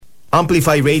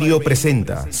Amplify Radio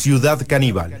presenta Ciudad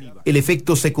Caníbal, el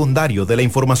efecto secundario de la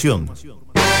información.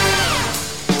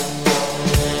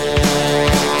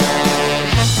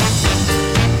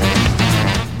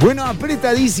 Bueno,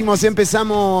 apretadísimos,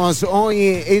 empezamos hoy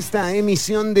esta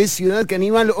emisión de Ciudad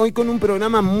Caníbal, hoy con un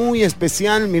programa muy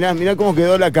especial. Mirá cómo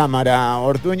quedó la cámara,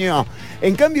 Ortuño.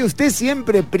 En cambio, usted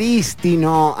siempre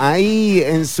prístino ahí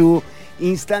en su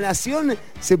instalación,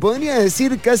 se podría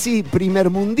decir casi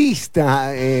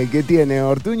primermundista que tiene,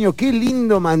 Ortuño. Qué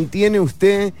lindo mantiene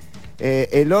usted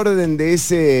el orden de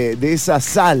esa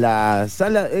sala.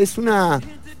 Es una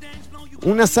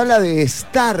sala de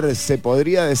estar, se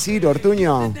podría decir,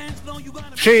 Ortuño.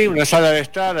 Sí, una sala de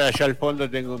estar. Allá al fondo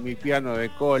tengo mi piano de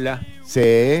cola.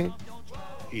 Sí.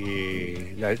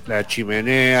 Y la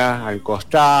chimenea al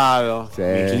costado, sí.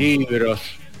 Mis libros.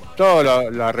 Todo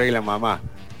lo arregla mamá.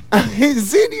 ¿En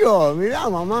serio? Mirá,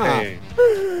 mamá. Sí.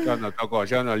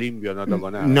 Yo no limpio, no toco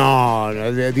nada. No,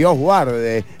 Dios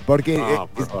guarde. Porque no,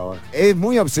 por favor. Es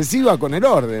muy obsesiva con el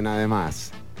orden,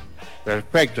 además.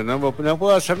 Perfecto, no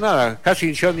puedo hacer nada,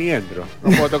 casi yo ni entro.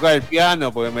 No puedo tocar el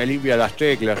piano porque me limpia las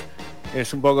teclas.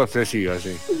 Es un poco obsesivo,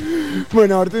 sí.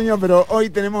 Bueno, Ortuño, pero hoy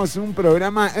tenemos un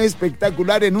programa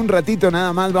espectacular. En un ratito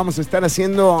nada más vamos a estar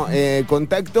haciendo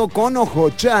contacto con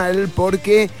Ojochal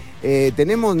porque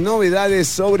tenemos novedades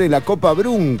sobre la Copa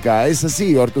Brunca. ¿Es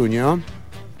así, Ortuño?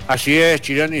 Así es,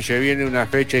 Chironi, se viene una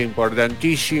fecha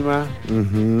importantísima.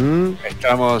 Uh-huh.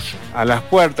 Estamos a las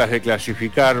puertas de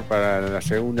clasificar para la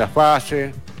segunda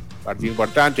fase. Partido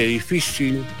importante,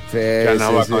 difícil. Sí, ya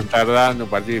nos va a contar dando un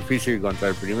partido difícil contra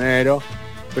el primero.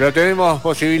 Pero tenemos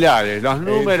posibilidades. Los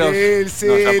números. El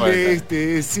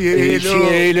celeste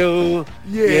cielo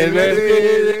y el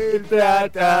verde del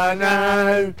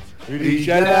platanal.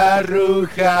 Brilla la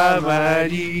roja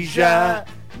amarilla.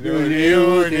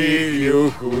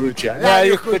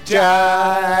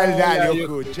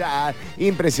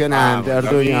 Impresionante,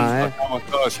 Ortuño, Estamos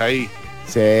todos ahí.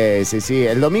 Sí.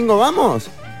 ¿El domingo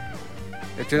vamos?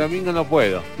 Este domingo no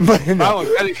puedo. Bueno. Vamos,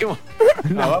 ya dijimos.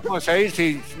 No, vamos a ir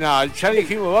si. No, ya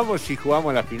dijimos vamos si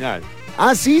jugamos la final.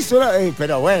 Ah, sí,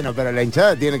 pero la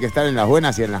hinchada tiene que estar en las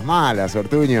buenas y en las malas,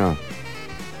 Ortuño.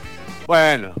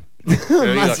 Bueno,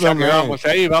 pero digo, ya que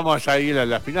vamos a ir a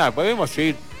la final. Podemos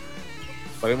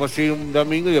ir un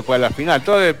domingo y después a la final.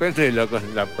 Todo depende de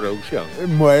la producción.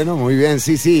 Bueno, muy bien,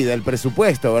 sí, del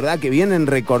presupuesto, ¿verdad? Que vienen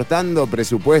recortando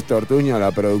presupuesto, Ortuño, la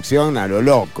producción a lo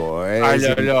loco. A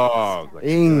lo loco.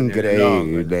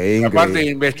 Increíble. Aparte de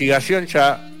investigación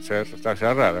ya está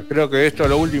cerrada. Creo que esto es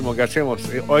lo último que hacemos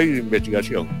hoy,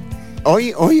 investigación.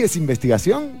 ¿Hoy es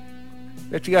investigación?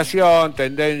 Investigación,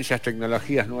 tendencias,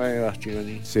 tecnologías nuevas,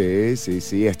 Chironi. Sí.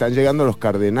 Están llegando los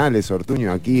cardenales,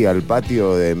 Ortuño, aquí al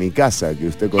patio de mi casa, que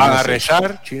usted conoce. ¿Van a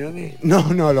rezar, Chironi?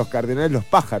 No, los cardenales, los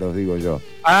pájaros, digo yo.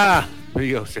 Ah,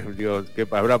 Dios, ¿qué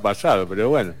habrá pasado? Pero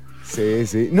bueno.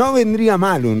 Sí. No vendría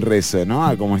mal un rezo, ¿no?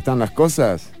 A cómo están las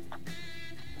cosas.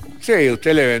 Sí, a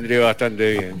usted le vendría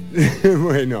bastante bien.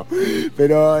 Bueno,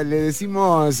 pero le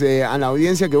decimos a la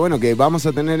audiencia que que vamos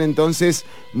a tener entonces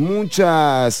mucho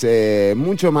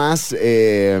más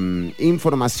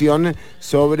información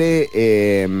sobre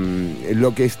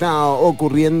lo que está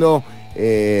ocurriendo,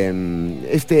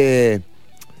 este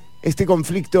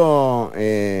conflicto,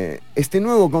 este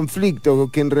nuevo conflicto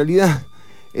que en realidad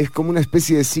es como una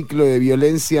especie de ciclo de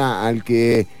violencia al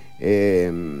que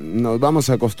nos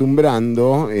vamos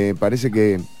acostumbrando. Parece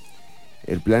que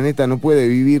el planeta no puede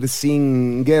vivir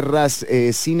sin guerras.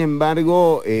 Sin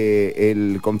embargo,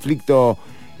 el conflicto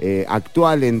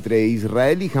actual entre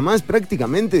Israel y Hamás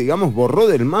prácticamente, digamos, borró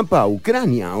del mapa a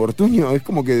Ucrania. Ortuño, es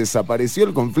como que desapareció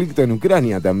el conflicto en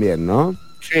Ucrania también, ¿no?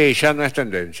 Sí, ya no es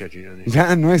tendencia, Chironi.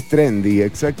 Ya no es trendy,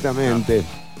 exactamente.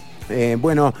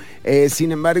 No.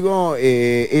 Sin embargo,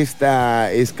 esta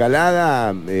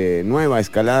escalada, nueva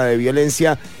escalada de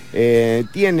violencia,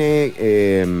 tiene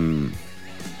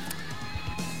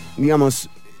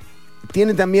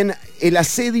también el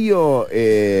asedio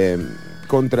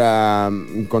contra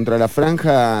la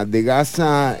franja de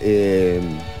Gaza,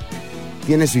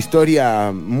 tiene su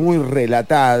historia muy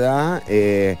relatada.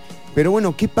 Pero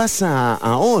bueno, ¿qué pasa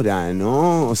ahora,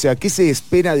 no? O sea, ¿qué se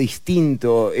espera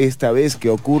distinto esta vez que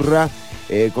ocurra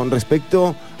con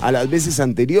respecto a las veces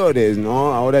anteriores,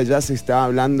 no? Ahora ya se está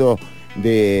hablando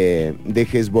de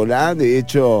Hezbollah. De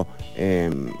hecho,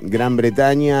 Gran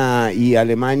Bretaña y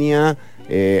Alemania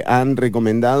han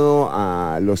recomendado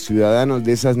a los ciudadanos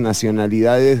de esas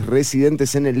nacionalidades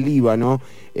residentes en el Líbano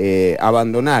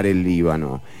abandonar el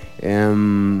Líbano.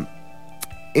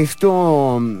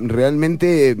 Esto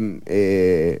realmente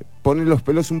pone los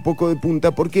pelos un poco de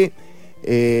punta porque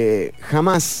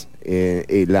jamás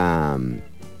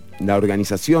la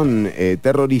organización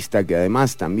terrorista, que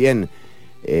además también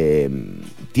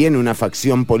tiene una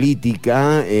facción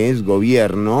política, es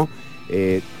gobierno,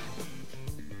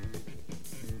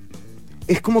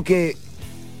 es como que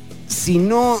si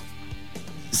no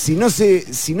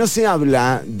se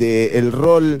habla del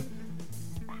rol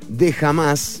de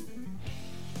Hamás,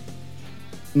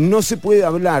 no se puede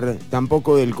hablar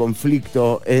tampoco del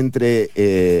conflicto entre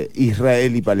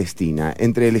Israel y Palestina,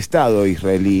 entre el Estado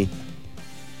israelí,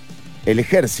 el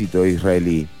ejército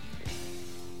israelí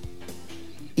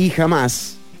y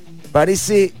Hamás.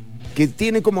 Parece que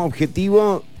tiene como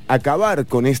objetivo acabar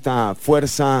con esta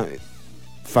facción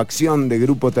de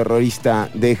grupo terrorista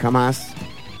de Hamás.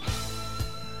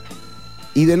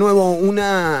 Y de nuevo,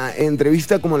 una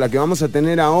entrevista como la que vamos a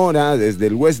tener ahora desde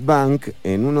el West Bank,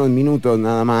 en unos minutos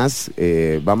nada más,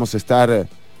 vamos a estar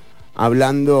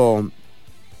hablando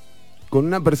con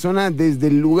una persona desde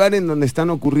el lugar en donde están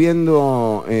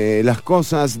ocurriendo las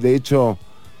cosas. De hecho,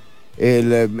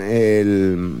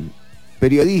 el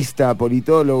periodista,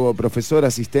 politólogo, profesor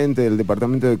asistente del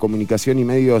Departamento de Comunicación y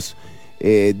Medios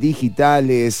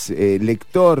Digitales,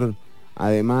 lector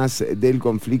además del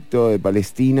conflicto de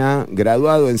Palestina,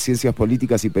 graduado en Ciencias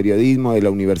Políticas y Periodismo de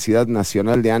la Universidad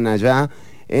Nacional de Anaya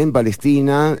en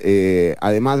Palestina,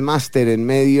 además máster en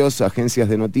medios, agencias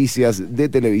de noticias de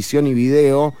televisión y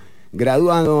video,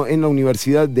 graduado en la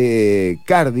Universidad de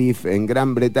Cardiff en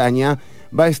Gran Bretaña.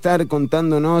 Va a estar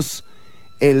contándonos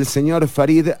el señor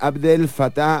Farid Abdel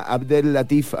Fattah Abdel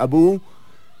Latif Abu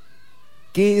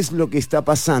qué es lo que está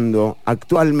pasando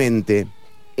actualmente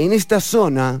en esta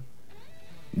zona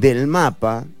del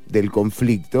mapa del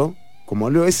conflicto, como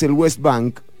lo es el West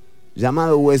Bank,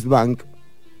 llamado West Bank,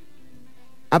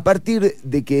 a partir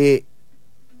de que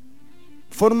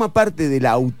forma parte de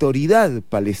la autoridad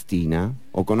palestina,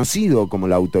 o conocido como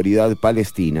la autoridad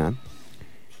palestina,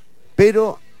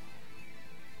 pero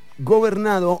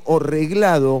gobernado o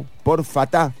reglado por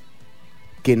Fatah,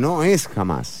 que no es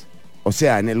Hamás. O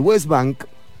sea, en el West Bank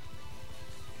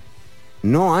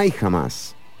no hay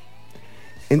Hamás.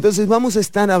 Entonces vamos a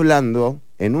estar hablando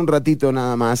en un ratito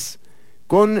nada más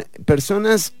con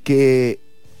personas que,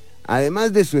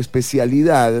 además de su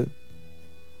especialidad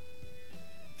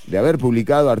de haber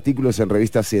publicado artículos en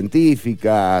revistas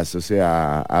científicas, o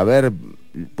sea, haber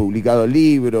publicado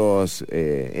libros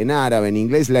en árabe, en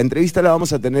inglés, la entrevista la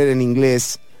vamos a tener en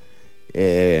inglés,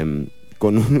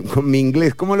 con mi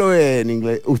inglés. ¿Cómo lo ve en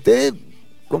inglés? ¿Usted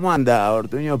cómo anda,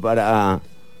 Ortuño, para...?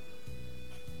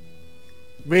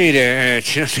 Mire,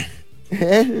 yo sé.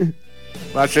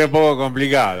 Va a ser un poco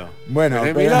complicado. Bueno,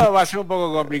 de mi lado va a ser un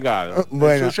poco complicado.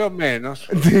 Bueno. El suyo menos.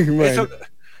 Sí, bueno.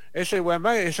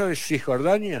 ¿Eso es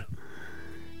Cisjordania?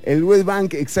 El West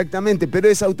Bank, exactamente, pero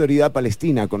es autoridad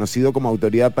palestina, conocido como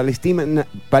autoridad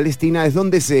palestina, es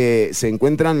donde se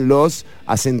encuentran los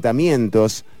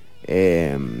asentamientos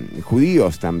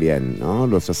judíos también, ¿no?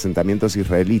 Los asentamientos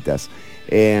israelitas.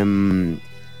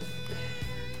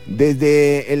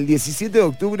 Desde el 17 de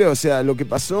octubre, o sea, lo que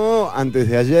pasó antes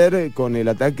de ayer con el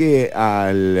ataque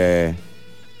al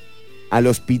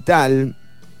hospital,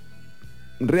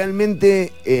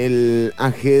 realmente el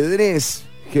ajedrez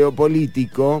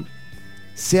geopolítico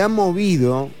se ha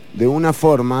movido de una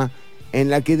forma en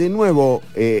la que de nuevo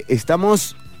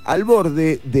estamos al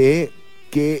borde de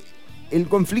que el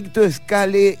conflicto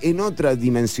escale en otras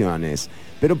dimensiones.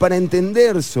 Pero para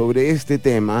entender sobre este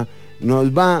tema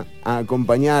nos va a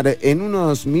acompañar en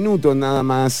unos minutos nada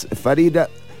más Farid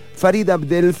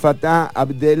Abdel Fattah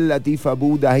Abdel Latif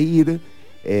Abu Dahir.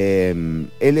 Él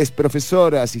es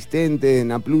profesor asistente en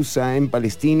Naplusa en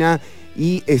Palestina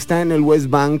y está en el West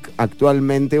Bank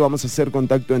actualmente. Vamos a hacer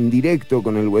contacto en directo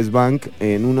con el West Bank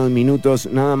en unos minutos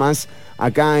nada más,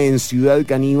 acá en Ciudad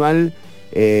Caníbal.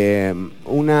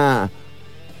 Una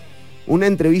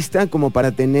entrevista como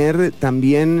para tener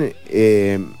también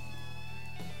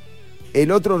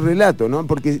el otro relato, ¿no?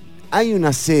 Porque hay un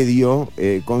asedio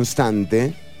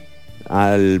constante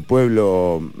al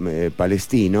pueblo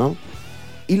palestino,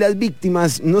 y las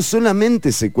víctimas no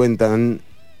solamente se cuentan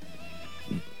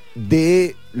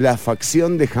de la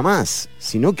facción de Hamás,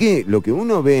 sino que lo que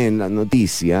uno ve en las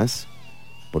noticias,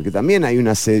 porque también hay un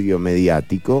asedio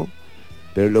mediático,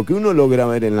 pero lo que uno logra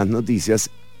ver en las noticias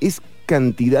es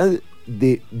cantidad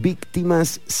de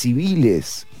víctimas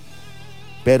civiles,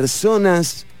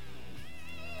 personas,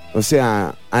 o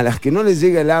sea, a las que no les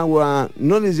llega el agua,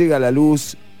 no les llega la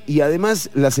luz, y además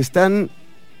las están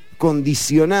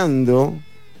condicionando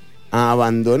a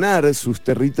abandonar sus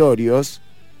territorios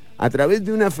a través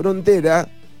de una frontera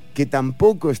que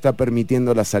tampoco está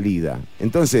permitiendo la salida.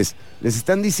 Entonces, les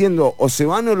están diciendo o se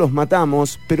van o los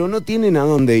matamos, pero no tienen a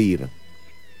dónde ir.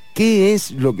 ¿Qué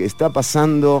es lo que está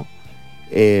pasando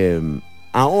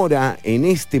ahora, en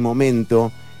este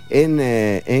momento,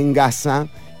 en Gaza?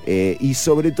 Y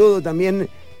sobre todo también,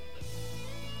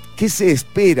 ¿qué se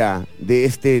espera de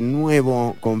este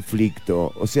nuevo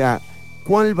conflicto? O sea,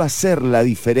 ¿cuál va a ser la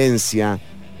diferencia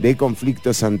de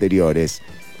conflictos anteriores?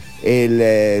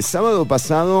 El sábado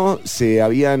pasado se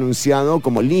había anunciado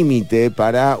como límite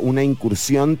para una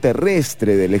incursión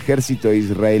terrestre del ejército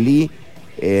israelí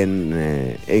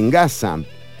en Gaza.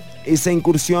 Esa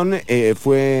incursión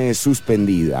fue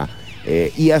suspendida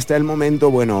y hasta el momento,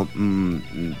 bueno,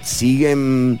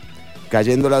 siguen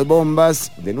cayendo las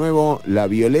bombas. De nuevo, la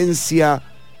violencia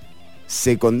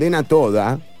se condena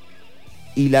toda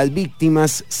y las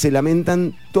víctimas se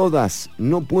lamentan todas.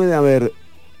 No puede haber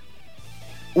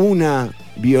una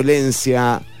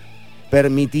violencia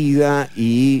permitida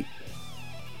y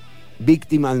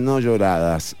víctimas no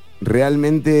lloradas.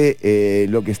 Realmente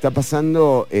lo que está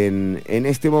pasando en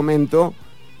este momento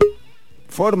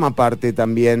forma parte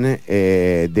también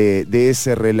de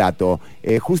ese relato.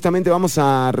 Justamente vamos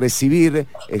a recibir,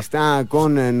 está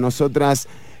con nosotras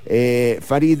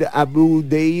Farid Abu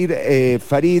Deir.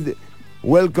 Farid,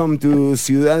 welcome to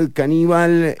Ciudad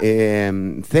Caníbal.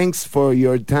 Thanks for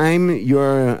your time.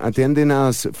 You're attending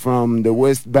us from the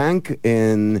West Bank.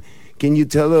 And can you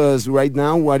tell us right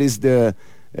now what is the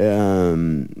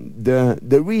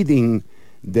reading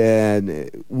that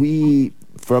we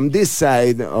from this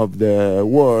side of the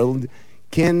world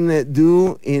can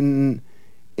do in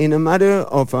a matter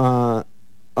of a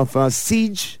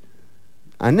siege,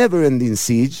 a never-ending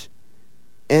siege,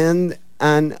 and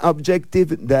an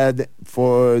objective that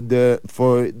for the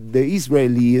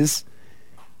Israelis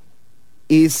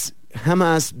is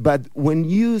Hamas. But when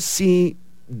you see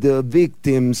the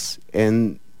victims,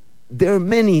 and there are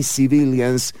many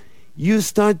civilians, you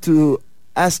start to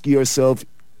ask yourself,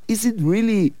 is it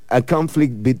really a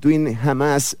conflict between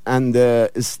Hamas and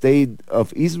the state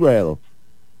of Israel?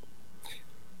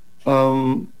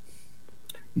 The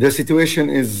situation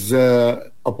is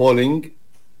appalling.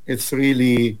 It's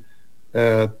really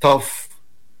tough.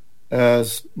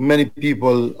 Many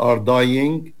people are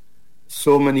dying,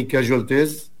 so many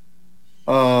casualties.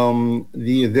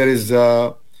 There is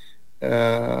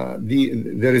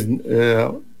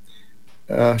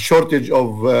shortage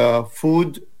of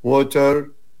food,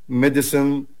 water,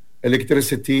 medicine,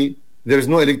 electricity. There is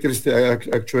no electricity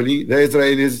actually. The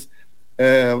Israelis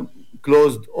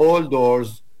closed all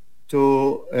doors to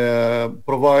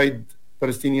provide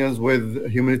Palestinians with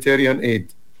humanitarian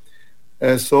aid.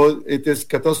 So it is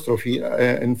catastrophe,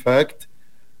 in fact.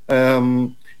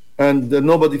 And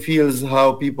nobody feels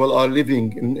how people are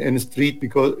living in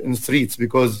streets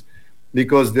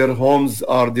because their homes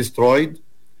are destroyed.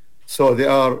 So they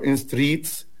are in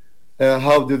streets.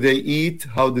 How do they eat?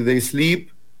 How do they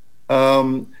sleep?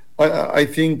 I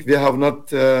think they have not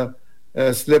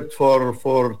slept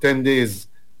for 10 days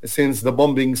since the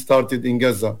bombing started in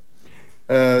Gaza.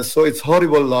 So it's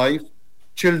horrible life.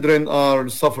 Children are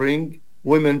suffering,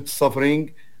 women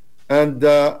suffering, and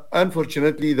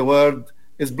unfortunately the world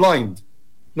is blind.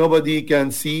 Nobody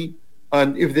can see,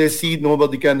 and if they see,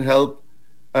 nobody can help.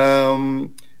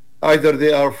 Either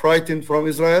they are frightened from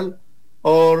Israel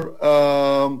or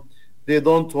they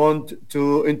don't want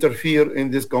to interfere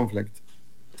in this conflict.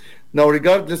 Now,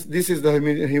 regardless, this is the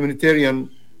humanitarian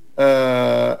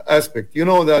aspect. You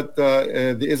know that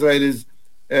the Israelis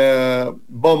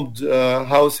bombed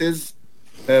houses,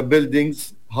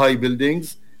 buildings, high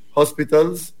buildings,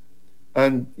 hospitals,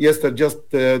 and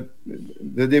the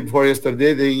day before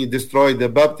yesterday, they destroyed the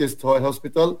Baptist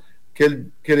hospital,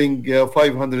 killing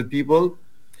 500 people,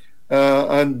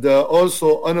 and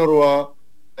also UNRWA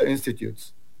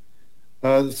institutes.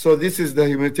 So this is the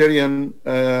humanitarian,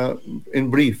 in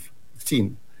brief,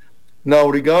 scene. Now,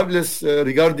 regarding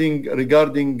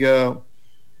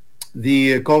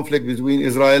the conflict between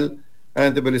Israel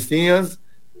and the Palestinians,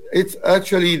 it's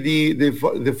actually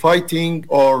the fighting,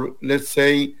 or let's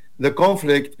say the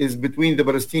conflict, is between the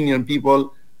Palestinian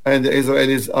people and the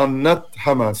Israelis, and not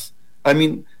Hamas. I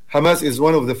mean, Hamas is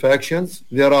one of the factions.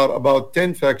 There are about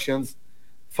 10 factions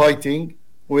fighting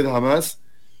with Hamas.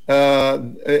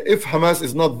 If Hamas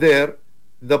is not there,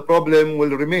 the problem will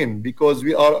remain because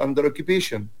we are under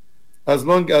occupation. As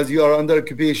long as you are under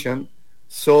occupation,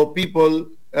 so people,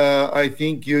 I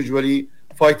think, usually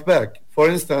fight back. For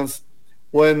instance,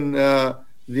 when the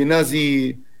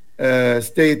Nazi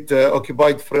state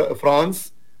occupied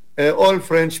France, all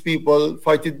French people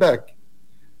fight it back.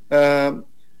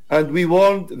 And we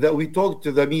talked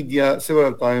to the media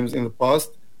several times in the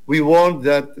past. We warned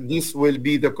that this will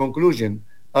be the conclusion.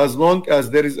 As long as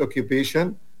there is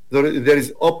occupation, there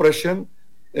is oppression,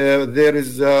 there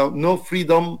is no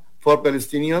freedom for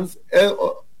Palestinians.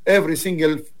 Every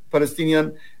single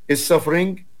Palestinian is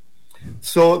suffering.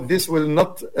 So this will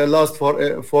not last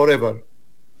forever.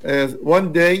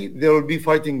 One day there will be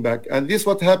fighting back. And this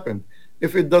what happened.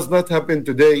 If it does not happen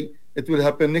today, it will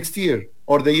happen next year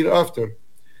or the year after.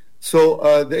 So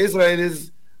the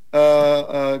Israelis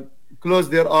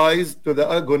closed their eyes to the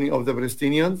agony of the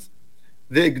Palestinians.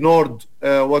 They ignored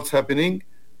what's happening.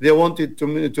 They wanted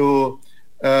to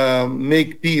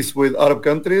make peace with Arab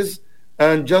countries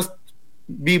and just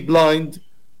be blind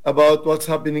about what's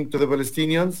happening to the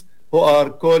Palestinians who are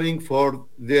calling for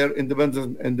their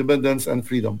independence and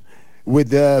freedom. With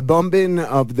the bombing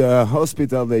of the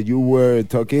hospital that you were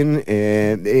talking,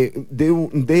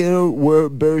 there were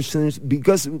versions,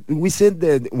 because we said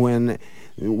that when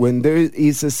there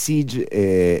is a siege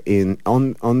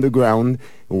on the ground,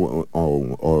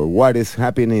 or what is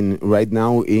happening right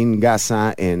now in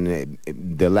Gaza and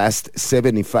the last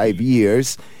 75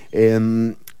 years,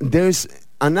 there's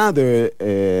another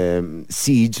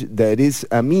siege that is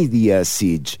a media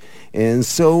siege. And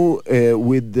so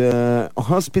with the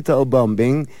hospital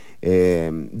bombing,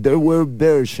 there were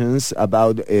versions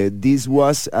about this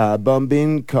was a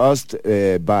bombing caused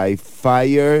by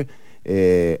fire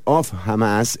of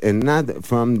Hamas and not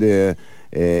from the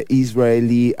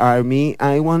Israeli army.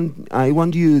 I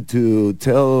want you to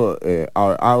tell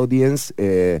our audience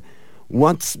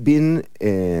what's been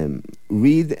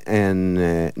read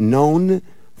and known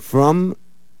from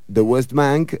the West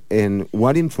Bank, and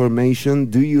what information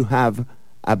do you have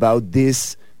about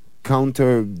these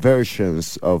counter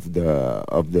versions of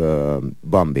the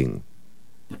bombing?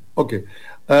 Okay.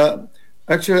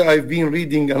 Actually, I've been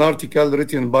reading an article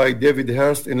written by David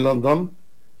Hurst in London.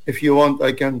 If you want,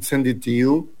 I can send it to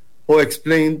you, who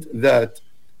explained that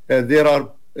there are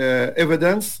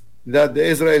evidence that the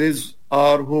Israelis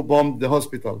are who bombed the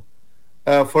hospital.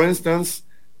 For instance,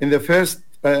 in the first,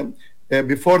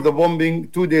 before the bombing,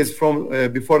 2 days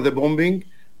before the bombing,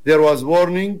 there was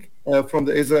warning from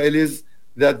the Israelis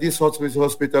that this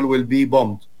hospital will be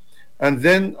bombed. And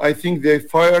then I think they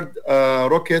fired a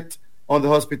rocket on the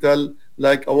hospital,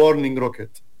 like a warning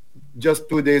rocket, just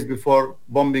 2 days before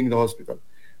bombing the hospital.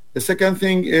 The second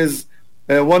thing is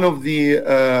one of the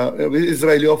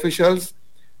Israeli officials,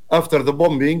 after the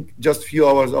bombing, just a few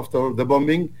hours after the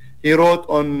bombing, he wrote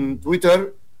on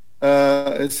Twitter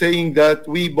saying that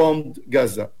we bombed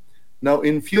Gaza. Now,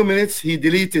 in few minutes, he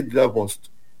deleted the post,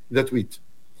 the tweet.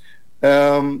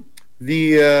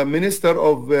 The Minister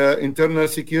of Internal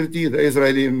Security, the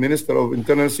Israeli Minister of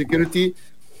Internal Security,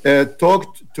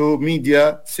 talked to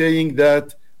media saying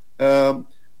that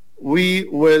we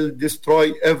will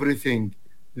destroy everything.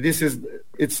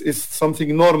 It's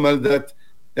something normal that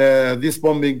this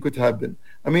bombing could happen.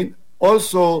 I mean,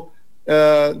 also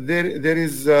there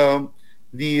is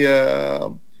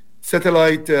the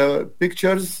satellite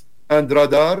pictures and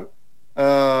radar.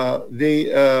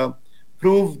 They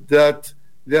proved that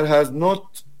there has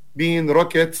not been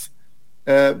rockets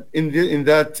in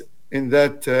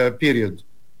that period.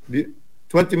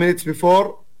 20 minutes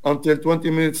before until 20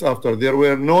 minutes after, there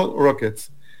were no rockets.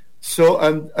 So,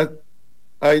 and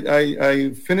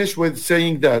I finish with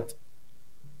saying that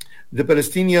the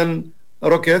Palestinian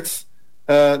rockets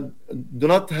do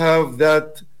not have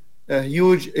that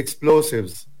huge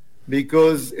explosives,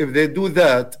 because if they do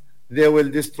that, they will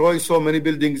destroy so many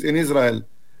buildings in Israel.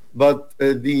 But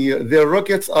their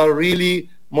rockets are really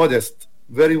modest,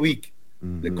 very weak,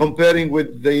 comparing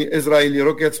with the Israeli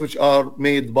rockets, which are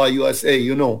made by USA,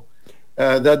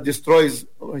 that destroys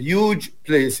huge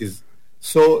places.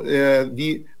 So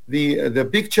the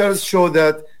pictures show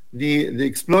that the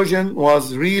explosion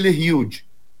was really huge.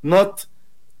 Not,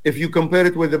 if you compare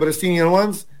it with the Palestinian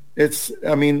ones, it's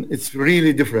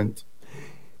really different.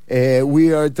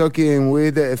 We are talking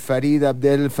with Farid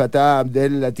Abdel Fattah Abdel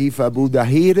Latif Abu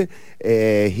Dahir.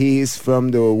 He is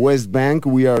from the West Bank.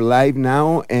 We are live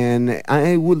now, and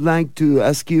I would like to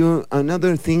ask you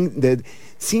another thing that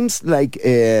seems like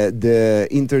the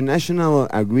international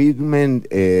agreement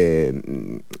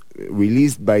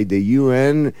released by the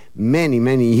UN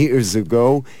many years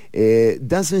ago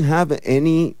doesn't have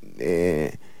any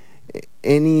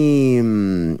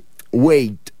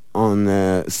weight on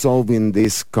solving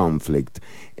this conflict.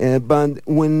 But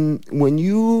when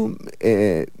you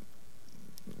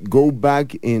go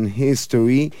back in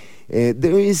history,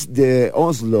 there is the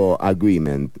Oslo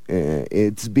Agreement.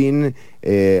 It's been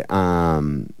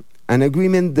an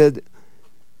agreement that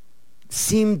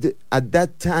seemed at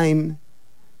that time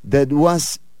that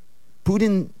was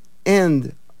putting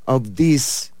end of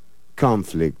this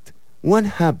conflict. What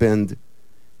happened?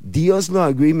 The Oslo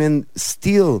Agreement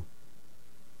still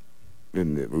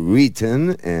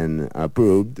written and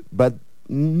approved, but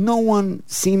no one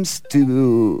seems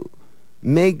to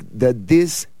make that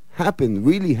this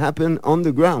really happen on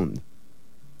the ground.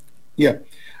 Yeah.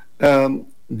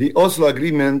 The Oslo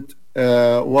Agreement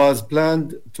was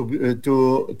planned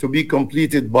to be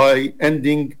completed by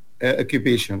ending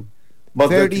occupation. But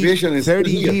 30, the occupation is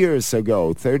 30 here. years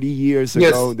ago. 30 years Yes.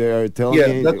 ago, they are telling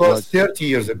me. Yeah, that was 30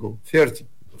 years ago. 30.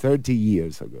 30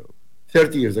 years ago.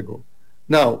 30 years ago.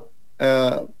 Now,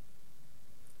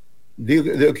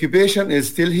 the occupation is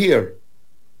still here.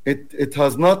 It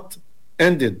has not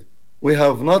ended. We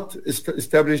have not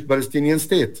established Palestinian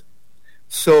state.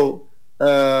 So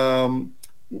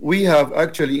we have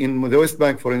actually in the West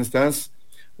Bank, for instance,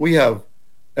 we have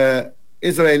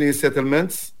Israeli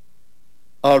settlements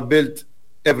are built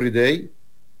every day,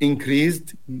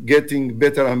 increased, getting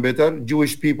better and better.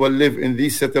 Jewish people live in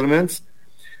these settlements.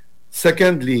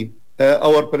 Secondly,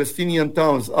 our Palestinian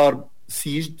towns are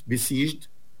besieged,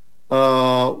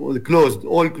 closed,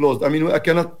 all closed. I mean, I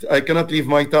cannot leave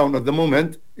my town at the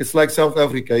moment. It's like South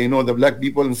Africa, the black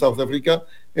people in South Africa.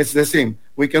 It's the same.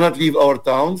 We cannot leave our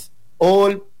towns. All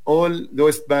the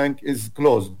West Bank is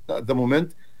closed at the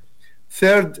moment.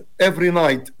 Third, every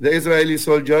night the Israeli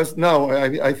soldiers, now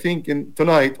I think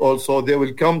tonight also, they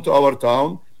will come to our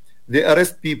town. They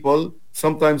arrest people,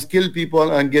 sometimes kill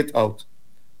people and get out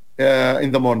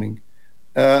in the morning.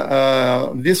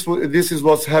 This is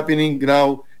what's happening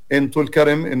now in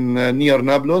Tulkarem in near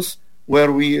Nablus,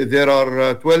 where there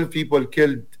are 12 people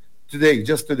killed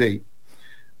just today,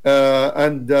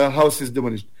 and houses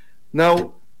demolished.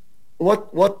 Now,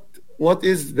 what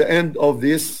is the end of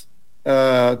this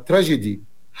tragedy?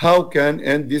 How can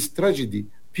end this tragedy?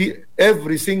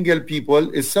 Every single people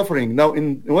is suffering. Now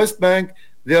in West Bank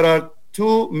there are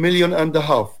 2.5 million.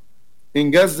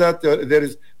 In Gaza there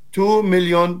is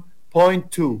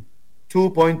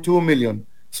 2.2 million.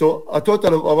 So a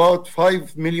total of about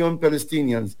 5 million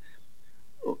Palestinians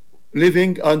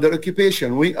living under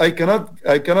occupation. I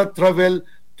cannot travel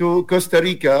to Costa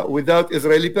Rica without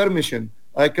Israeli permission.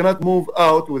 I cannot move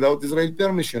out without Israeli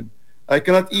permission. I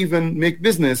cannot even make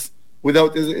business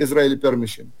without Israeli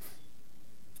permission.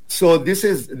 So this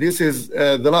is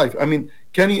the life. I mean,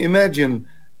 can you imagine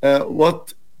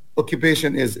what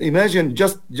occupation is? Imagine,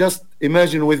 just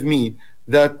imagine with me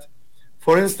that,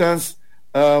 for instance,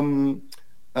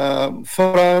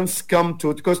 France come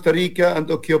to Costa Rica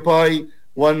and occupy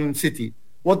one city.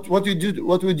 What would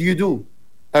you do?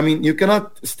 I mean, you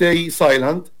cannot stay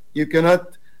silent. You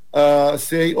cannot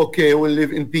say, okay, we'll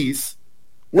live in peace.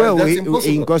 Well,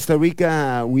 in Costa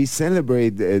Rica, we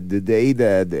celebrate the day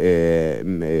that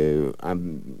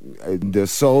the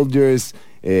soldiers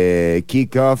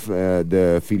kick off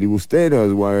the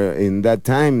filibusteros, were in that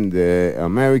time the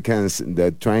Americans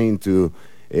that trying to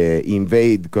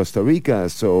invade Costa Rica.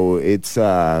 So it's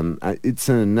a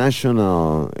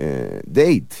national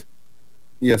date.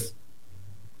 Yes.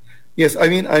 Yes, I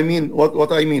mean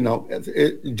what I mean now.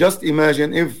 Just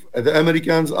imagine if the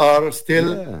Americans are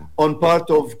still on part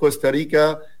of Costa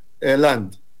Rica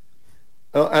land,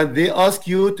 and they ask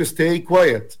you to stay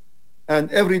quiet,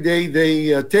 and every day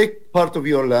they take part of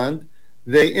your land,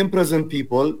 they imprison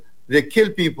people, they kill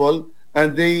people,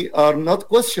 and they are not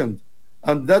questioned.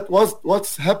 And that was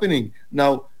what's happening.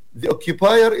 Now the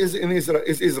occupier is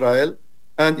Israel.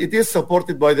 And it is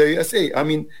supported by the USA. I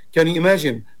mean, can you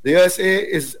imagine? The USA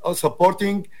is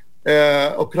supporting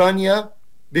Ukraine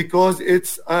because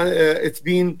it's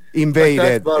been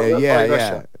invaded by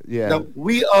Russia. Now,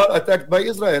 we are attacked by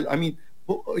Israel. I mean,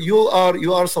 you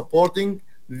are supporting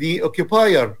the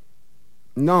occupier.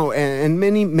 No, and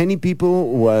many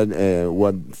people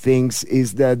what thinks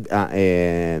is that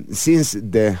since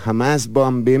the Hamas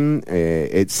bombing,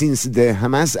 since the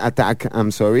Hamas attack,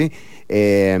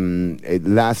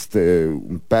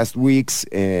 past weeks,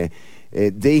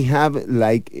 they have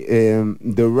like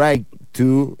the right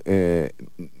to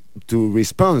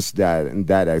respond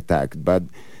that attack, but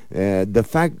the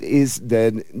fact is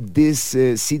that this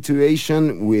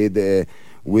situation with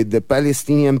the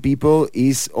Palestinian people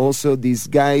is also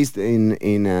disguised in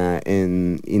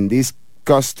this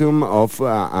costume of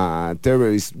a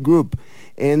terrorist group,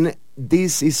 and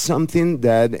this is something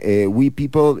that we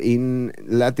people in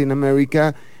Latin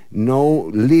America know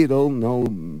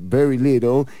very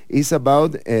little. Is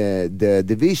about the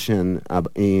division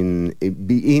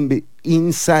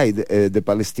inside the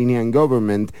Palestinian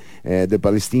government. The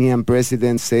Palestinian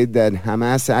president said that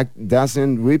Hamas Act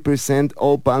doesn't represent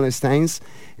all Palestinians,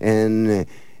 and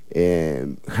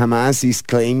Hamas is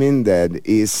claiming that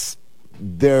is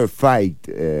their fight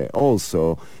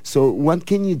also. So what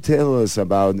can you tell us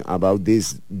about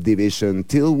this division?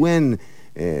 Till when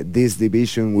this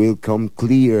division will come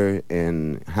clear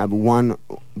and have one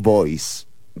voice,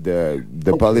 the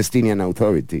Palestinian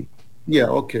Authority. Yeah,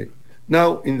 okay.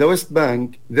 Now, in the West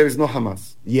Bank, there is no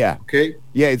Hamas. Yeah. Okay?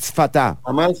 Yeah, it's Fatah.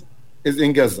 Hamas is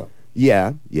in Gaza.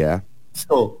 Yeah.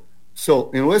 So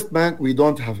in West Bank, we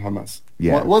don't have Hamas.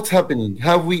 Yeah. What's happening?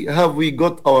 Have we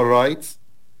got our rights?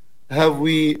 Have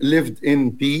we lived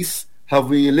in peace? Have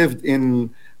we lived in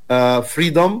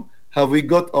freedom? Have we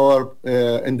got our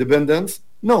independence?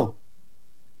 No.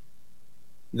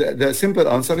 The simple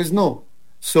answer is no.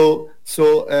 So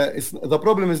the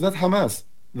problem is not Hamas.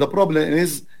 The problem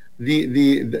is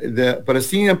the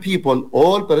Palestinian people,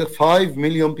 all 5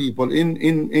 million people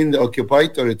in the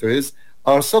occupied territories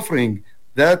are suffering.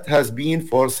 That has been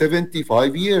for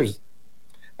 75 years.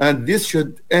 And this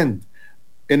should end.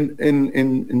 In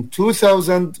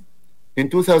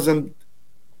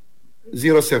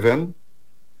 2007,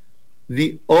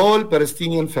 the all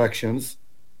Palestinian factions,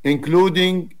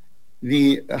 including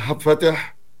the Fatah,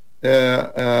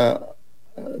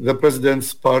 the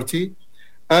president's party,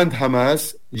 and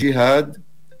Hamas, Jihad,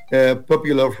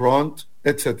 Popular Front,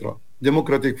 etc.,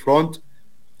 Democratic Front,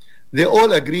 they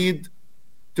all agreed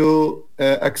to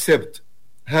accept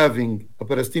having a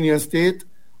Palestinian state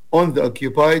on the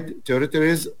occupied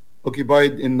territories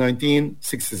occupied in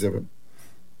 1967,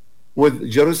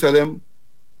 with Jerusalem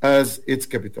as its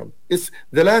capital. It's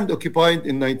the land occupied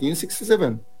in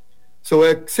 1967. So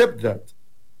accept that.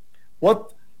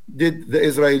 What did the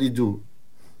Israeli do?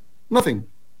 Nothing.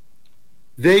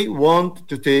 They want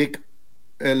to take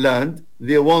land,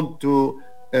 they want to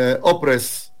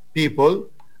oppress people,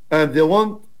 and they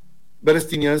want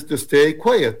Palestinians to stay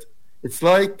quiet. It's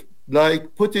like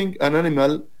putting an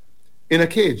animal in a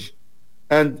cage,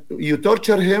 and you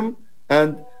torture him,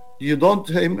 and you don't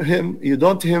him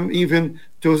even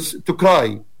to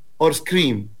cry or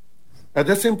scream, and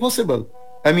that's impossible.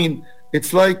 I mean,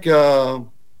 it's like the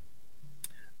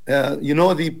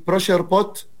pressure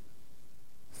pot.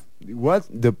 What?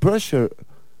 The pressure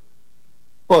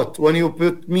pot, when you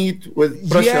put meat with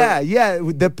pressure. Yeah,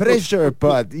 with the pressure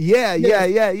pot. Yeah.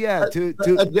 At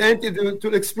the end it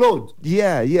will explode.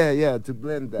 Yeah, to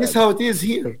blend that. This is how it is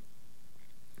here.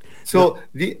 So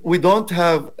we don't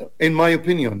have, in my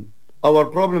opinion, our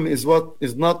problem is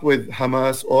not with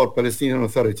Hamas or Palestinian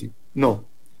Authority. No.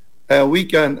 We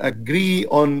can agree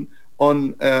on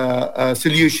a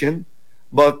solution,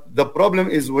 but the problem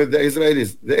is with the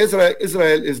Israelis.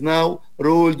 Israel is now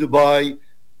ruled by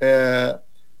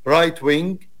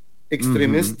right-wing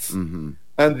extremists,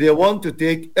 and they want to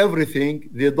take everything.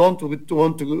 They don't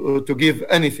want to give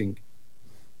anything.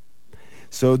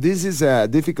 So this is a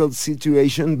difficult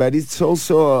situation, but it's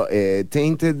also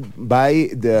tainted by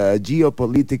the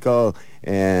geopolitical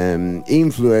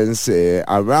influence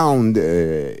around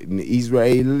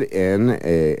Israel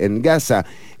and Gaza.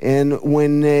 And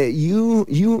when you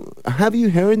have you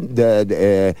heard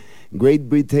that Great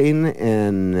Britain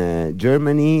and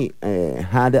Germany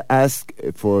had asked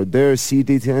for their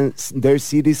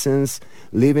citizens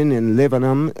living in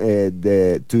Lebanon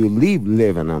to leave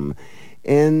Lebanon.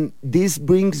 And this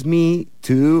brings me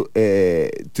to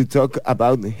talk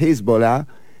about Hezbollah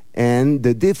and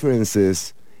the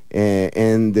differences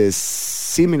and the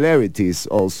similarities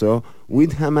also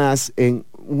with Hamas. And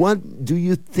what do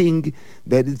you think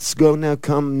that it's gonna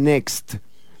come next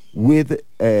with,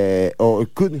 or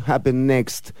could happen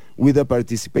next with the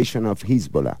participation of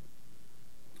Hezbollah?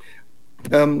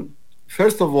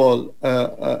 First of all,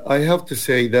 I have to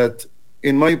say that,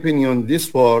 in my opinion,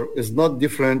 this war is not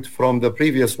different from the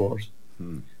previous wars.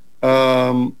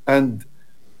 And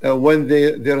when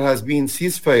there has been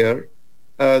ceasefire,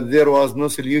 there was no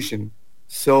solution.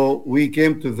 So we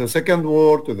came to the second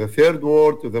war, to the third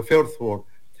war, to the fourth war.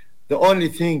 The only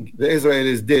thing the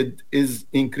Israelis did is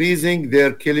increasing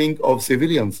their killing of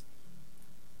civilians.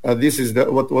 This is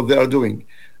what they are doing.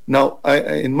 Now,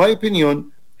 in my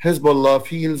opinion, Hezbollah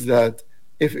feels that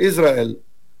if Israel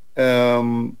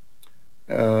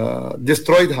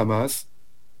destroyed Hamas,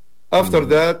 after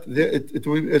that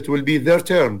it will be their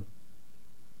turn,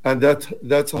 and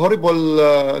that's a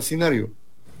horrible scenario.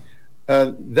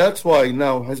 That's why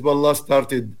now Hezbollah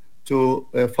started to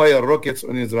fire rockets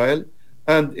on Israel.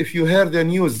 And if you heard the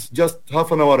news just half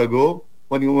an hour ago,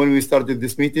 when we started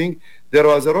this meeting, there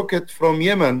was a rocket from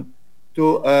Yemen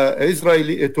to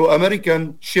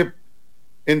American ship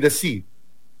in the sea.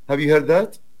 Have you heard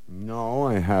that? No,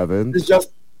 I haven't. It's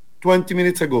just 20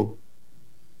 minutes ago.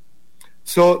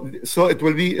 So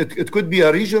it could be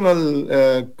a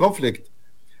regional conflict.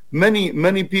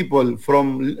 Many people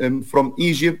from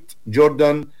Egypt,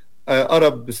 Jordan,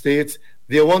 Arab states,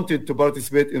 they wanted to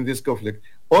participate in this conflict.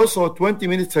 Also, 20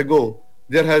 minutes ago,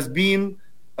 there has been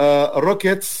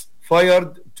rockets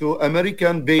fired to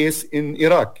American base in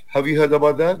Iraq. Have you heard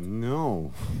about that?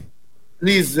 No.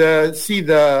 Please see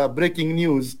the breaking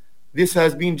news. This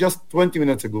has been just 20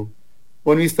 minutes ago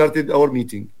when we started our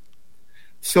meeting.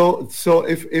 So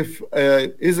if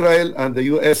Israel and the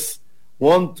U.S.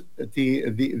 want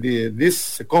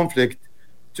this conflict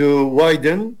to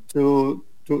widen, to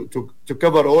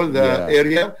cover all the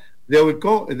area, they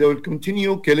will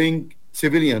continue killing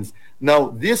civilians. Now,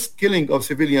 this killing of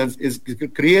civilians is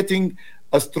creating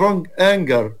a strong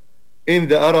anger in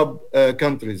the Arab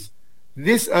countries.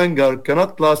 This anger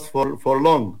cannot last for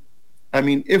long. I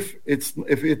mean, if it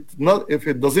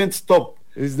doesn't stop.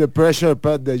 It's the pressure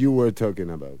part that you were talking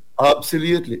about.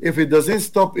 Absolutely. If it doesn't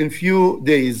stop in few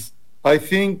days, I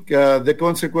think the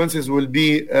consequences will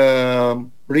be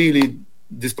really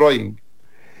destroying.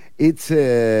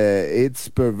 It's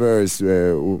perverse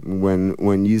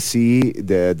when you see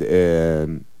that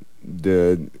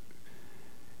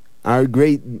our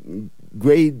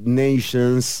great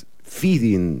nations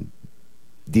feeding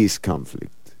this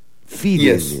conflict,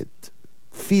 feeding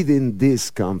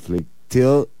this conflict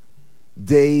till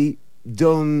they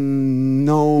don't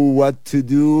know what to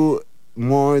do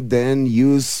more than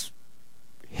use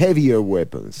heavier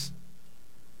weapons.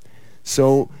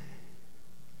 So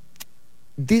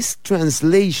this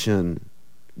translation,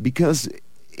 because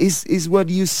is what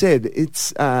you said,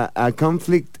 it's a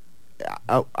conflict,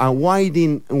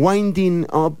 winding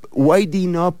up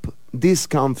this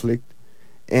conflict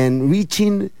and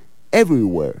reaching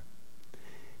everywhere.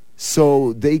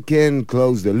 So they can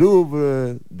close the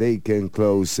Louvre, they can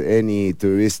close any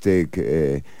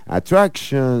touristic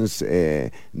attractions,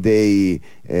 they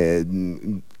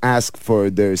ask for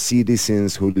their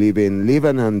citizens who live in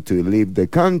Lebanon to leave the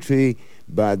country,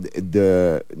 but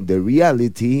the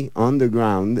reality on the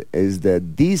ground is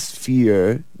that this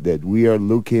fear that we are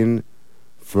looking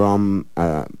from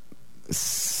a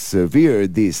severe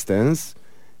distance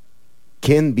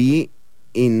can be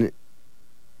in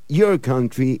your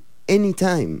country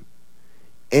anytime.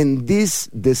 And the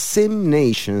same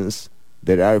nations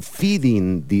that are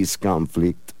feeding this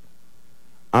conflict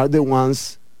are the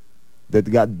ones that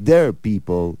got their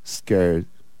people scared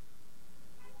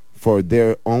for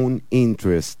their own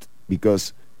interest,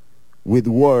 because with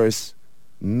wars,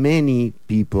 many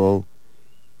people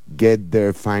get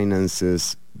their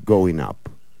finances going up.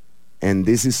 And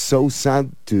this is so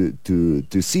sad to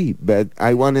see. But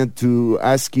I wanted to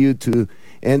ask you to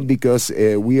end, because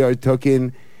we are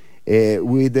talking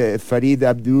with Farid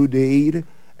Abdoudeir.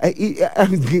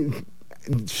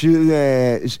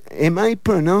 Am I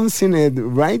pronouncing it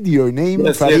right, your name,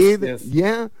 yes, Farid? Yes.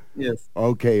 Yeah? Yes.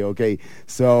 Okay.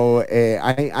 So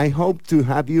I hope to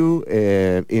have you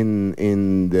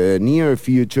in the near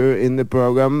future in the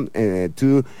program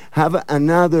to have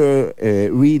another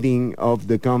reading of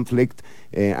the conflict.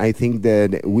 I think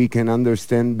that we can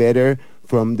understand better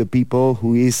from the people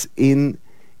who is in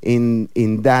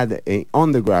that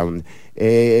on the ground.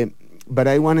 But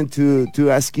I wanted to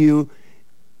ask you,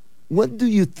 what do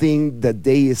you think that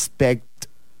they expect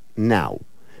now?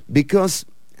 Because,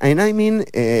 and I mean,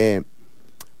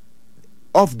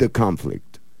 of the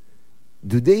conflict,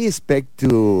 do they expect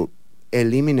to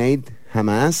eliminate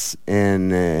Hamas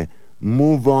and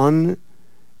move on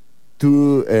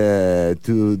to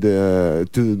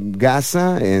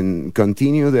Gaza and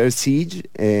continue their siege?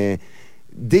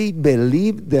 They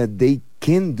believe that they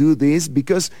can do this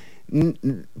because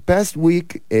past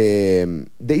week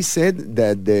they said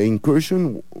that the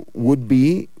incursion would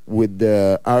be with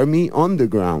the army on the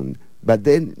ground, but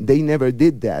then they never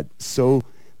did that. So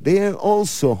they are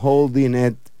also holding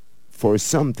it for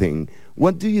something.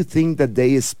 What do you think that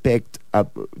they expect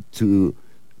up to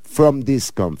from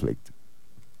this conflict?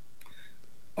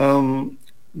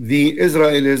 The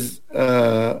Israelis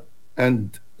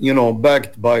and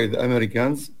backed by the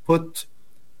Americans put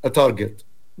a target,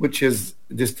 which is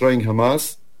destroying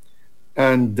Hamas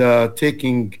and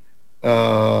taking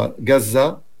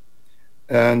Gaza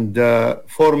and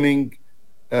forming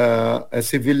a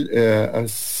civil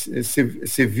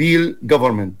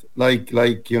government, like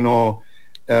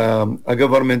a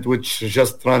government which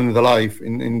just run the life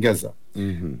in Gaza.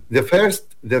 Mm-hmm. The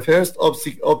first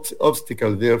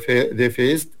obstacle they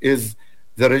faced is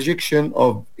the rejection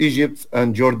of Egypt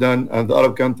and Jordan and the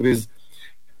Arab countries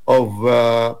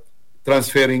of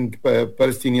transferring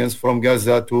Palestinians from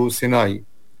Gaza to Sinai.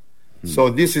 So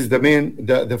this is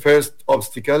the first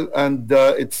obstacle, and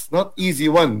it's not easy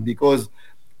one, because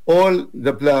all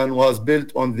the plan was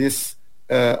built on this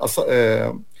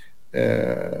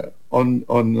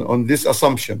on this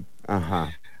assumption. Uh-huh.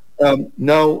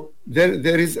 Now,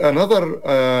 there is another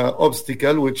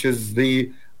obstacle, which is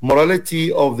the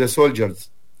morality of the soldiers.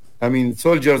 I mean,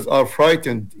 soldiers are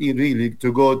frightened really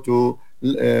to go to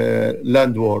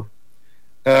land war.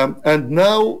 And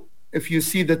now, if you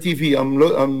see the TV,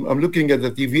 I'm looking at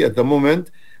the TV at the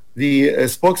moment. The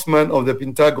spokesman of the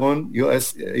Pentagon,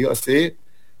 USA,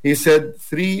 he said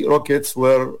 3 rockets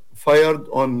were fired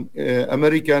on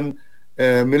American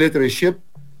military ship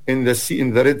in the sea,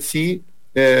 in the Red Sea,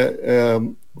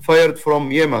 fired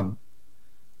from Yemen.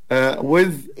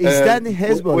 Is that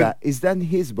Hezbollah? Is that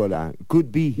Hezbollah?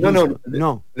 Could be.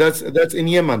 No. That's in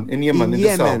Yemen. In Yemen, in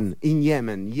the south. In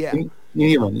Yemen, yeah. In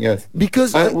Yemen, yes.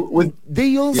 Because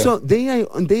they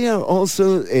are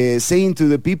also saying to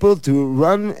the people to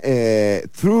run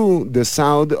through the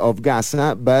south of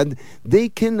Gaza, but they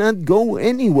cannot go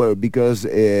anywhere because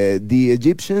the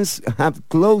Egyptians have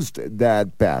closed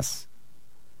that pass.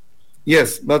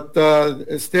 Yes, but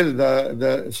still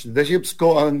the ships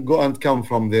go and come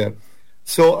from there.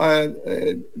 So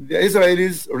the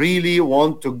Israelis really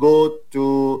want to go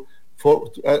to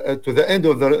the end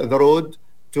of the road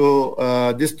to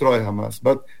destroy Hamas,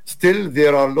 but still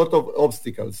there are a lot of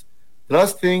obstacles.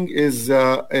 Last thing is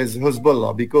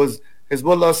Hezbollah, because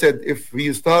Hezbollah said if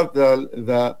we start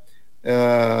the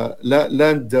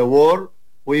land war,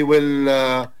 we will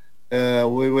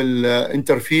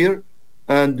interfere.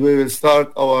 And we will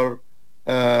start our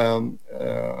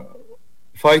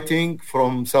fighting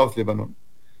from South Lebanon.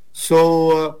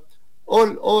 So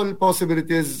all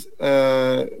possibilities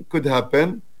could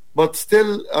happen, but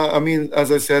still, I mean, as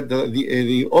I said,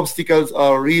 the obstacles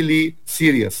are really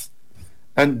serious,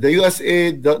 and the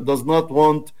USA does not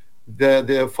want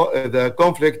the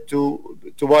conflict to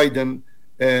widen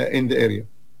in the area.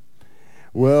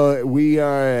 Well, we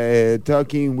are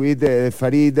talking with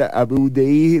Farid Abu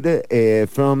Deid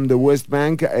from the West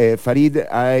Bank. Farid,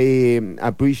 I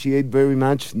appreciate very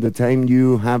much the time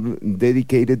you have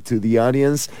dedicated to the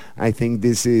audience. I think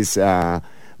this is a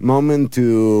moment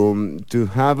to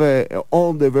have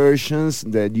all the versions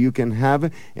that you can have,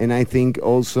 and I think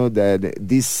also that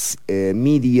this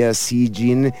media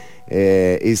sieging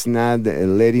is not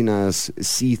letting us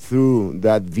see through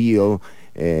that veil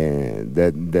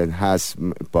that has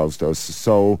posed us.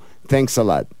 So thanks a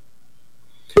lot.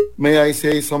 May I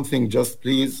say something just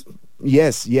please?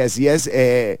 Yes.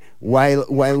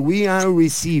 While we are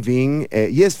receiving,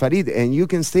 yes, Farid, and you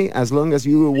can stay as long as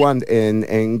you want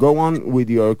and go on with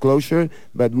your closure,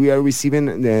 but we are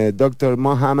receiving Dr.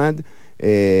 Mohammed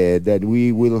that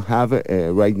we will have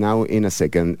right now in a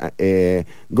second.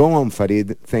 Go on,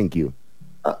 Farid. Thank you.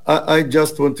 I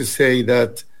just want to say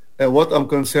that what I'm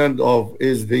concerned of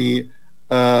is the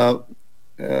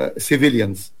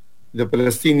civilians, the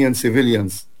Palestinian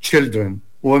civilians, children,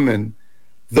 women,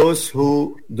 those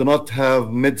who do not have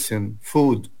medicine,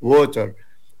 food, water.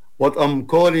 What I'm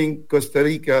calling Costa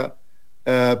Rica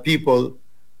people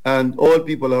and all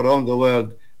people around the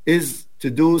world is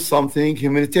to do something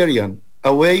humanitarian,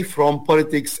 away from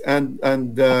politics and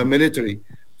military.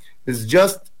 It's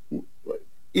just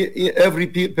every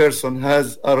person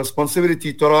has a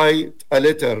responsibility to write a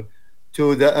letter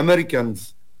to the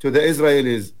Americans, to the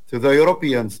Israelis, to the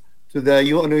Europeans, to the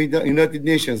United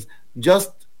Nations.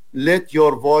 Just let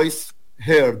your voice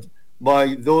heard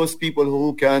by those people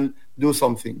who can do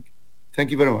something. Thank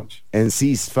you very much. And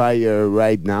ceasefire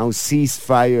right now.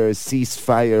 Ceasefire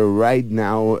right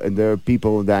now. There are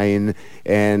people dying.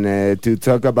 And to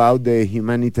talk about the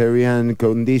humanitarian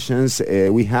conditions,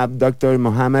 we have Dr.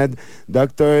 Mohammed.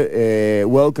 Doctor,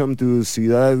 welcome to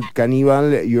Ciudad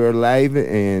Caníbal. You're live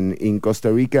in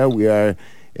Costa Rica. We are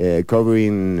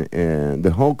covering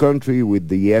the whole country with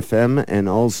the FM and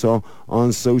also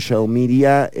on social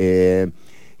media.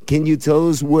 Can you tell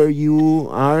us where you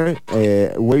are,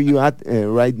 where you at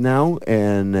right now,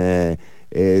 and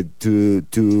to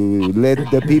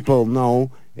let the people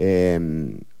know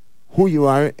who you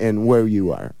are and where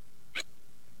you are?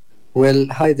 Well,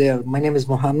 hi there. My name is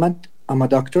Mohammed. I'm a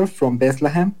doctor from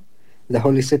Bethlehem, the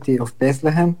holy city of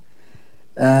Bethlehem.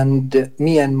 And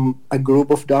me and a group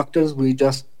of doctors, we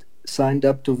just signed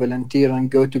up to volunteer and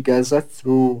go to Gaza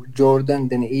through Jordan,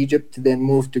 then Egypt, then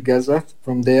move to Gaza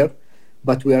from there.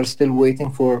 But we are still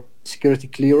waiting for security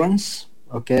clearance,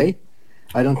 okay?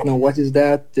 I don't know what is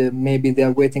that. Maybe they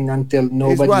are waiting until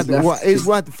nobody's left. Is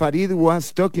what Farid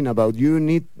was talking about. You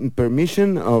need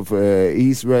permission of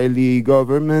Israeli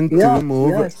government to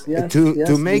move,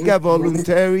 to make a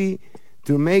voluntary,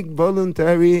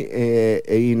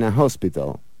 in a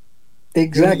hospital.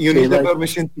 Exactly. You need the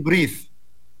permission to breathe.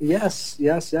 Yes,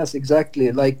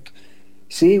 exactly. Like,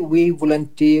 see, we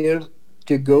volunteer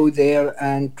to go there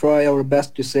and try our best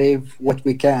to save what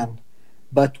we can.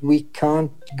 But we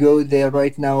can't go there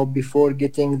right now before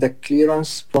getting the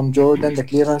clearance from Jordan, the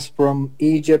clearance from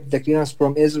Egypt, the clearance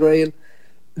from Israel,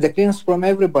 the clearance from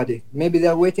everybody. Maybe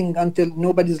they're waiting until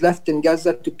nobody's left in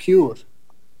Gaza to cure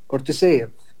or to save.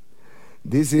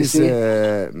 This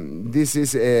is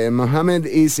Mohammed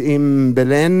is in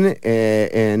Belen,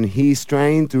 and he's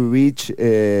trying to reach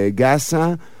Gaza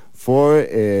for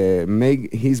make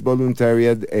his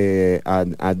voluntariat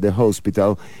at the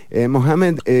hospital.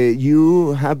 Mohammed,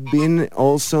 you have been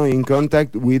also in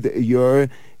contact with your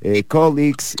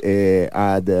colleagues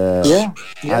at the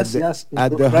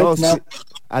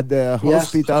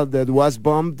hospital that was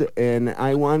bombed, and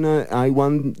I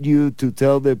want you to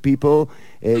tell the people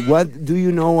what do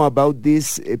you know about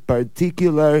this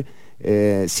particular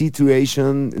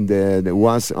situation that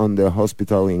was on the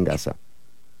hospital in Gaza.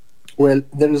 Well,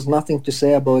 there is nothing to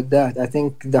say about that. I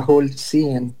think the whole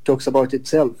scene talks about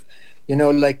itself.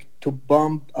 Like to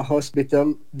bomb a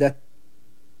hospital that,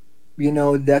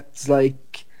 that's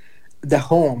like the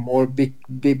home or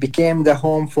became the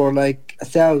home for like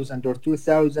 1,000 or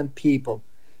 2,000 people.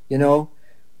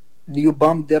 You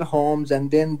bomb their homes and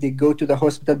then they go to the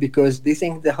hospital because they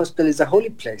think the hospital is a holy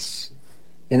place.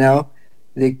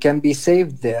 They can be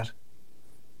saved there.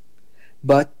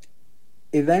 But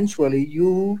eventually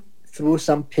you threw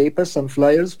some paper, some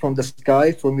flyers from the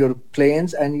sky, from your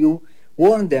planes, and you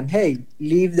warn them, hey,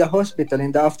 leave the hospital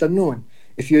in the afternoon.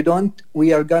 If you don't,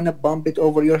 we are gonna bomb it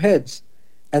over your heads.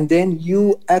 And then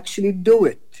you actually do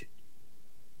it.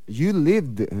 They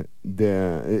lived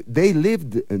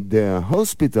the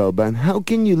hospital, but how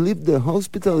can you leave the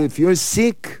hospital if you're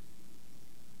sick?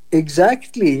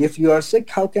 Exactly. If you are sick,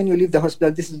 how can you leave the hospital?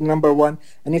 This is number one.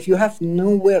 And if you have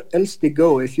nowhere else to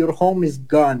go, if your home is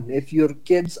gone, if your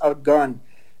kids are gone,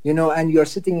 and you're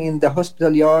sitting in the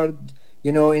hospital yard,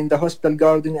 in the hospital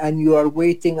garden, and you are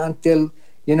waiting until,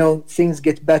 things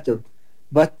get better.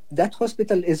 But that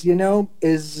hospital is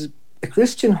a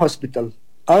Christian hospital.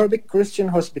 Arabic Christian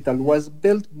hospital was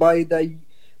built by the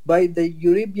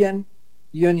European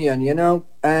Union,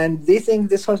 and they think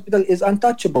this hospital is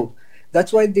untouchable.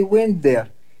 That's why they went there,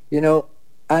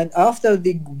 and after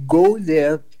they go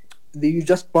there, you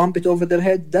just bomb it over their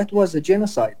head. That was a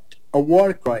genocide, a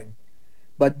war crime.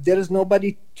 But there is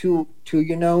nobody to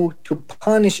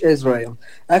punish Israel.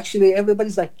 Actually,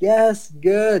 everybody's like, yes,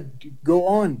 good, go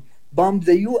on. Bombed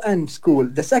the UN school.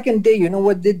 The second day,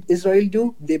 what did Israel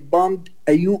do? They bombed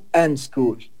a UN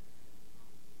school.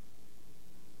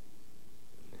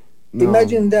 No.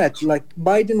 Imagine that. Like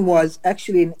Biden was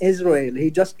actually in Israel. He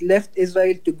just left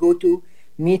Israel to go to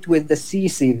meet with the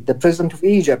Sisi, the president of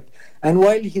Egypt. And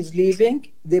while he's leaving,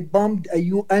 they bombed a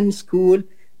UN school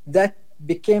that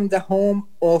became the home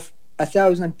of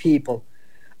 1,000 people.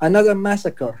 Another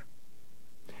massacre.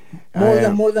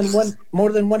 More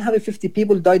than 150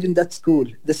 people died in that school.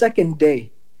 The second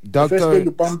day. Doctor, the first day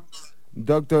you bombed.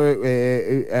 Doctor,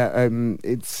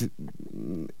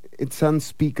 it's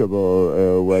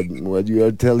unspeakable what you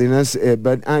are telling us,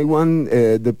 but I want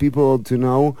the people to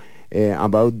know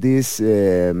about these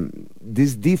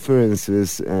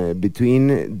differences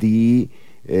between the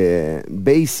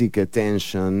basic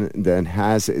attention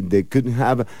they could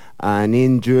have an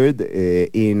injured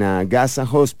in a Gaza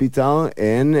hospital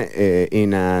and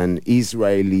in an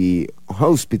Israeli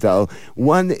hospital.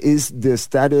 One is the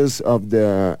status of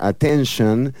the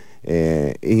attention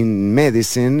in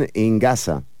medicine in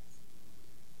Gaza.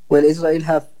 Well, Israel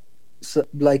have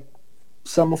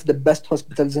some of the best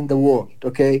hospitals in the world,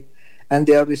 okay? And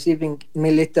they are receiving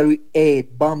military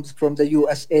aid, bombs from the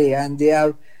USA, and they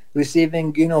are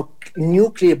receiving,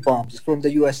 nuclear bombs from the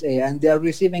USA, and they are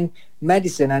receiving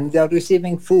medicine, and they are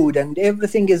receiving food, and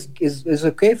everything is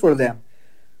okay for them.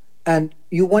 And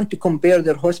you want to compare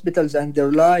their hospitals and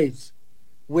their lives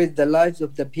with the lives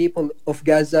of the people of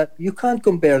Gaza? You can't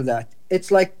compare that. It's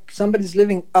like somebody's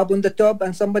living up on the top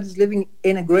and somebody's living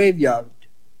in a graveyard.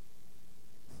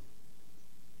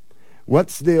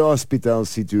 What's the hospital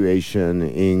situation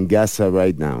in Gaza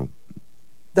right now?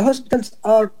 The hospitals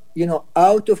are,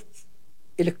 out of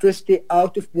electricity,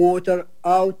 out of water,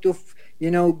 out of,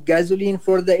 gasoline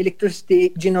for the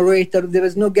electricity generator. There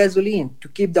is no gasoline to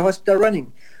keep the hospital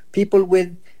running. People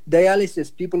with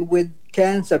dialysis, people with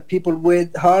cancer, people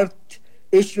with heart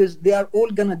issues, they are all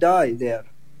gonna die there.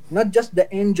 Not just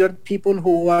the injured people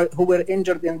who were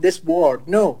injured in this war.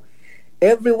 No,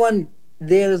 everyone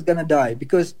there is gonna die,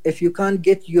 because if you can't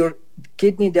get your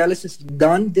kidney dialysis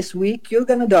done this week, you're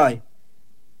gonna die.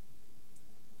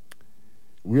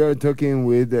 We are talking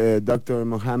with Dr.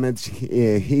 Mohammed.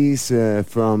 He's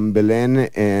from Belen,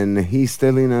 and he's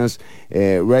telling us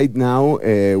right now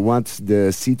what's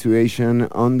the situation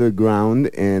on the ground.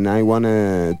 And I want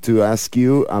to ask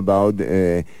you about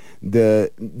the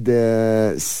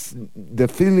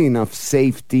feeling of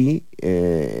safety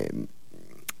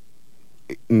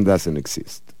doesn't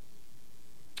exist.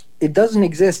 It doesn't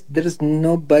exist. There is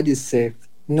nobody safe.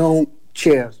 No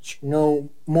church, no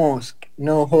mosque,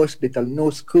 no hospital, no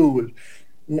school,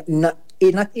 not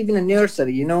even a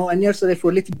nursery. You know, a nursery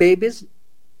for little babies,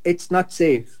 it's not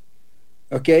safe.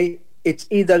 Okay, it's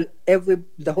either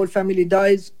the whole family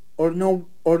dies or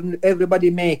everybody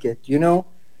make it. You know,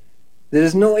 there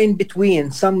is no in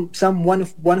between.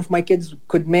 One of my kids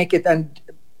could make it and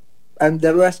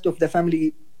the rest of the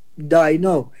family die.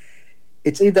 No,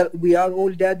 it's either we are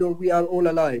all dead or we are all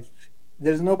alive.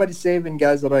 There's nobody safe in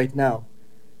Gaza right now.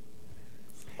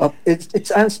 It's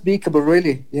unspeakable,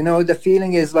 really. You know, the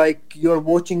feeling is like you're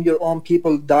watching your own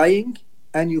people dying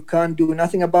and you can't do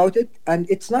nothing about it. And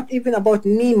it's not even about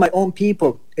me, my own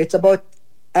people. It's about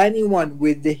anyone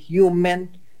with the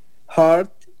human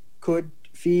heart could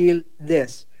feel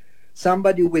this.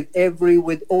 Somebody with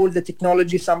all the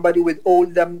technology, somebody with all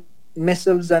the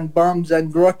missiles and bombs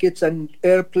and rockets and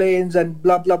airplanes and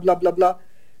blah, blah, blah, blah, blah.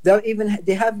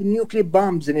 They have nuclear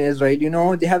bombs in Israel, you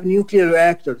know, they have nuclear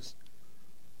reactors,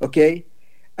 okay?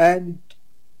 And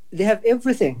they have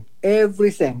everything.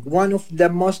 One of the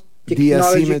most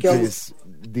technological...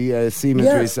 The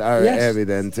asymmetries are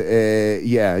evident.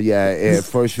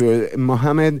 For sure.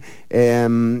 Mohammed,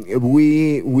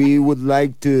 we would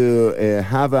like to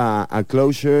have a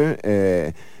closure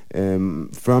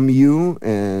from you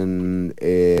and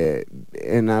a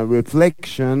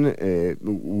reflection.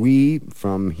 We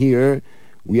from here,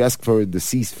 we ask for the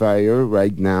ceasefire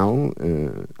right now.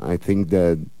 I think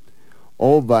that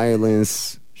all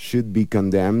violence should be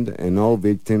condemned and all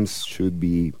victims should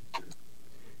be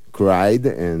cried,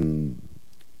 and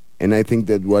I think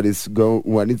that what is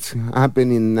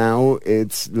happening now,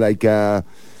 it's like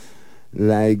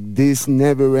this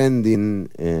never-ending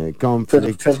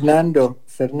conflict. Fernando,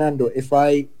 if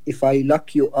I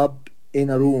lock you up in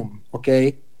a room,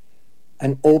 okay,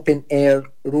 an open air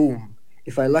room,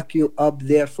 if I lock you up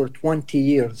there for 20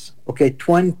 years, okay,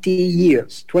 20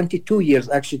 years, 22 years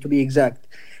actually to be exact,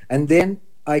 and then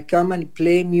I come and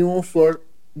blame you for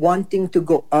wanting to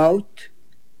go out,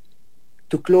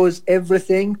 to close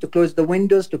everything, to close the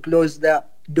windows, to close the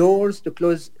doors, to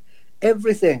close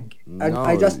everything, and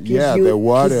I just keep you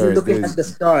looking at the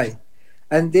sky.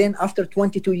 And then after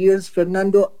 22 years,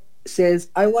 Fernando says,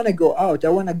 I want to go out. I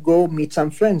want to go meet some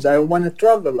friends. I want to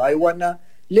travel. I want to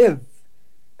live.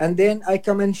 And then I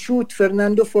come and shoot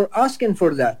Fernando for asking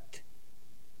for that.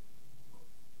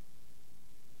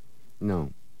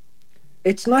 No.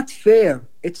 It's not fair.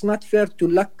 It's not fair to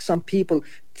lock some people.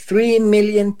 3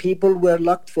 million people were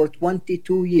locked for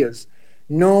 22 years.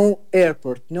 No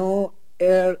airport, no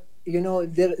air,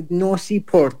 no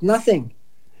seaport, nothing.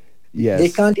 Yes. They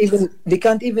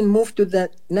can't even move to the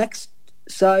next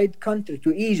side country,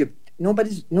 to Egypt.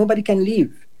 Nobody can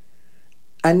leave,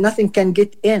 and nothing can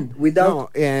get in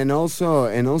without. No, and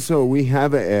also we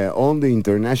have all the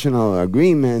international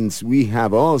agreements. We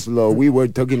have Oslo. We were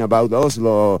talking about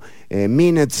Oslo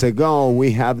minutes ago.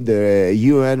 We have the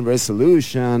UN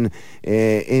resolution,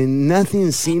 and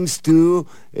nothing seems to.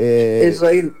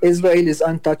 Israel is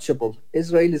untouchable.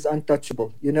 Israel is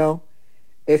untouchable. You know.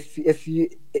 If you,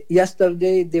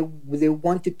 yesterday they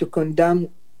wanted to condemn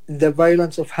the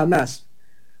violence of Hamas.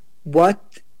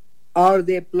 What are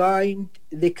they blind?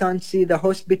 They can't see the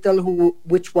hospital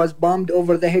which was bombed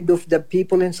over the head of the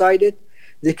people inside it.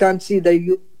 They can't see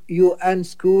the UN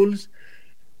schools.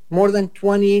 More than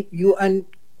 20 UN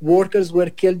workers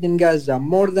were killed in Gaza.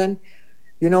 More than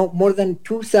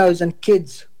 2,000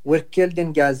 kids were killed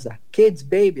in Gaza. Kids,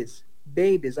 babies.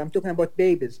 I'm talking about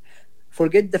babies.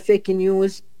 Forget the fake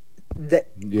news.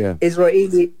 Israel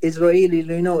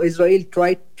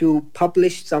tried to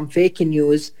publish some fake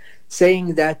news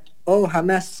saying that,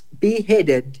 Hamas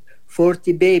beheaded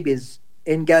 40 babies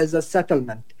in Gaza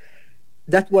settlement.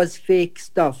 That was fake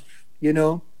stuff,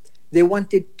 They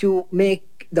wanted to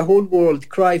make the whole world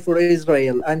cry for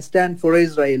Israel and stand for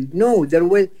Israel. No,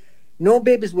 no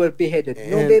babies were beheaded.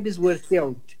 No babies were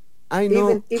killed. I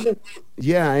know.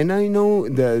 Yeah, and I know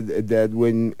that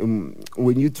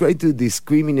when you try to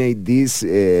discriminate this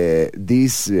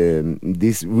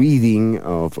reading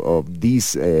of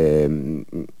this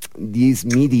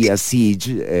media siege,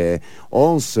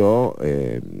 also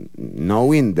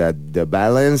knowing that the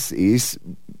balance is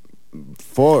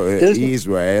for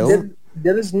Israel.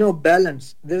 there is no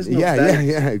balance. There is no Yeah, balance.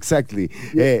 yeah, exactly.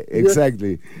 You're-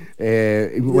 Exactly.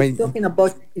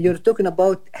 You're talking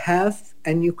about half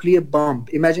a nuclear bomb.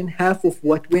 Imagine half of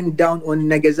what went down on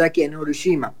Nagasaki and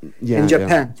Hiroshima in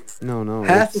Japan. No,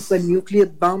 Half of a nuclear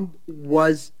bomb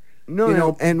was, no, you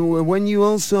know, and when you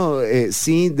also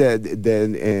see that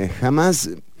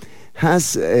Hamas has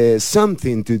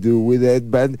something to do with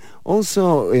it, but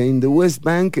also in the West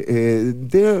Bank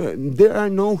there are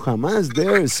no Hamas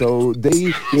there, so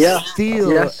they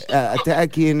still yes.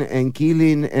 attacking and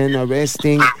killing and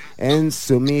arresting and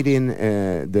submitting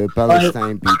the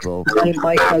Palestine people.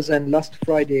 My cousin last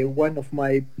Friday, one of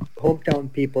my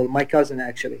hometown people, my cousin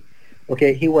actually,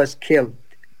 okay, he was killed,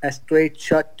 a straight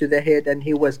shot to the head, and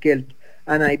he was killed.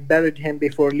 And I buried him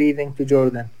before leaving to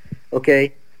Jordan.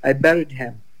 Okay, I buried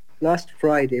him last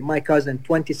Friday. My cousin,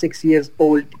 26 years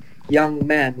old young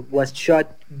man, was shot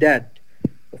dead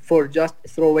for just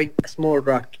throwing a small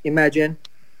rock. Imagine,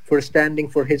 for standing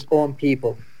for his own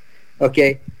people.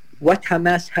 Okay, what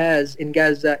Hamas has in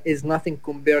Gaza is nothing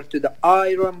compared to the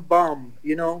iron bomb,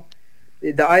 you know,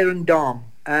 the Iron Dome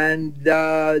and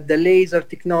the laser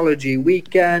technology. We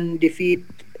can defeat.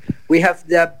 We have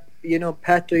the, you know,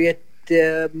 Patriot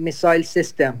missile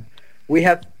system. We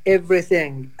have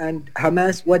everything, and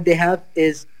Hamas, what they have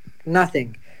is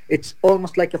nothing. It's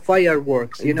almost like a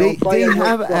fireworks, you know. They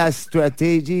have a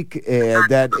strategic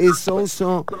that is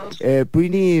also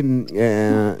pretty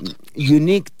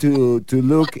unique to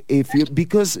look if you,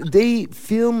 because they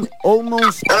film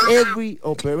almost every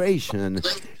operation,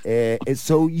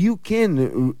 so you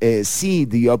can see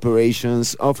the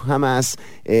operations of Hamas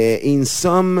in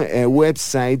some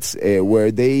websites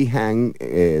where they hang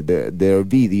their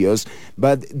videos,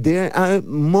 but there are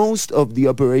most of the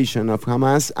operation of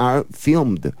Hamas are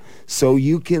filmed, so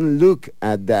you can look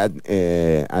at that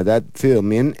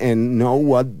filming and know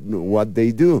what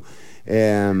they do.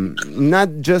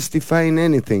 Not justifying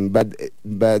anything, but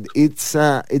it's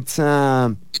a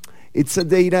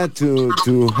data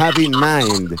to have in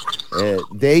mind.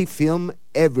 They film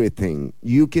everything.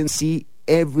 You can see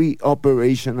every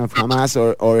operation of Hamas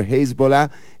or Hezbollah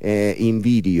in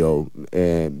video.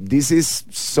 This is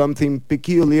something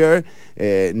peculiar.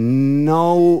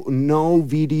 No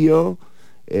video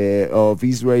of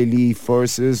Israeli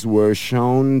forces were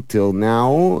shown till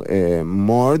now,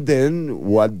 more than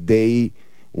what they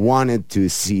wanted to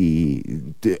see,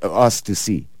 us to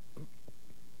see.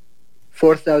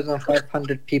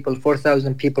 4,500 people,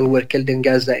 4,000 people were killed in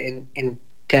Gaza in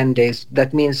 10 days.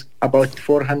 That means about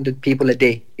 400 people a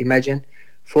day. Imagine,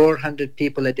 400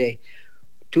 people a day.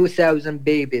 2,000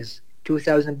 babies,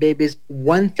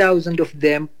 1,000 of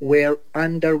them were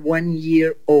under 1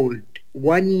 year old.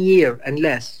 1 year and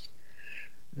less.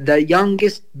 The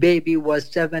youngest baby was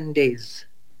 7 days,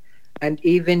 and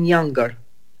even younger.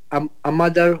 A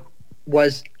mother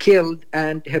was killed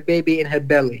and her baby in her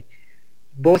belly.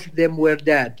 Both of them were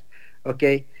dead.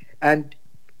 Okay, and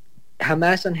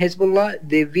Hamas and Hezbollah,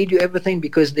 they video everything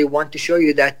because they want to show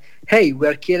you that, hey,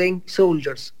 we're killing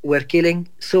soldiers.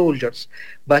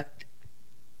 But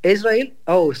Israel,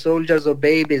 soldiers or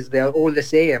babies, they are all the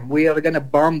same. We are going to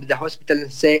bomb the hospital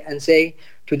and say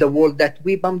to the world that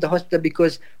we bombed the hospital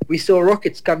because we saw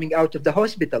rockets coming out of the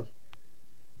hospital.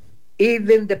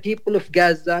 Even the people of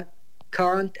Gaza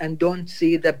can't and don't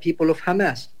see the people of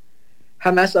Hamas.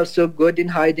 Hamas are so good in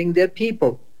hiding their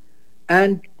people.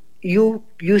 And you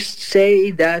say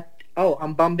that,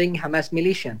 I'm bombing Hamas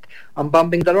militant. I'm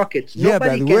bombing the rockets. Yeah,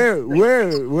 but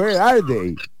where are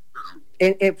they?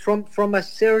 From a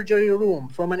surgery room,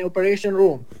 from an operation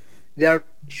room. They are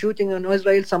shooting on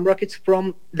Israel some rockets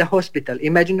from the hospital.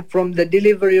 Imagine from the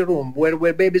delivery room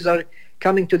where babies are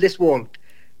coming to this world.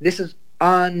 This is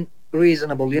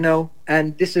unreasonable, you know,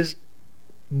 and this is,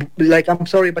 like, I'm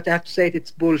sorry, but I have to say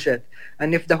it's bullshit.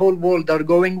 And if the whole world are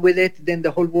going with it, then the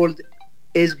whole world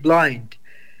is blind.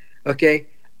 Okay?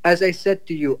 As I said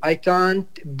to you, I can't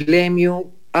blame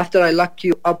you. After I locked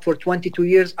you up for 22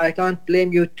 years, I can't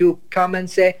blame you to come and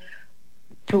say,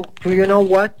 to you know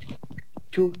what?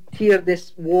 To tear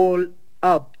this wall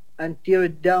up and tear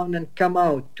it down and come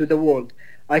out to the world.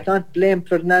 I can't blame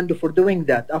Fernando for doing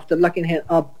that after locking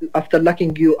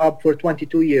you up for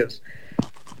 22 years.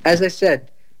 As I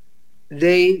said,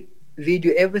 they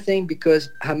video everything because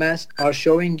Hamas are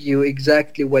showing you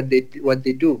exactly what they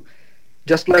do.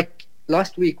 Just like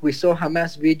last week, we saw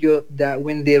Hamas video that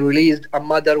when they released a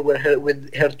mother with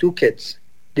her 2 kids.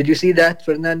 Did you see that,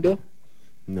 Fernando?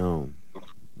 No,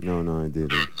 I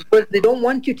didn't. But they don't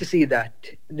want you to see that.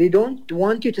 They don't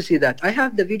want you to see that. I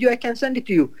have the video. I can send it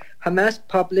to you. Hamas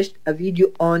published a video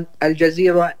on Al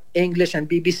Jazeera, English, and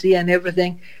BBC and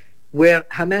everything, where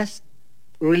Hamas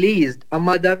released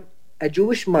a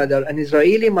Jewish mother, an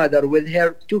Israeli mother with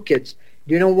her 2 kids.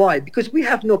 Do you know why? Because we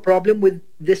have no problem with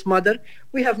this mother.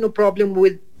 We have no problem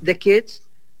with the kids.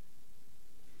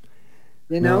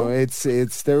 You know? No, it's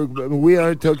terrible. We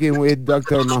are talking with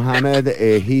Dr. Mohammed.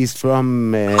 He's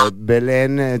from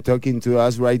Belen, talking to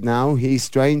us right now. He's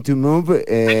trying to move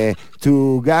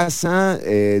to Gaza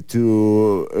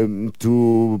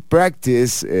to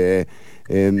practice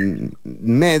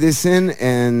medicine,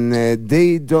 and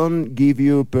they don't give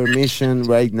you permission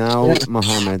right now,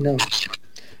 Mohammed.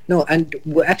 No, and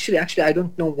actually, I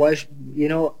don't know why.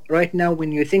 Right now,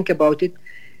 when you think about it,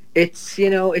 it's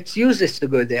useless to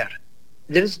go there.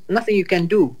 There's nothing you can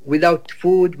do without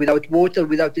food, without water,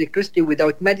 without electricity,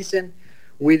 without medicine,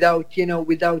 without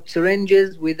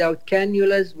syringes, without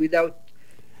cannulas, without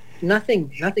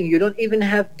nothing. You don't even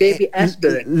have baby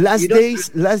aspirin. Last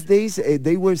days,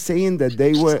 they were saying that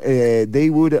they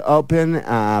would open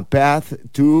a path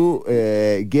to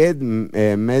get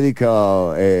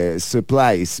medical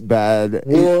supplies, but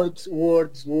words.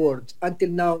 Until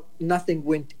now, nothing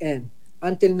went in.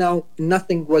 Until now,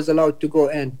 nothing was allowed to go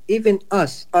in. Even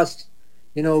us,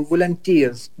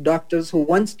 volunteers, doctors who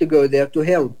wants to go there to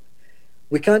help,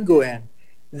 we can't go in.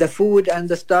 The food and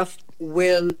the stuff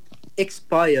will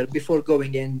expire before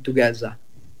going into Gaza.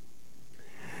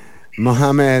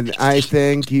 Mohammed, I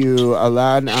thank you a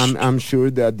lot. I'm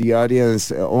sure that the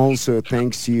audience also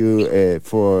thanks you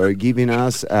for giving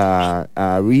us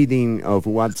a reading of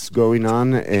what's going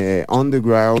on the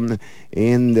ground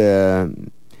in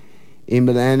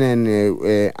Belen,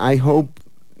 and I hope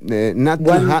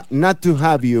not to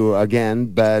have you again,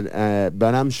 but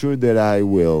I'm sure that I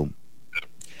will.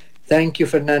 Thank you,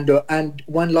 Fernando. And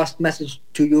one last message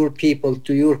to your people,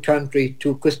 to your country,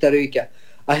 to Costa Rica.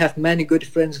 I have many good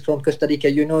friends from Costa Rica.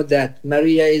 You know that.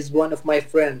 Maria is one of my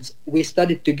friends. We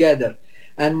studied together.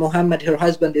 And Mohammed, her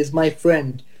husband, is my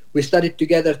friend. We studied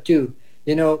together too.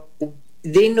 They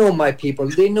know my people.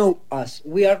 They know us.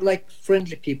 We are like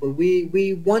friendly people.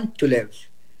 We want to live.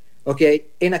 Okay?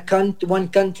 In one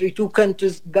country, 2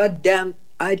 countries, goddamn,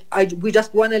 we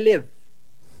just want to live.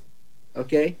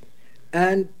 Okay?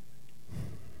 And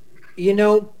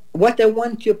what I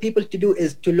want your people to do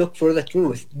is to look for the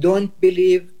truth. Don't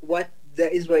believe what the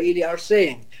Israelis are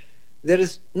saying.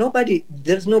 There's no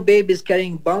babies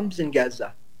carrying bombs in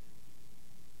Gaza.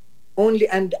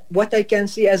 And what I can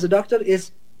see as a doctor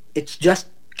is it's just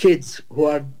kids who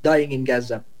are dying in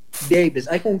Gaza. Babies.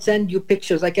 I can send you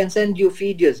pictures. I can send you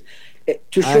videos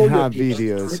to show you. I have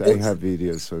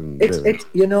videos from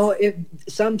if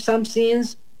some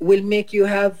scenes will make you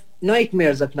have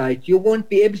nightmares at night. You won't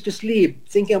be able to sleep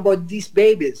thinking about these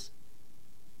babies.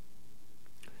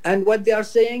 And what they are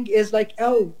saying is like,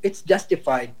 oh, it's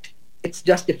justified. It's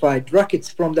justified. Rockets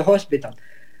from the hospital.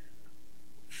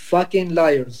 Fucking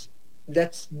liars.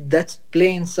 That's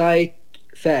plain sight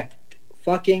fact.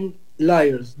 Fucking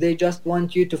liars. They just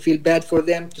want you to feel bad for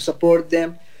them, to support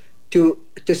them, to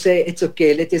say it's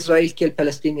okay, let Israel kill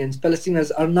Palestinians.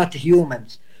 Palestinians are not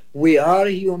humans. We are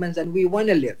humans and we want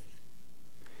to live.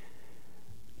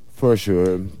 For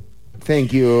sure.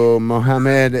 Thank you,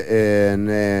 Mohammed,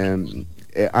 and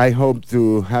I hope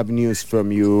to have news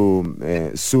from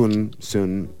you soon.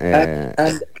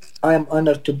 And I am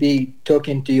honored to be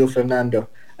talking to you, Fernando,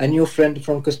 a new friend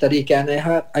from Costa Rica, and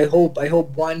I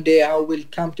hope one day I will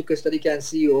come to Costa Rica and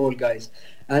see you all, guys.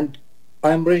 And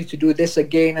I'm ready to do this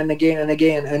again and again and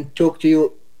again and talk to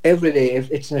you every day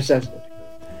if it's necessary.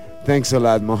 Thanks a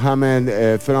lot,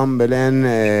 Mohammed from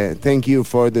Belen. Thank you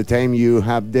for the time you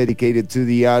have dedicated to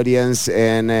the audience,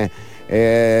 and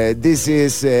this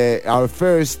is our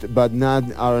first but not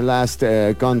our last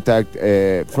contact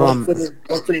from...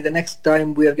 Hopefully the next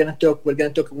time we're gonna talk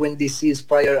when the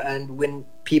ceasefire and when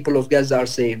people of Gaza are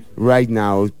safe. Right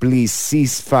now, please,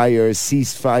 ceasefire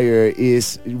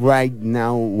is right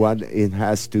now what it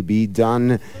has to be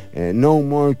done. No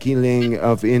more killing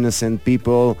of innocent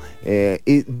people.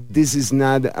 This is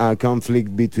not a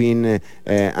conflict between...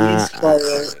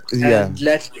 ceasefire and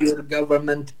let your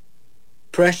government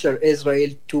pressure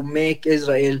Israel to make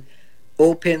Israel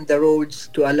open the roads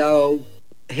to allow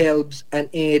helps and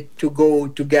aid to go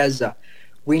to Gaza.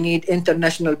 We need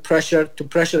international pressure to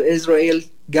pressure Israel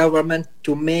government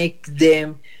to make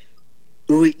them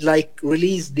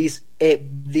release this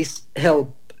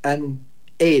help and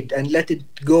aid and let it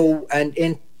go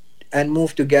and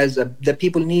move to Gaza. The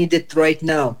people need it right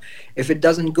now. If it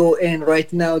doesn't go in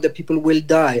right now, the people will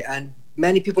die, and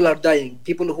many people are dying.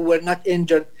 People who were not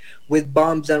injured with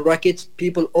bombs and rockets,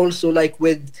 people also like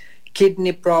with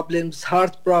kidney problems,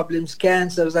 heart problems,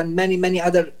 cancers, and many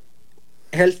other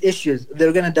health issues.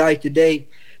 They're gonna die today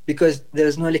because there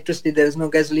is no electricity, there is no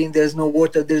gasoline, there is no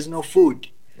water, there is no food.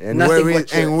 And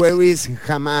Nothing where is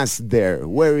Hamas there?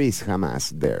 Where is Hamas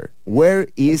there? Where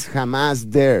is Hamas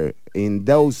there in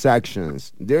those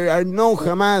actions? There are no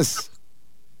Hamas.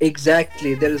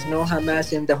 Exactly, there is no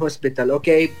Hamas in the hospital.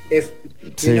 Okay, if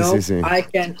I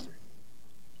can.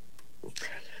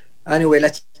 Anyway,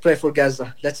 let's pray for Gaza.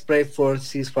 Let's pray for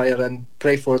ceasefire and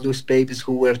pray for those babies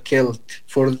who were killed.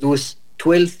 For those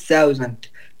 12,000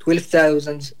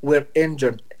 were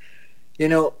injured.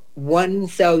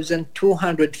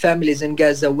 1,200 families in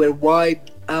Gaza were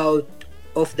wiped out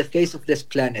of the face of this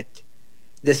planet.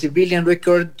 The civilian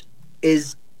record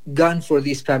is gone for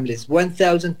these families.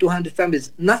 1,200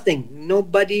 families, nothing,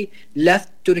 nobody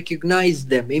left to recognize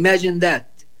them. Imagine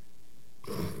that.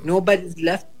 Nobody's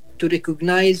left to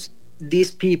recognize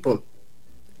these people.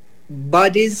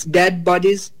 Dead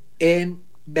bodies in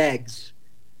bags.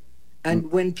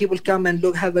 And when people come and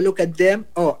have a look at them,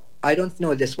 I don't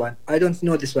know this one.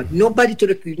 Nobody to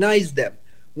recognize them.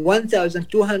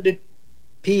 1,200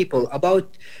 people,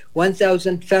 about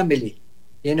 1,000 family,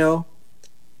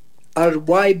 are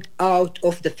wiped out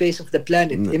of the face of the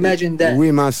planet. Imagine that.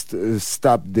 We must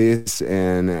stop this,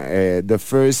 and the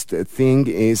first thing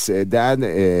is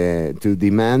to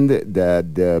demand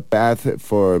that the path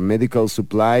for medical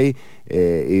supply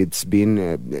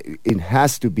it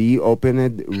has to be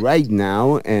opened right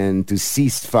now, and to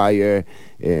cease fire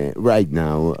right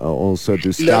now, also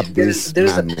to stop this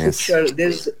madness.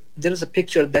 There's a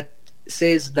picture that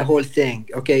says the whole thing.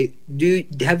 Okay,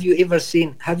 have you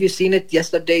seen it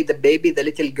yesterday? The baby, the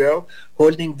little girl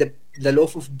holding the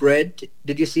loaf of bread.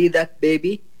 Did you see that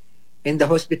baby in the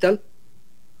hospital?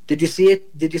 Did you see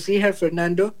it? Did you see her,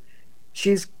 Fernando?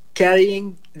 She's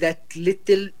carrying that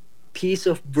little piece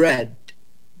of bread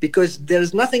because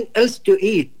there's nothing else to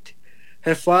eat.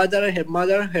 Her father, her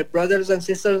mother, her brothers and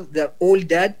sisters, they're all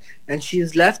dead, and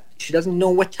she's left. She doesn't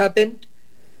know what happened,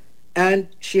 and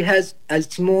she has a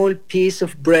small piece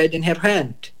of bread in her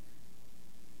hand.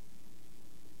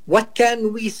 What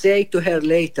can we say to her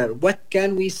later? What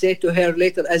can we say to her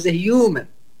later as a human?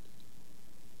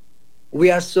 We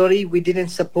are sorry we didn't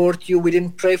support you, we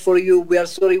didn't pray for you, we are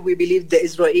sorry we believed the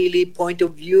Israeli point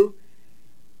of view.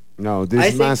 No,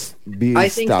 this must be I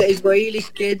think stopped. the Israeli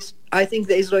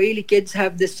kids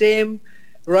have the same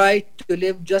right to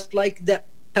live just like the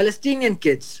Palestinian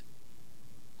kids.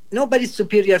 Nobody's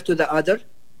superior to the other.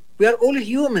 We are all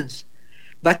humans.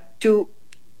 But to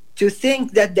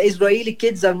think that the Israeli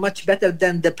kids are much better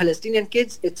than the Palestinian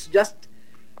kids, it's just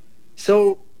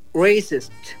so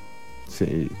racist.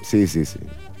 Sí.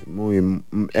 Muy,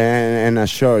 and a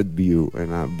short view,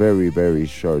 and a very, very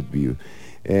short view.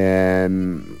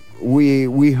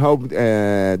 We hope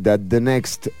that the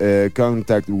next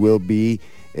contact will be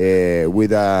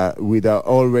with a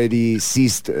already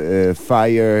ceased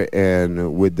fire,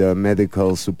 and with the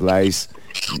medical supplies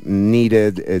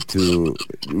needed to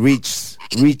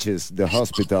reaches the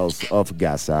hospitals of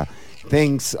Gaza.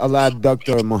 Thanks a lot,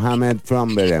 Dr. Mohammed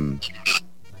from Berem.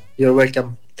 You're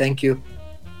welcome. Thank you.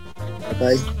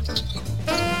 Bye.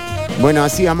 Bueno,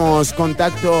 hacíamos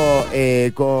contacto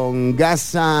con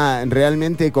Gaza,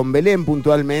 realmente con Belén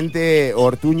puntualmente.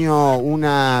 Ortuño,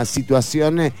 una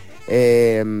situación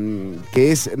que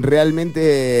es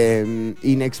realmente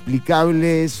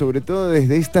inexplicable, sobre todo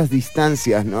desde estas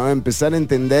distancias, ¿no? Empezar a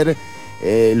entender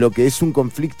lo que es un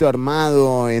conflicto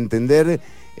armado, entender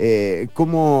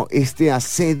cómo este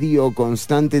asedio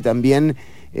constante también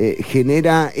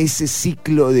genera ese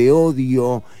ciclo de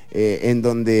odio en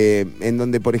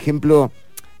donde, por ejemplo,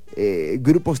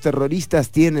 grupos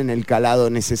terroristas tienen el calado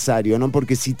necesario, ¿no?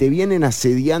 Porque si te vienen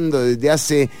asediando desde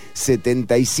hace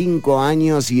 75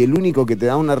 años y el único que te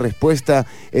da una respuesta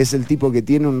es el tipo que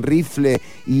tiene un rifle,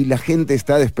 y la gente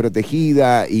está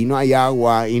desprotegida y no hay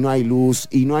agua y no hay luz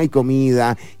y no hay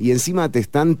comida, y encima te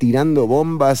están tirando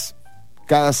bombas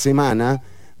cada semana,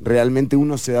 realmente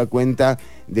uno se da cuenta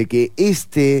de que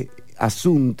este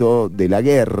asunto de la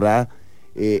guerra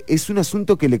es un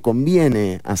asunto que le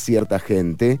conviene a cierta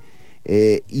gente,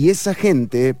 y esa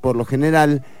gente, por lo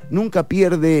general, nunca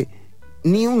pierde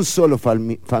ni un solo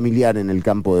familiar en el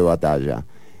campo de batalla.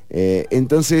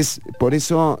 Entonces, por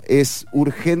eso es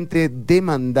urgente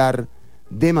demandar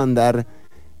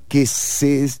que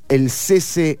el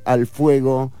cese al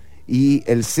fuego y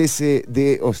el cese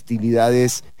de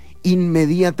hostilidades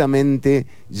inmediatamente.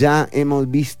 Ya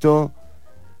hemos visto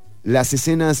las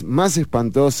escenas más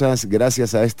espantosas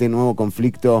gracias a este nuevo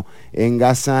conflicto en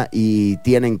Gaza, y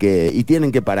tienen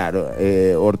que parar,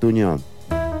 Ortuño.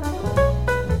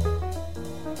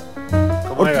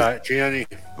 ¿Cómo era, Chironi?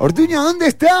 Ortuño, ¿dónde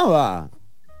estaba?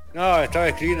 No, estaba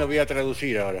escribiendo, voy a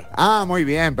traducir ahora. Ah, muy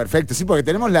bien, perfecto. Sí, porque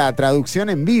tenemos la traducción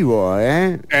en vivo,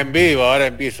 ¿eh? En vivo, ahora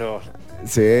empiezo.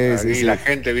 Sí, Y sí. la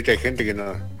gente, viste, hay gente que no...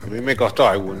 A mí me costó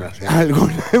algunas. ¿Sí?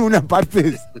 Algunas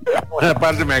partes. Una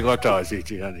parte me costó, sí,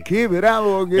 chicos. Qué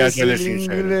bravo que Ya es te le el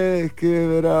sincero. inglés,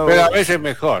 qué bravo. Pero a veces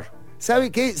mejor.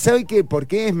 ¿Sabe qué? ¿Por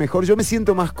qué es mejor? Yo me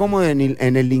siento más cómodo en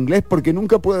el inglés porque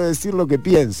nunca puedo decir lo que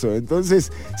pienso.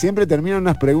 Entonces siempre termino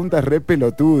unas preguntas re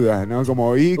pelotudas, ¿no?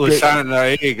 Como usando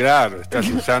ahí, claro, estás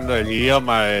usando el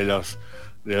idioma de los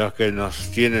que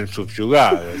nos tienen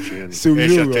subyugados.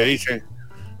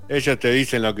 Ellos te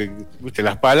dicen lo que, ¿viste?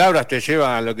 Las palabras te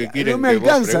llevan a lo que quieren.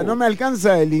 No me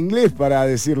alcanza el inglés para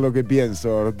decir lo que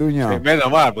pienso, Ortuño. Sí,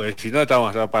 menos mal, porque si no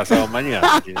estamos pasados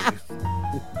mañana.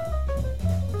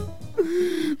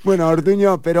 Bueno,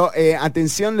 Ortuño, pero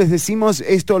atención, les decimos,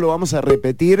 esto lo vamos a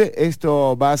repetir,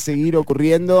 esto va a seguir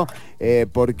ocurriendo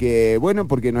porque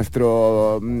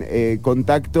nuestro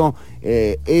contacto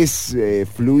es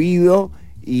fluido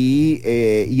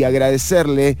y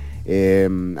agradecerle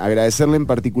en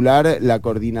particular la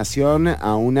coordinación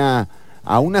a una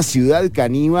ciudad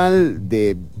caníbal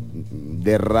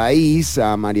de raíz,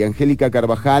 a María Angélica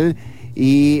Carvajal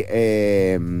y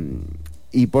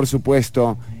por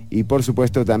supuesto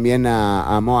también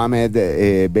a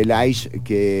Mohamed Belaish,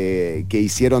 que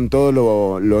hicieron todo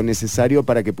lo necesario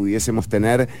para que pudiésemos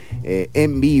tener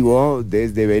en vivo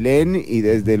desde Belén y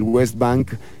desde el West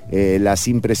Bank las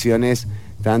impresiones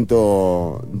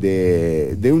tanto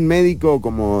de un médico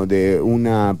como de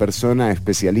una persona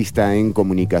especialista en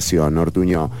comunicación,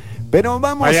 Ortuño. Pero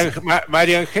vamos...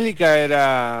 María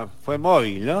Angélica fue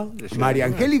móvil, ¿no? María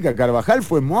Angélica Carvajal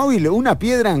fue móvil, una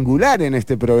piedra angular en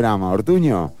este programa,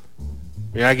 Ortuño.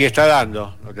 Mira, aquí está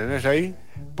dando, ¿lo tenés ahí?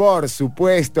 Por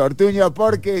supuesto, Ortuño,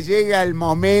 porque llega el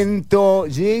momento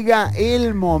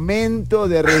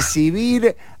de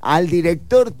recibir al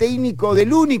director técnico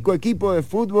del único equipo de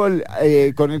fútbol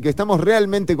con el que estamos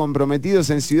realmente comprometidos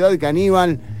en Ciudad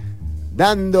Caníbal,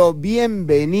 dando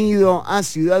bienvenido a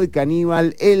Ciudad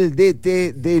Caníbal el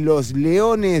DT de los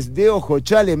Leones de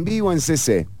Ojochal en vivo en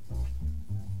CC.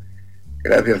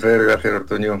 Gracias, Fer, gracias,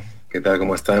 Ortuño. ¿Qué tal?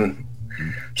 ¿Cómo están?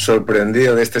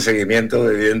 Sorprendido de este seguimiento,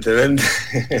 evidentemente.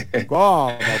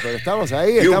 ¿Cómo? Pero estamos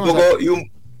ahí.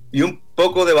 Y un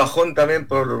poco de bajón también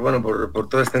por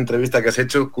toda esta entrevista que has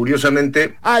hecho.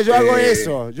 Curiosamente. Yo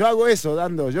hago eso,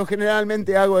 Dando. Yo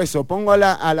generalmente hago eso. Pongo a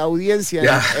la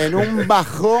audiencia en un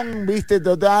bajón, viste,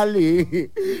 total,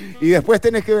 y después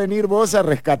tenés que venir vos a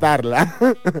rescatarla.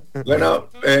 Bueno,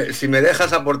 si me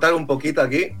dejas aportar un poquito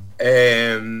aquí.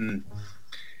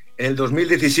 En el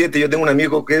 2017 yo tengo un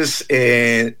amigo que es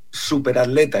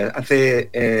superatleta, hace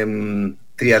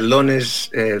triatlones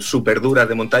super duras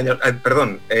de montaña,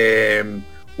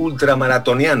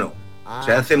 ultramaratoniano, o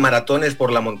sea, hace maratones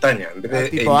por la montaña, en vez de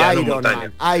tipo llano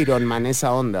montaña. Ironman,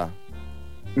 esa onda.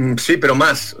 Sí, pero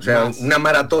más, o sea, una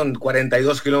maratón,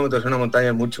 42 kilómetros en una montaña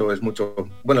es mucho.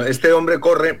 Bueno, este hombre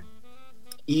corre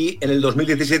y en el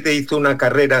 2017 hizo una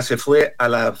carrera, se fue a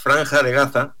la Franja de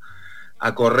Gaza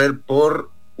a correr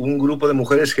por un grupo de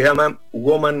mujeres que llaman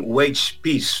Women Wage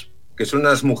Peace, que son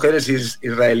unas mujeres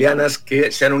israelianas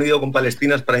que se han unido con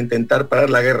palestinas para intentar parar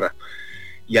la guerra.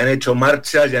 Y han hecho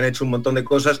marchas, y han hecho un montón de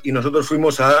cosas, y nosotros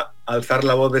fuimos a alzar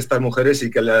la voz de estas mujeres y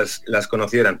que las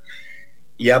conocieran.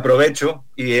 Y aprovecho,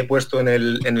 y he puesto en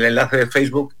el enlace de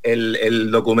Facebook el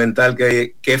documental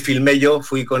que filmé yo,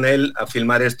 fui con él a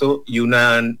filmar esto, y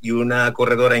una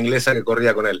corredora inglesa que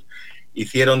corría con él.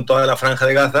 Hicieron toda la Franja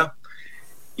de Gaza,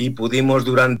 y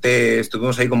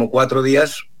estuvimos ahí como 4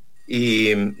 días,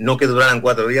 y no que duraran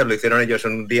 4 días, lo hicieron ellos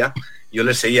en un día, yo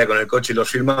les seguía con el coche y los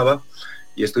filmaba,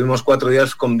 y estuvimos 4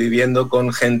 días conviviendo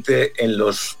con gente en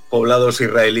los poblados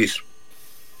israelíes,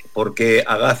 porque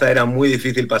a Gaza era muy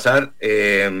difícil pasar.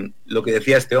 Lo que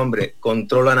decía este hombre,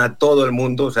 controlan a todo el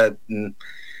mundo, o sea,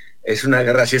 es una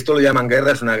guerra, si esto lo llaman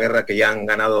guerra, es una guerra que ya han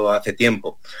ganado hace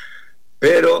tiempo,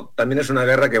 pero también es una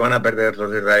guerra que van a perder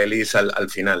los israelíes al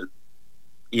final.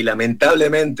 Y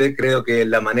lamentablemente creo que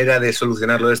la manera de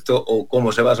solucionarlo esto, o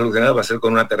cómo se va a solucionar, va a ser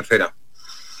con una tercera.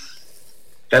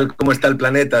 Tal como está el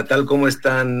planeta, tal como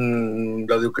están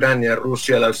lo de Ucrania,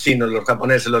 Rusia, los chinos, los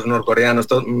japoneses, los norcoreanos,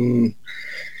 todo,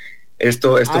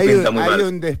 esto pinta muy mal.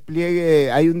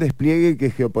 Hay un despliegue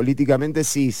que geopolíticamente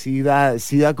sí da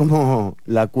como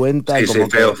la cuenta. Sí, como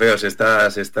feo, se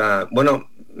está. Bueno,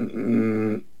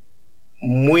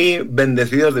 muy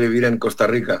bendecidos de vivir en Costa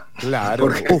Rica. Claro.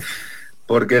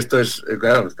 Porque esto es,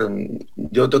 claro,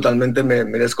 yo totalmente me he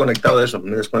desconectado de eso,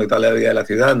 me he desconectado de la vida de la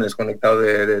ciudad, me he desconectado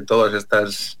de todos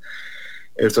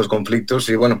estos conflictos.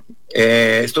 Y bueno,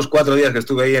 estos 4 días que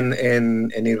estuve ahí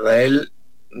en Israel,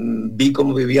 vi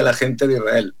cómo vivía la gente de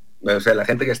Israel. O sea, la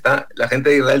gente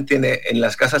de Israel tiene, en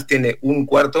las casas tiene un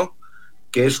cuarto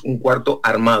que es un cuarto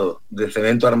armado, de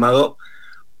cemento armado,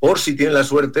 por si tienen la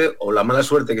suerte o la mala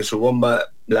suerte que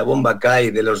la bomba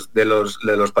cae de los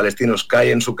palestinos,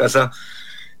 cae en su casa,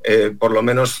 por lo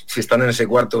menos si están en ese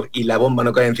cuarto y la bomba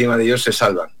no cae encima de ellos, se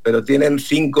salvan. Pero tienen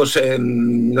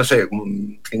no sé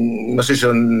si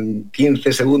son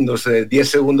 15 segundos, 10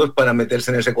 segundos para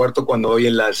meterse en ese cuarto cuando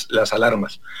oyen las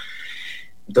alarmas.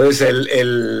 Entonces,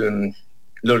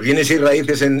 los bienes y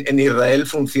raíces en Israel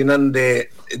funcionan de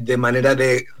manera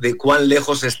de cuán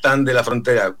lejos están de la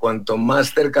frontera. Cuanto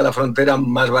más cerca de la frontera,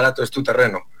 más barato es tu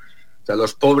terreno. O sea,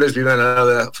 los pobres viven al lado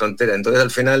de la frontera. Entonces,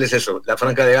 al final es eso. La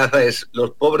Franja de Gaza es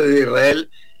los pobres de Israel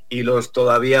y los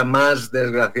todavía más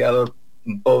desgraciados,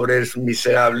 pobres,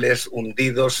 miserables,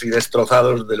 hundidos y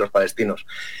destrozados de los palestinos.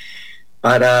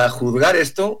 Para juzgar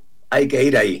esto, hay que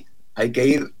ir ahí. Hay que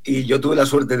ir, y yo tuve la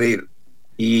suerte de ir.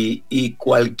 Y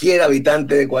cualquier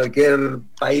habitante de cualquier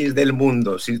país del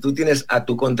mundo, si tú tienes a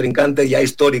tu contrincante ya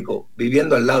histórico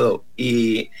viviendo al lado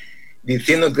y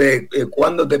diciéndote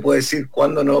cuándo te puedes ir,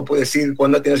 cuándo no puedes ir,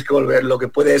 cuándo tienes que volver, lo que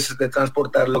puedes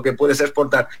transportar, lo que puedes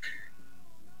exportar,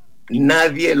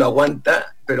 nadie lo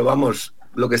aguanta, pero vamos,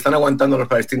 lo que están aguantando los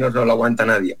palestinos no lo aguanta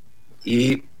nadie.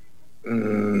 Y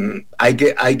hay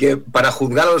que para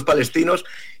juzgar a los palestinos,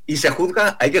 y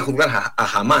hay que juzgar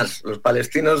a Hamás. Los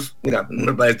palestinos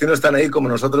están ahí como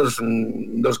nosotros,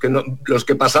 los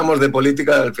que pasamos de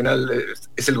política, al final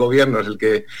es el gobierno, es el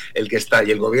que está,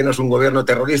 y el gobierno es un gobierno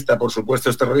terrorista, por supuesto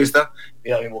es terrorista.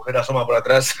 Mira, mi mujer asoma por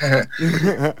atrás.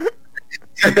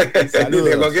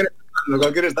 Dice,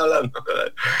 ¿con quién está hablando?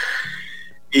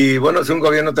 Y bueno, es un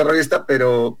gobierno terrorista,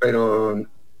 pero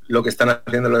lo que están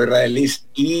haciendo los israelíes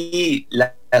y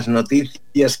las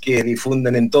noticias que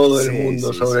difunden en todo el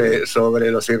mundo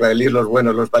sobre los israelíes, los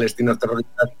buenos, los palestinos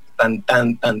terroristas, están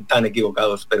tan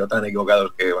equivocados, pero tan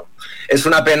equivocados que, bueno, es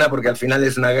una pena, porque al final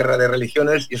es una guerra de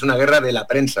religiones y es una guerra de la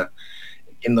prensa.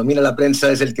 Quien domina la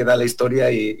prensa es el que da la historia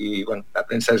y bueno, la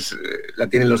prensa la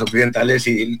tienen los occidentales,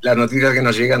 y las noticias que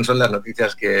nos llegan son las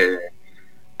noticias que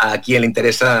a quien le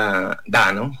interesa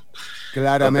da, ¿no?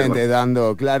 Claramente,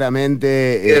 dando,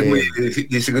 claramente.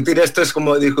 Discutir esto es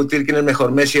como discutir quién es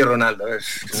mejor, Messi o Ronaldo.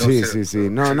 Sí.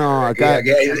 No, acá.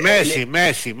 Messi.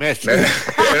 Bueno,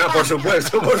 por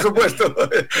supuesto.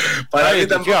 Para mí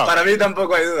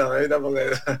tampoco hay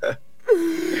duda.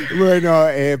 Bueno,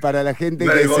 para la gente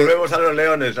que volvemos a los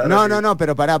leones. No,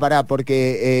 pero pará,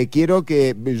 porque quiero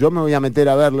que yo me voy a meter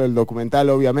a verlo el documental,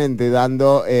 obviamente,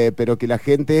 pero que la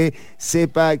gente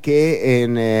sepa que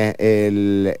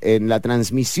en la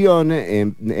transmisión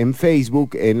en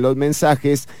Facebook, en los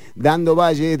mensajes, Dando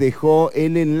Valle dejó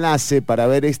el enlace para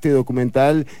ver este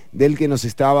documental del que nos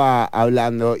estaba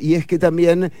hablando. Y es que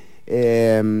también,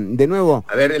 de nuevo...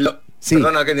 A ver, sí.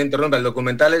 Perdona que te interrumpa, el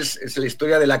documental es la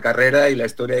historia de la carrera y la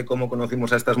historia de cómo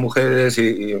conocimos a estas mujeres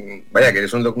y vaya, que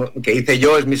es que hice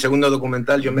yo, es mi segundo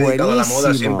documental. Yo me he dedicado a la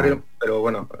moda siempre, pero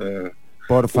bueno,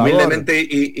 por favor, humildemente,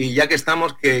 y ya que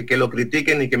estamos, que lo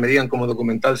critiquen y que me digan como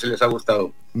documental si les ha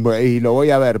gustado. Bueno, y lo voy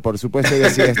a ver, por supuesto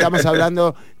que sí. Estamos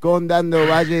hablando con Dando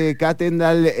Valle de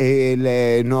Catendal,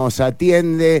 nos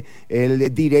atiende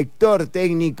el director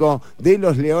técnico de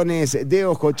los Leones de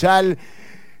Ojochal.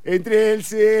 Entre el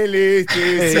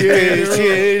celeste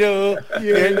cielo y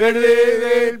el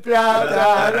verde del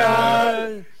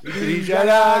platanal, brilla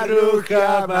la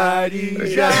roja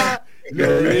amarilla,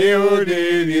 los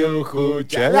leones de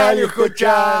Ojochal,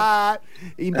 Ojochal.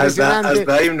 Impresionante.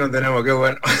 Hasta himno tenemos, qué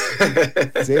bueno.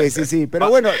 Sí, pero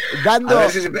bueno, Dando... A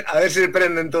ver si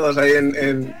prenden todos ahí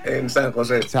en San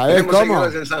José. ¿Sabes cómo?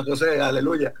 En San José,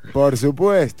 aleluya. Por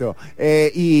supuesto.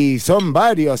 Y son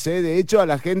varios, de hecho, a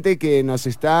la gente que nos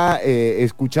está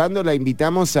escuchando la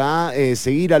invitamos a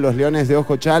seguir a los Leones de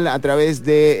Ojochal a través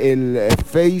del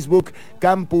Facebook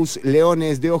Campus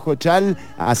Leones de Ojochal.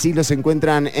 Así los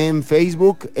encuentran en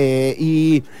Facebook.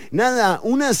 Y nada,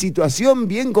 una situación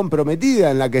bien comprometida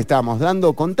en la que estamos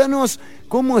dando. Contanos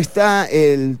cómo está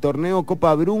el torneo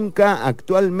Copa Brunca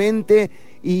actualmente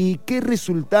y qué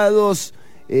resultados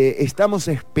estamos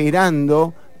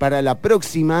esperando para la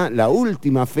próxima, la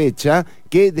última fecha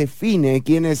que define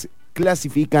quiénes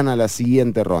clasifican a la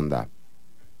siguiente ronda.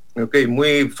 Ok,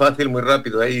 muy fácil, muy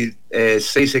rápido. Hay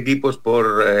 6 equipos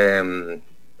por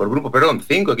grupo,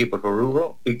 5 equipos por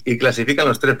grupo y clasifican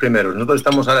los 3 primeros. Nosotros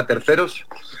estamos ahora terceros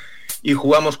y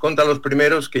jugamos contra los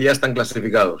primeros que ya están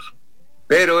clasificados,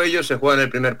 pero ellos se juegan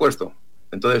el primer puesto.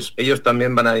 Entonces ellos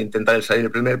también van a intentar salir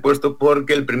el primer puesto,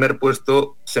 porque el primer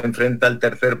puesto se enfrenta al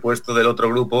tercer puesto del otro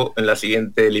grupo en la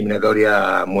siguiente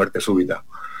eliminatoria muerte súbita.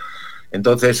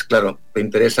 Entonces, claro, te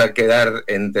interesa quedar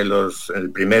entre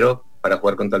el primero, para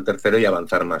jugar contra el tercero y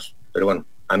avanzar más. Pero bueno,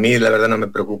 a mí la verdad no me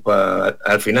preocupa.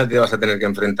 Al final te vas a tener que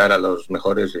enfrentar a los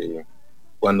mejores y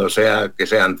cuando sea, que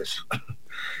sea antes.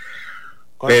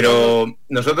 Pero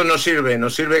nosotros nos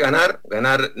sirve ganar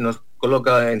nos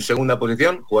coloca en segunda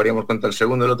posición, jugaríamos contra el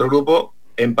segundo del otro grupo,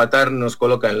 empatar nos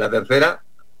coloca en la tercera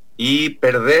y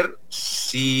perder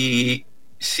si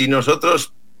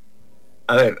nosotros,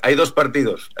 a ver, hay 2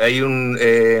 partidos, hay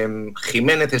un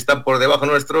Jiménez está por debajo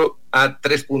nuestro a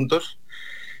 3 puntos,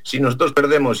 si nosotros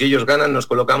perdemos y ellos ganan nos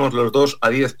colocamos los dos a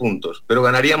 10 puntos, pero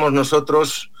ganaríamos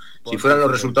nosotros. Si fueran los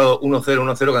resultados 1-0,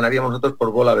 1-0, ganaríamos nosotros por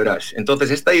goal average.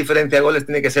 Entonces, esta diferencia de goles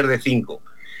tiene que ser de 5.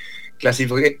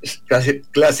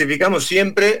 Clasificamos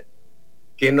siempre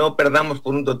que no perdamos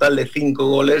por un total de 5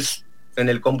 goles en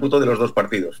el cómputo de los 2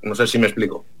 partidos. No sé si me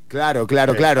explico. Claro.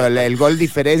 El gol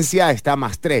diferencia está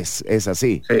más 3, es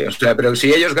así. Sí, o sea, pero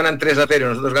si ellos ganan 3-0 y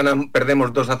nosotros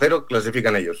perdemos 2-0,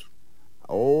 clasifican ellos.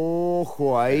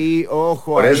 Ojo ahí.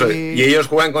 Por eso, y ellos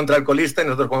juegan contra el colista y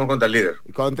nosotros jugamos contra el líder.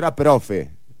 Contra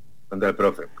profe. Contra el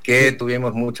profe, que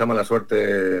tuvimos mucha mala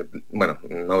suerte. Bueno,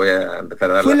 no voy a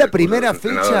empezar a dar. ¿Fue la primera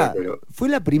fecha? ¿Fue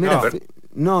la primera fecha?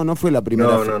 No fue la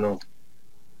primera fecha. No.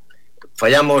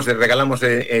 Fallamos, regalamos,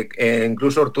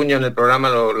 incluso Ortuño en el programa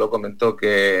lo comentó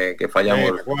que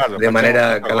fallamos de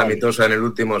manera calamitosa en el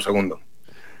último segundo.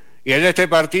 Y en este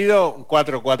partido,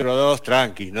 4-4-2,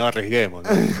 tranqui, no arriesguemos, ¿no?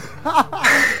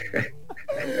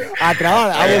 A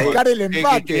buscar el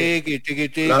empate.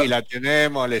 Tiki, la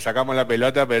tenemos, le sacamos la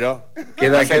pelota, pero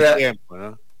queda tiempo,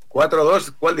 ¿no?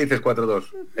 4-2, ¿cuál dices 4-2?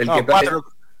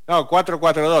 No,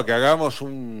 4-4-2, que hagamos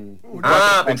un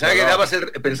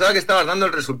pensaba que estabas dando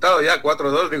el resultado ya,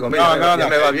 4-2, digo, mira, ya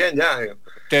me va bien, ya.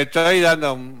 Te estoy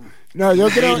dando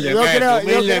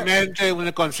humildemente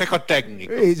un consejo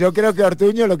técnico. Sí, yo creo que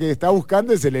Ortuño lo que está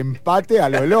buscando es el empate a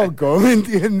lo loco, ¿me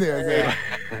entiendes? O sea,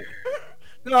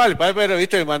 no, pero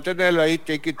viste, mantenerlo ahí,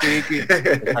 tiki,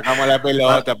 sacamos la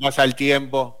pelota, pasa el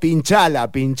tiempo. Pinchala.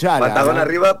 Patadón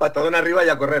arriba y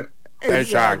a correr.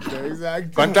 Exacto.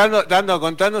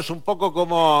 Contanos un poco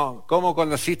cómo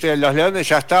conociste los Leones,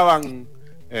 ya estaban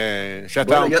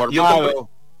formados.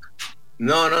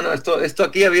 No, esto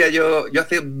aquí había yo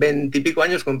hace 20 y pico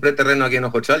años compré terreno aquí en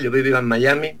Ojochal, yo vivía en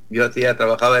Miami,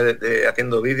 trabajaba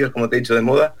haciendo vídeos, como te he dicho, de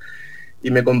moda, y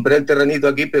me compré el terrenito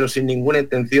aquí, pero sin ninguna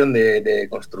intención de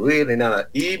construir ni nada.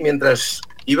 Y mientras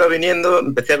iba viniendo,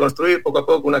 empecé a construir poco a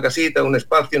poco una casita, un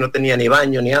espacio, no tenía ni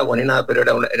baño, ni agua, ni nada, pero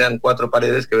eran 4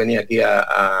 paredes que venía aquí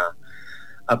a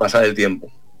pasar el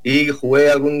tiempo. Y jugué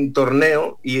algún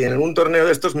torneo, y en algún torneo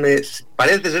de estos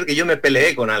parece ser que yo me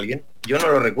peleé con alguien. Yo no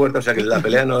lo recuerdo, o sea que la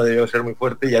pelea no debió ser muy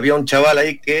fuerte. Y había un chaval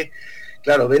ahí que,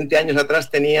 claro, 20 años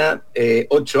atrás tenía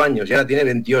 8 años y ahora tiene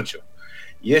 28.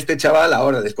 Y este chaval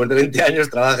ahora, después de 20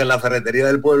 años, trabaja en la ferretería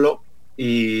del pueblo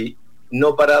y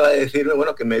no paraba de decirme,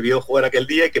 bueno, que me vio jugar aquel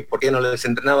día y que por qué no les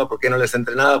entrenaba.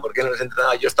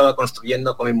 Yo estaba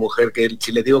construyendo con mi mujer, que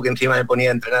si le digo que encima me ponía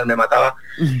a entrenar me mataba.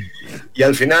 Y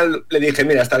al final le dije,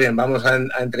 mira, está bien, vamos a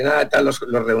entrenar, tal, los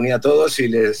reuní a todos y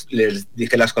les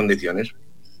dije las condiciones.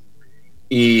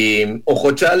 Y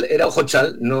Ojochal era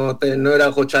Ojochal, no era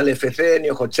Ojochal FC ni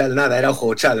Ojochal nada, era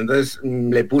Ojochal. Entonces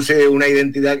le puse una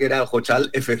identidad que era Ojochal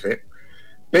FC.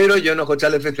 Pero yo en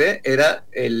Ojochal FC era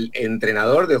el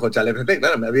entrenador de Ojochal FC.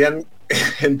 Claro, me habían,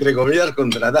 entre comillas,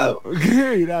 contratado.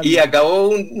 Y acabó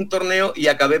un torneo y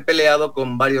acabé peleado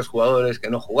con varios jugadores que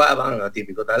no jugaban, lo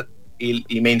típico tal,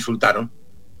 y me insultaron.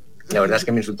 La verdad es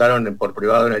que me insultaron por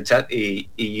privado en el chat y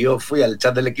yo fui al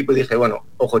chat del equipo y dije, bueno,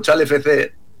 Ojochal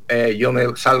FC... yo me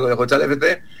salgo de Ojochal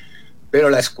FC, pero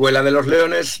la escuela de los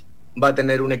Leones va a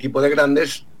tener un equipo de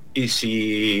grandes y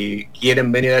si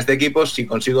quieren venir a este equipo, si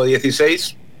consigo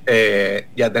 16,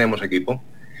 ya tenemos equipo.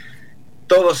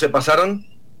 Todos se pasaron,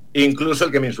 incluso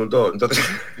el que me insultó. Entonces,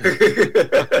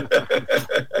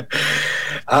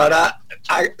 ahora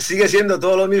sigue siendo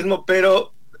todo lo mismo,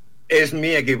 pero es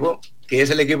mi equipo, que es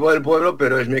el equipo del pueblo,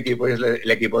 pero es mi equipo, es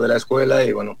el equipo de la escuela.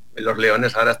 Y bueno, los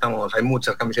Leones ahora hay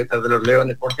muchas camisetas de los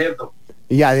Leones, por cierto.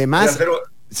 Y además,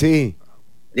 sí.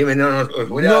 Dime, os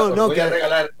voy a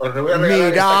regalar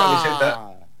esta camiseta.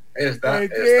 Esta,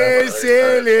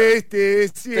 celeste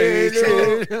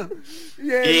cielo.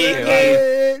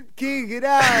 Qué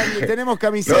grande. Tenemos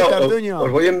camiseta, Antonio.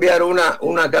 Os voy a enviar una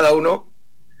a cada uno,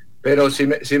 pero si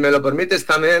me lo permites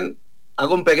también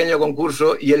hago un pequeño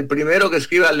concurso y el primero que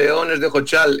escriba Leones de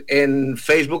Ojochal en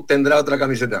Facebook tendrá otra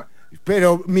camiseta.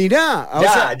 Pero mirá,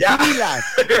 ya.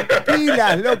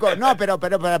 pilas, loco. No, pero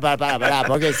para,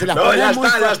 porque se las ya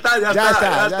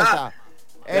está.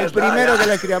 El primero que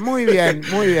lo escriba. Muy bien,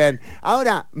 muy bien.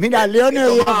 Ahora, mira, Leones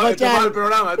de Jochal.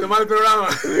 Toma el programa.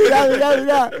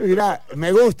 Mirá.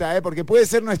 Me gusta, porque puede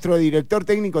ser nuestro director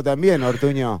técnico también,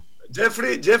 Ortuño.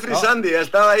 Jeffrey Sandy,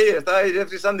 estaba ahí,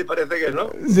 Jeffrey Sandy parece que es, ¿no?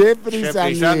 Jeffrey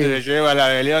Sandy le lleva la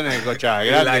de Leones de Cochá, y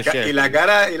la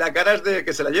cara es de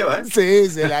que se la lleva, ¿eh? Sí,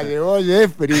 se la llevó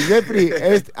Jeffrey,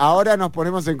 ahora nos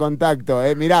ponemos en contacto,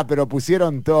 mirá, pero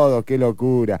pusieron todo, qué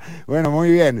locura. Bueno,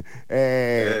 muy bien.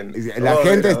 La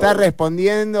gente está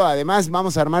respondiendo, además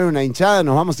vamos a armar una hinchada,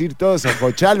 nos vamos a ir todos a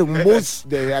Ojochal, un bus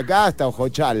desde acá hasta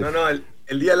Ojochal. No,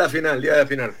 el día de la final.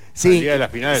 Sí, el día de la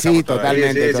final. Sí,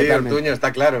 totalmente. Sí, Ortuño,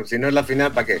 está claro. Si no es la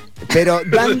final, ¿para qué? Pero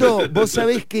Dando, vos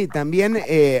sabés que también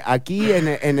aquí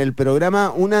en el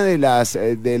programa una de las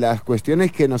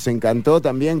cuestiones que nos encantó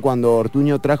también cuando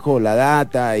Ortuño trajo la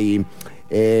data y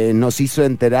nos hizo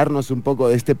enterarnos un poco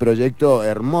de este proyecto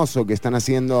hermoso que están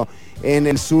haciendo en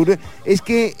el sur, es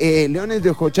que Leones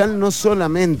de Ojochal no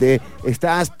solamente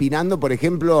está aspirando, por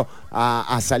ejemplo,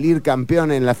 a salir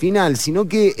campeón en la final, sino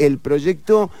que el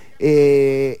proyecto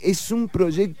es un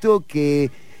proyecto que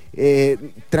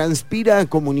transpira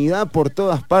comunidad por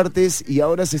todas partes y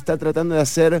ahora se está tratando de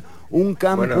hacer un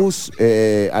campus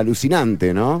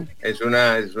alucinante, ¿no? Es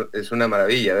una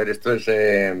maravilla. A ver, esto es...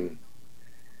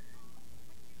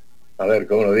 A ver,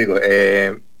 ¿cómo lo digo?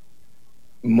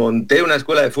 Monté una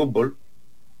escuela de fútbol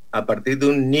a partir de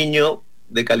un niño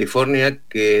de California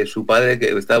que su padre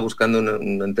que estaba buscando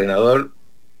un entrenador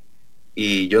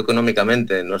y yo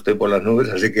económicamente no estoy por las nubes,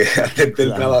 así que acepté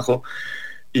el trabajo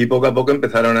y poco a poco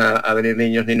empezaron a venir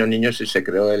niños y se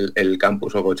creó el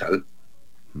campus Ojochal.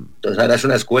 Entonces ahora es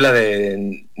una escuela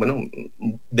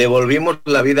devolvimos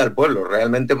la vida al pueblo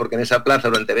realmente, porque en esa plaza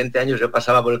durante 20 años yo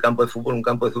pasaba por el campo de fútbol, un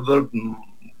campo de fútbol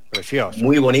precioso,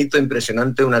 muy bonito,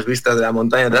 impresionante, unas vistas de la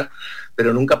montaña atrás,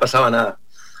 pero nunca pasaba nada.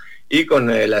 Y con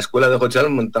la escuela de Ojochal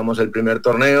montamos el primer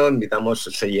torneo,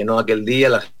 se llenó aquel día,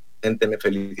 la gente me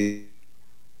felicitó.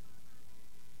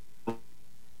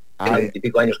 20 y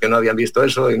pico años que no habían visto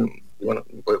eso y bueno,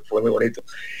 fue muy bonito.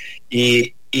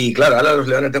 Y claro, ahora los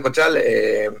Leones de Ojochal,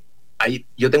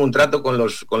 yo tengo un trato con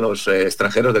los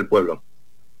extranjeros del pueblo.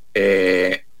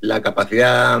 La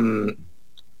capacidad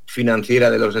financiera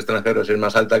de los extranjeros es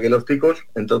más alta que los ticos,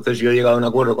 entonces yo he llegado a un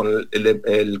acuerdo con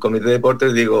el comité de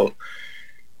deportes, digo,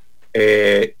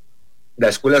 la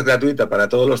escuela es gratuita para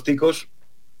todos los ticos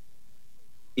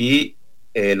y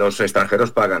los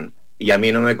extranjeros pagan. Y a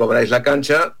mí no me cobráis la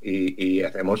cancha y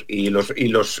hacemos. Y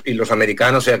los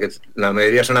americanos, o sea que la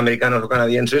mayoría son americanos o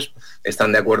canadienses,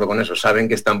 están de acuerdo con eso. Saben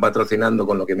que están patrocinando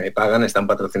con lo que me pagan, están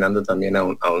patrocinando también a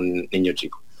un niño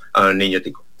chico, a un niño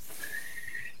tico.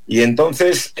 Y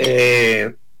entonces,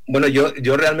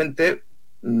 yo realmente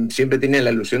siempre tenía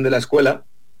la ilusión de la escuela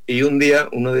y un día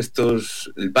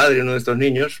el padre de uno de estos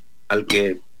niños, al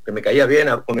que me caía bien,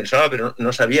 comenzaba, pero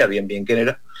no sabía bien quién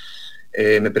era,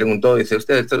 me preguntó, dice,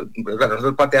 usted, pues claro,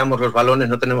 nosotros pateamos los balones,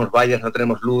 no tenemos vallas, no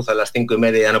tenemos luz, a las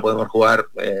 5:30 ya no podemos jugar,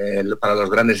 para los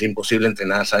grandes es imposible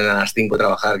entrenar, salen a las 5 a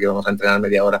trabajar, que vamos a entrenar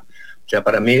media hora. O sea,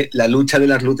 para mí la lucha de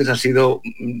las luces ha sido...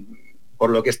 por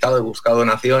lo que he buscado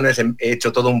donaciones, he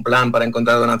hecho todo un plan para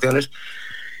encontrar donaciones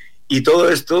y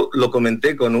todo esto lo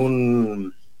comenté con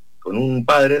un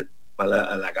padre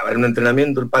al acabar un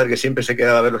entrenamiento, el padre que siempre se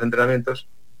quedaba a ver los entrenamientos,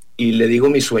 y le digo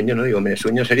mi sueño, ¿no? Digo, mi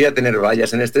sueño sería tener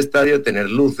vallas en este estadio, tener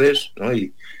luces, ¿no?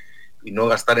 Y no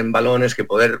gastar en balones, que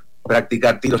poder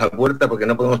practicar tiros a puerta, porque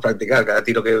no podemos practicar, cada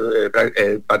tiro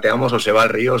que pateamos o se va al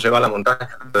río o se va a la montaña.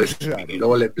 Entonces, y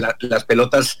luego las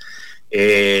pelotas...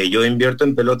 yo invierto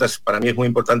en pelotas, para mí es muy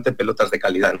importante pelotas de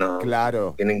calidad, ¿no?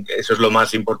 Claro. Eso es lo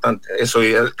más importante, eso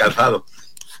y el calzado.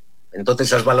 Entonces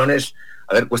esos balones,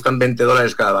 cuestan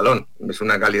 $20 cada balón, es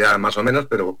una calidad más o menos,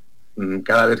 pero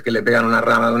cada vez que le pegan una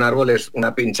rama de un árbol es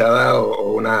una pinchada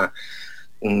o no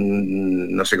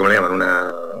sé cómo le llaman,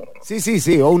 una...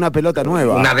 Sí, o una pelota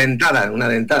nueva. Una dentada.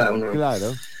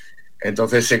 Claro.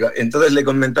 Entonces le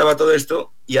comentaba todo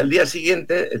esto y al día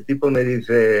siguiente el tipo me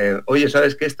dice, oye,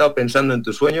 ¿sabes qué? He estado pensando en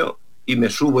tu sueño y me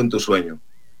subo en tu sueño.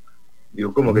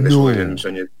 Digo, ¿cómo que te subes en mi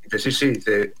sueño? Dice, sí,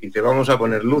 dice, vamos a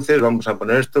poner luces, vamos a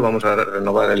poner esto, vamos a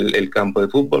renovar el campo de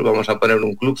fútbol, vamos a poner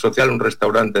un club social, un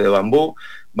restaurante de bambú,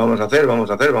 vamos a hacer. Y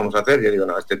yo digo,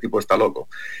 no, este tipo está loco.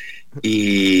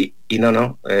 Y no,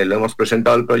 lo hemos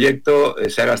presentado el proyecto,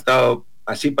 se ha gastado...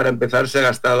 Así para empezar se ha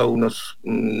gastado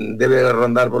debe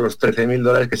rondar por los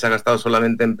 $13.000 que se ha gastado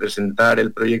solamente en presentar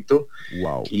el proyecto.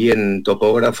 Wow. Y en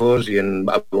topógrafos y en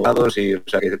abogados, y o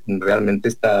sea que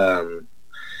realmente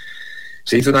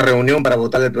se hizo una reunión para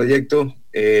votar el proyecto,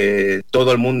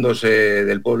 todo el mundo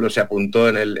del pueblo se apuntó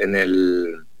en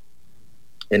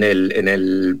en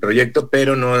el proyecto,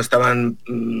 pero no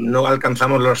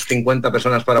alcanzamos los 50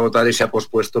 personas para votar y se ha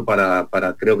pospuesto para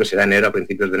creo que será enero, a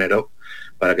principios de enero,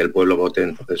 para que el pueblo vote.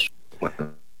 Entonces,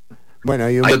 bueno,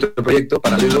 hay otro proyecto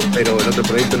paralelo, pero el otro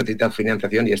proyecto necesita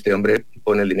financiación y este hombre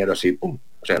pone el dinero así, ¡pum!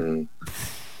 O sea, en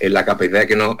la capacidad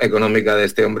económica de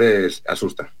este hombre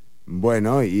asusta.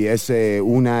 Bueno, y es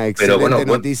una excelente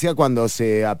noticia cuando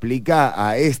se aplica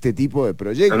a este tipo de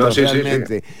proyectos,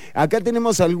 realmente. Sí. Acá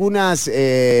tenemos algunas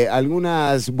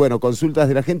consultas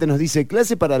de la gente. Nos dice,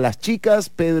 clase para las chicas,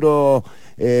 Pedro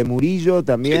Murillo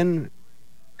también.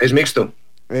 Sí. Es mixto.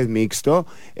 Es mixto.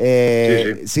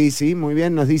 Sí, muy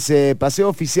bien. Nos dice, paseo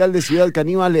oficial de Ciudad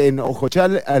Caníbal en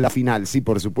Ojochal a la final. Sí,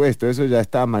 por supuesto, eso ya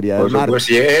está, María del Mar. Pues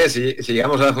si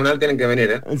llegamos a la final tienen que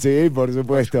venir, ¿eh? Sí, por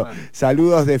supuesto.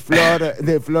 Saludos de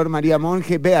Flor María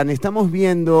Monge. Vean, estamos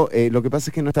viendo, lo que pasa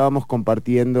es que no estábamos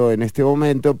compartiendo en este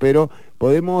momento, pero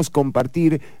podemos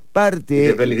compartir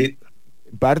parte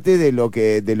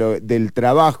del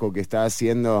trabajo que está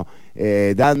haciendo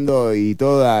Dando y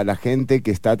toda la gente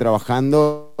que está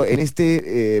trabajando en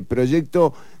este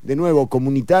proyecto, de nuevo,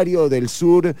 comunitario del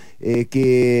sur,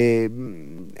 que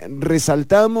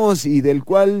resaltamos y del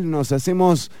cual nos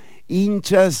hacemos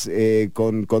hinchas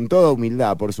con toda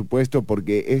humildad, por supuesto,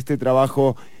 porque este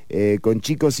trabajo con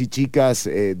chicos y chicas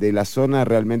de la zona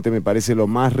realmente me parece lo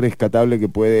más rescatable que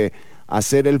puede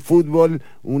hacer el fútbol,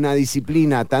 una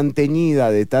disciplina tan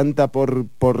teñida de tanta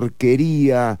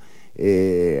porquería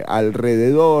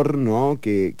alrededor, ¿no?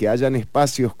 Que hayan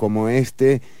espacios como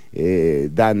este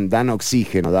dan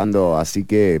oxígeno, así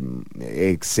que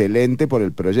excelente por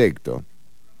el proyecto.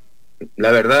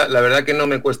 La verdad que no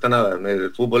me cuesta nada.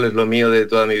 El fútbol es lo mío de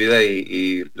toda mi vida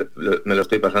y me lo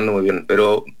estoy pasando muy bien,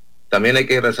 pero también hay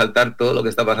que resaltar todo lo que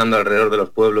está pasando alrededor de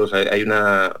los pueblos. Hay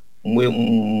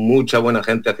mucha buena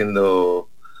gente haciendo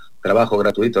trabajo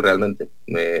gratuito realmente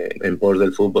en pos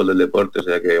del fútbol, del deporte, o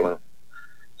sea que bueno,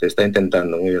 se está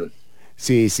intentando muy bien.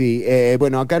 Sí,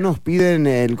 bueno, acá nos piden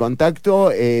el contacto,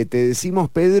 te decimos,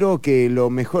 Pedro, que lo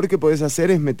mejor que podés hacer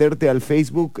es meterte al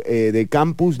Facebook de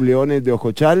Campus Leones de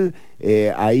Ojochal,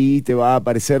 ahí te va a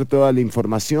aparecer toda la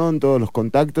información, todos los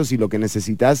contactos y lo que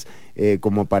necesitas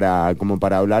como para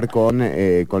hablar con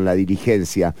la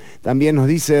dirigencia. También nos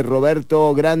dice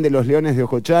Roberto Grande, los Leones de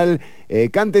Ojochal,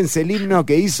 cántense el himno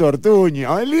que hizo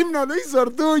Ortuño. El himno lo hizo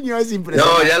Ortuño, es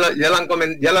impresionante. No,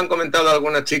 ya lo han comentado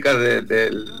algunas chicas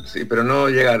sí, pero no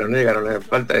llegaron,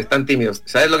 falta, están tímidos.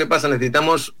 ¿Sabes lo que pasa?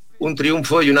 Necesitamos un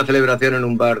triunfo y una celebración en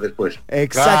un bar después.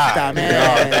 Exactamente.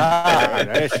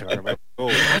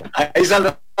 Ahí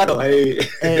saldrá.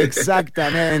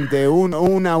 Exactamente,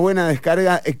 una buena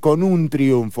descarga con un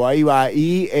triunfo, ahí va.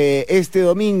 Y este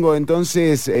domingo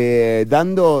entonces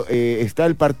está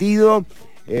el partido.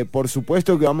 Por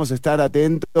supuesto que vamos a estar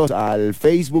atentos al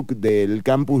Facebook del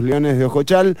Campus Leones de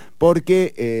Ojochal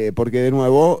porque de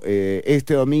nuevo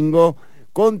este domingo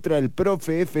contra el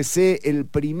Profe FC, el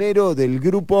primero del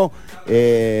grupo,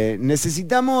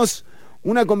 necesitamos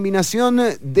una combinación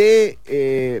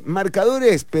de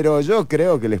marcadores, pero yo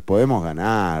creo que les podemos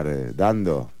ganar,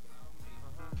 Dando.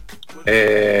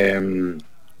 1-3.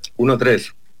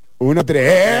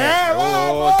 1-3.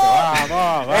 ¡Vamos!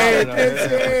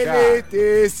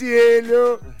 Este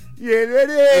cielo y el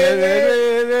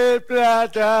verde del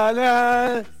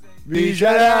plata,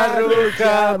 Villa la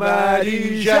roja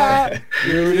amarilla.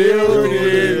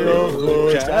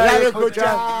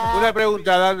 Una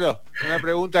pregunta, Dando. Una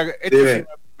pregunta. Esto sí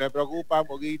me preocupa un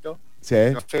poquito. ¿Sí?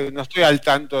 No estoy al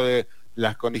tanto de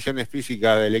las condiciones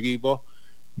físicas del equipo,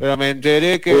 pero me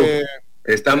enteré que...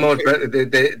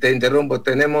 te interrumpo,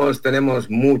 tenemos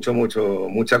mucha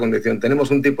condición.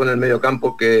 Tenemos un tipo en el medio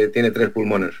campo que tiene 3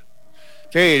 pulmones.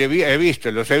 Sí,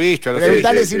 los he visto.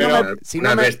 Preguntale si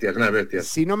unas bestias.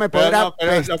 Si no me podrá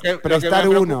prestar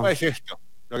uno.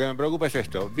 Lo que me preocupa es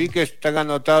esto. Vi que están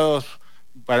anotados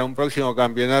para un próximo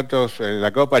campeonato en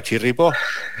la Copa Chirripó.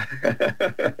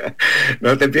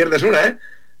 No te pierdes una, ¿eh?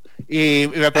 Y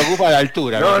me preocupa la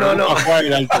altura. No. Jugar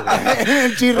en la altura.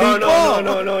 El Chirripó.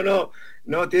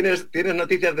 No, tienes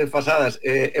noticias desfasadas.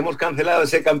 Hemos cancelado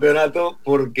ese campeonato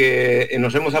porque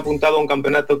nos hemos apuntado a un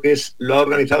campeonato que lo ha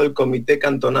organizado el Comité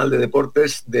Cantonal de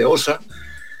Deportes de OSA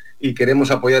y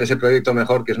queremos apoyar ese proyecto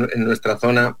mejor, que es en nuestra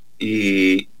zona,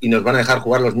 y nos van a dejar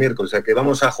jugar los miércoles. O sea que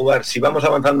vamos a jugar, si vamos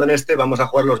avanzando en vamos a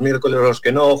jugar los miércoles. Los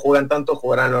que no juegan tanto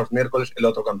jugarán los miércoles el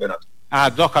otro campeonato.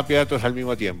 2 campeonatos al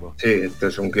mismo tiempo. Sí, esto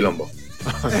es un quilombo.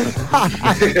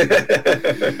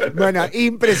 Bueno,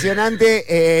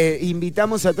 impresionante.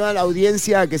 Invitamos a toda la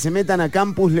audiencia a que se metan a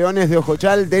Campus Leones de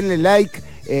Ojochal, denle like,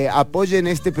 apoyen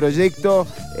este proyecto.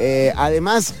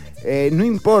 Además, No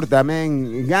importa,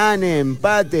 men, gane,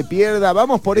 empate, pierda,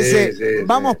 vamos por ese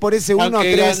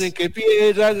 1-3. Gane, que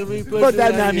pierda, no me importa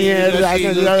una mierda,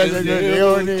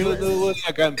 yo no voy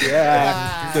a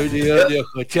cambiar. Soy León de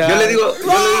Ojochal. Yo le digo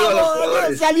a los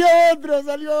jugadores.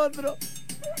 Salió otro.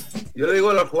 Yo le digo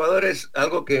a los jugadores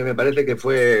algo que me parece que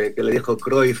le dijo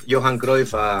Johan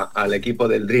Cruyff al equipo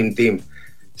del Dream Team.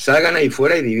 Salgan ahí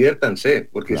fuera y diviértanse,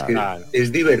 porque claro. Es que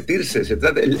es divertirse. Se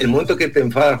trata, el momento que te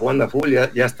enfadas jugando a fútbol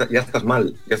ya estás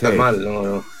mal,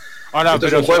 no. Ahora, esto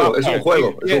pero es un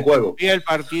juego. Y el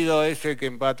partido ese que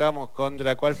empatamos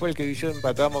contra, ¿cuál fue el que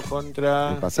empatamos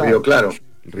contra?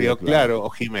 Río Claro o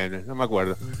Jiménez, no me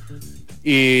acuerdo.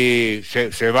 Y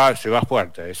se va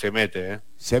fuerte, se mete.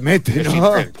 Se mete,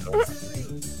 ¿no? Intento.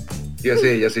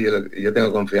 Yo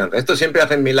tengo confianza. Estos siempre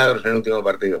hacen milagros en el último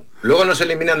partido. Luego nos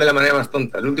eliminan de la manera más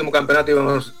tonta. El último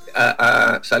campeonato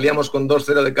salíamos con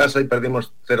 2-0 de casa y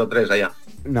perdimos 0-3 allá.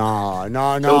 No,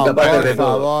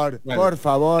 por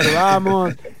favor,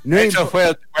 vamos. No eso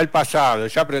fue el pasado,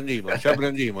 ya aprendimos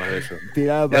de eso.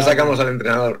 Ya sacamos al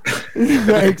entrenador.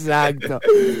 Exacto.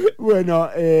 Bueno,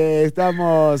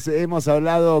 hemos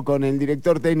hablado con el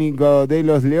director técnico de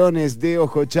los Leones de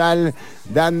Ojochal,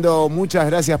 dando muchas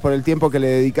gracias por el tiempo que le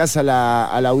dedicás a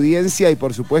la audiencia, y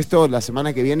por supuesto la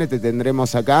semana que viene te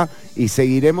tendremos acá y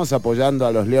seguiremos apoyando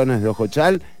a los Leones de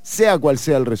Ojochal, sea cual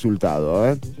sea el resultado,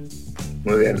 ¿eh?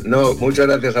 Muy bien. No, muchas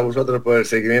gracias a vosotros por el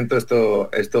seguimiento. Esto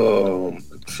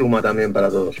suma también para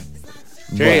todos. Sí,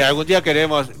 bueno. Algún día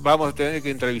vamos a tener que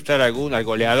entrevistar al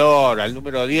goleador, al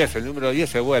número 10. El número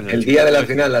 10 es bueno. El día de la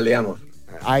final la liamos.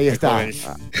 Ahí está.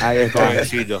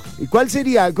 ¿Y cuál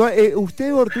sería?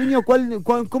 Usted, Ortuño,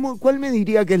 ¿cuál me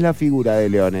diría que es la figura de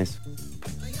Leones?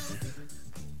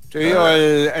 Te digo,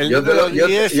 yo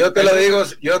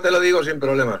te lo digo sin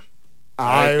problemas.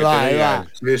 Ahí va.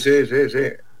 Sí.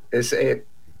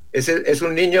 Es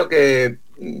un niño que,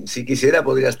 si quisiera,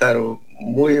 podría estar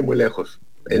muy, muy lejos.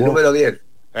 El número 10.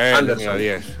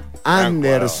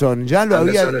 Anderson, ya lo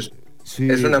había...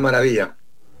 Es una maravilla.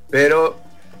 Pero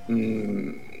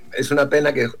es una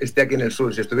pena que esté aquí en el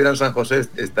sur. Si estuviera en San José,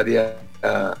 estaría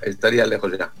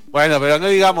lejos ya. Bueno, pero no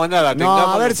digamos nada. No,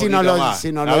 a ver si no lo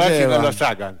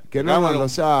sacan. Que no nos lo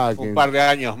saquen. Un par de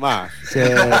años más. Sí,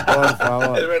 por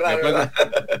favor. Es verdad.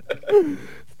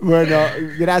 Bueno,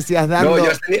 gracias, Dando. No, yo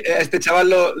a este chaval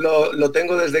lo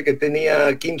tengo desde que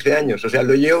tenía 15 años. O sea,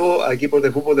 lo llevo a equipos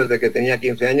de fútbol desde que tenía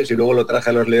 15 años y luego lo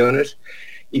traje a los Leones.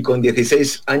 Y con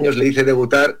 16 años le hice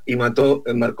debutar y marcó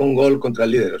un gol contra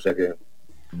el líder. O sea que...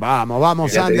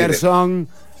 Vamos, Anderson.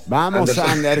 Vamos,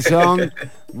 Anderson.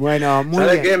 Bueno, muy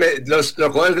 ¿Sabe bien. qué? Los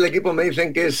jugadores del equipo me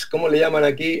dicen que es, ¿cómo le llaman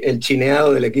aquí? El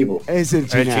chineado del equipo. Es el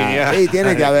chineado. Sí,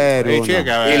 tiene que haber uno.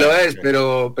 Y lo es,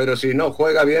 pero si no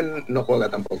juega bien, no juega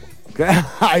tampoco.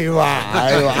 Ahí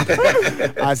va.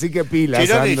 Así que pilas.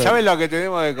 Chironi, ¿sabes lo que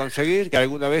tenemos que conseguir? Que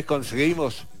alguna vez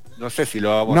conseguimos. No sé si lo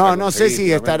vamos a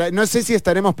conseguir. No sé si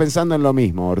estaremos pensando en lo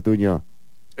mismo, Ortuño.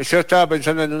 Yo estaba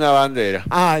pensando en una bandera.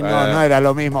 Ay, no era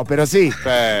lo mismo, pero sí.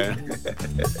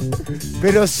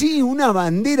 Pero sí, una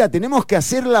bandera. Tenemos que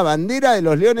hacer la bandera de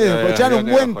los Leones de Ojochal.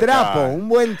 Un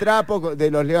buen trapo de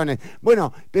los Leones.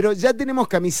 Bueno, pero ya tenemos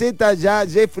camiseta. Ya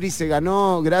Jeffrey se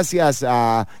ganó, gracias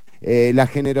a la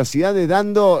generosidad de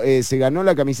Dando, se ganó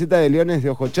la camiseta de Leones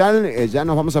de Ojochal. Ya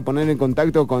nos vamos a poner en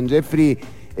contacto con Jeffrey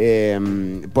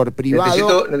por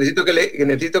privado. Necesito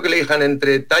que le digan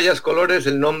entre tallas, colores,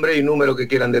 el nombre y número que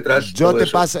quieran detrás.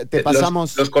 Te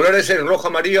pasamos. Los colores es rojo,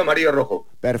 amarillo, rojo.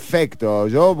 Perfecto,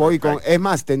 yo voy con... Es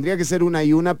más, tendría que ser una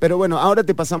y una, pero bueno, ahora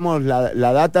te pasamos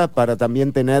la data para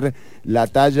también tener la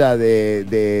talla de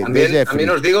Jeffrey.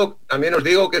 También os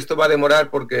digo que esto va a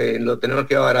demorar porque lo tenemos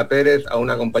que llevar a Pérez, a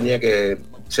una compañía que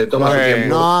se toma su tiempo.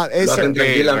 No, eso, lo hacen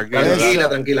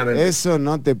tranquilamente. Eso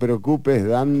no te preocupes,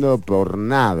 Dando por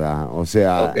nada. O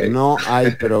sea, no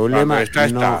hay problema.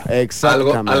 Está.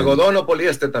 Exactamente. Algodón o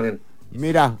poliéster también.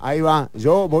 Mira, ahí va,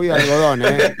 yo voy a algodón,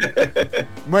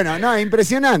 Bueno, no,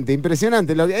 impresionante.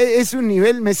 Es un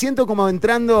nivel, me siento como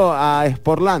entrando a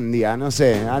Sportlandia, no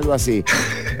sé, algo así.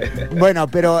 Bueno,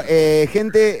 pero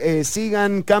gente,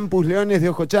 sigan Campus Leones de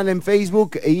Ojochal en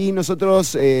Facebook y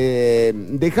nosotros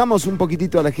dejamos un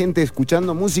poquitito a la gente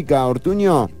escuchando música,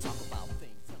 Ortuño.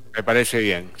 Me parece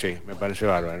bien, sí, me parece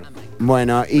bárbaro.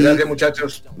 Bueno, y gracias,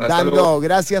 muchachos. Dando,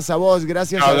 gracias a vos,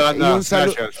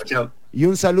 y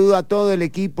un saludo a todo el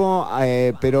equipo,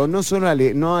 pero no solo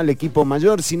al equipo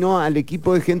mayor, sino al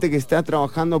equipo de gente que está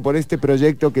trabajando por este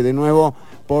proyecto que, de nuevo,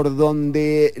 por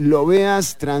donde lo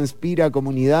veas, transpira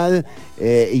comunidad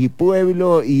y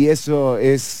pueblo, y eso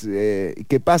es,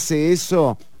 que pase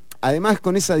eso, además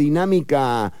con esa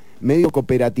dinámica medio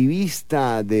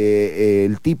cooperativista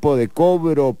del tipo de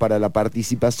cobro para la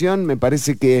participación, me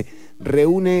parece que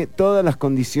reúne todas las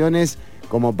condiciones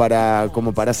como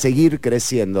para seguir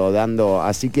creciendo,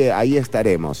 así que ahí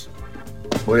estaremos.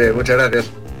 Muy bien, muchas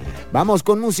gracias. Vamos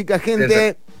con música,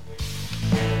 gente.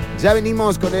 Ya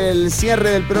venimos con el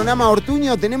cierre del programa.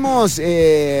 Ortuño, tenemos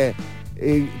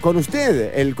con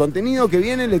usted el contenido que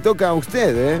viene, le toca a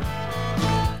usted,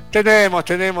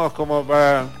 Tenemos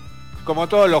como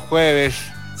todos los jueves,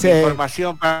 sí,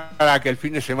 información para que el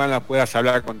fin de semana puedas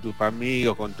hablar con tus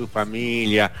amigos, con tu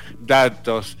familia,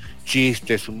 datos,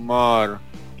 chistes, humor,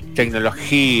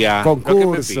 tecnología, concursos,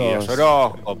 lo que me pidas,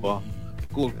 horóscopo,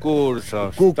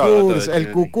 concursos,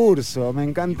 el cucurso, me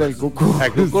encanta el cucurso.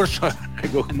 El cucurso.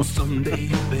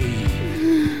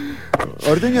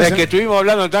 Ortuño, es que estuvimos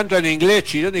hablando tanto en inglés,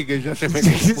 Chironi, que ya se me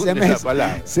confunde la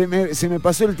palabra. Se me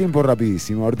pasó el tiempo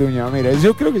rapidísimo, Ortuño. Mira,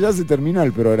 yo creo que ya se terminó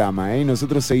el programa, y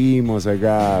nosotros seguimos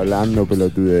acá hablando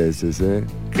pelotudeces,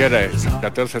 ¿Qué hora es?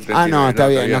 14:39. Ah, no, está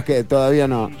bien, todavía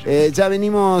no. Ya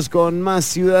venimos con más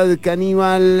Ciudad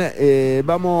Caníbal.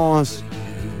 Vamos...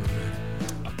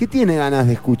 ¿Qué tiene ganas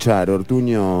de escuchar,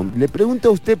 Ortuño? Le pregunto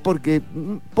a usted porque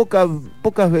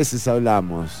pocas veces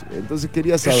hablamos, entonces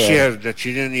quería saber. Es cierto,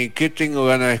 Chironi, ¿qué tengo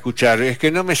ganas de escuchar? Es que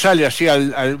no me sale así,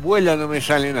 al vuelo no me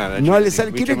sale nada. No Chironi, le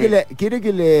sale. ¿Quiere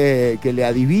que le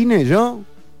adivine yo?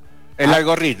 El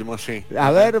algoritmo, sí. A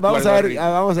ver, vamos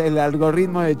el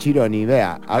algoritmo de Chironi,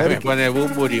 vea. A ver. Me pone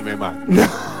Bumbur y me mata.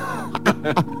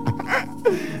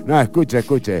 No,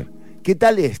 escuche. ¿Qué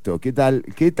tal esto? ¿Qué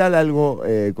tal algo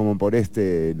como por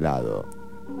este lado?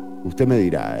 Usted me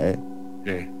dirá,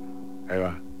 Sí, ahí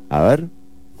va. A ver,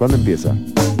 ¿cuándo empieza?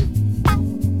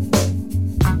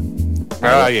 Me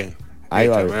va bien. Ahí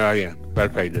va. Me va bien.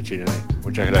 Perfecto, Chironi.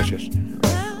 Muchas gracias.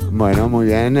 Bueno, muy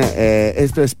bien.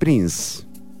 Esto es Prince.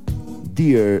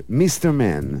 Dear Mr.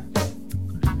 Man.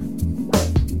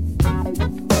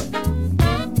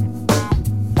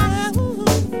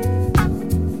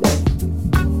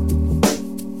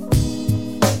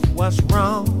 What's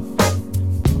wrong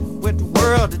with the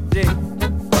world today?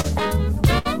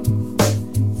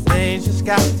 Things just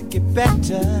got to get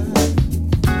better.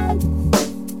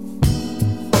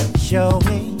 Show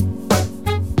me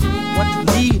what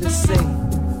the leaders say.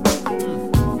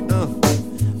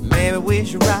 Maybe we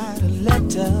should write a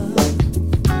letter.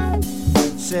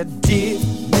 Said, dear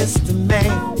Mr.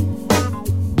 Man,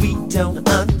 we don't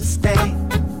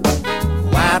understand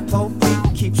why poor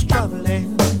people keep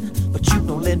struggling, but you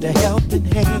don't lend a helping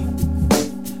hand.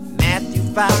 Matthew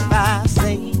 5:5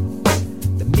 say,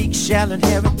 the meek shall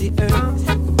inherit the earth.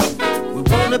 We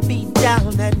wanna be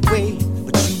down that way,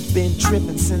 but you've been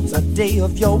tripping since the day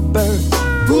of your birth.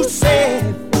 Who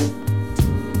said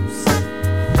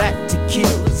that to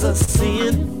kill is a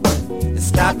sin? It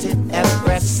started at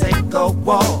Brasenko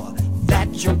War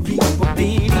that your people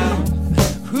been in.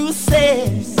 Who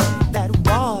says that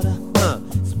water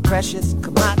is a precious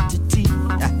commodity?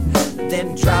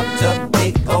 Then dropped a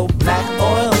big old black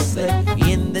oil slick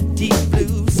in the deep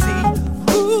blue sea.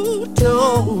 Who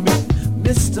told me,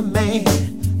 Mr. Man,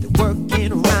 that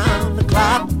working around the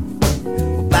clock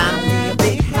will buy me a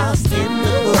big house in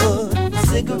the hood,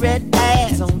 cigarette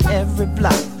ads on every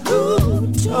block?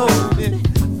 Who told me,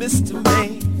 Mr.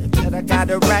 Man, that I got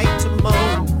a right to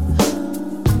moan?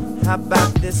 How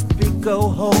about this big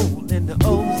old hole in the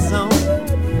ozone?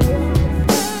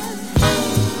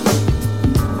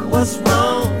 What's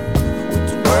wrong with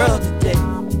the world today?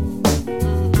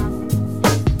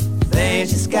 Things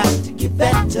just got to get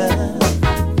better.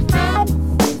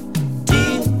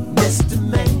 Dear Mr.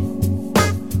 Man,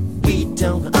 we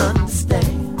don't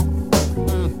understand.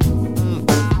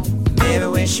 Maybe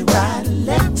we should write a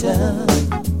letter.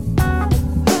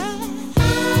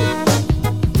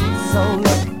 So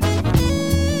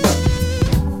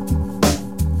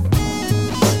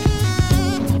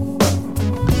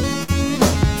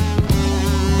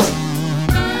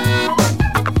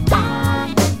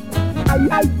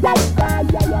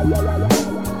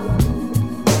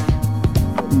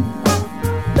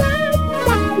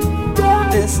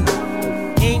listen,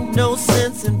 ain't no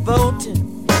sense in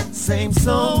voting. Same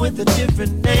song with a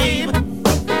different name.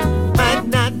 Might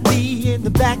not be in the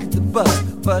back of the bus,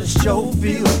 but it sure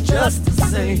feels just the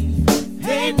same.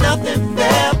 Ain't nothing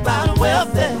fair about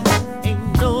welfare.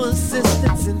 Ain't no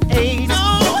assistance in aid.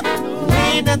 No,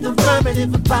 ain't nothing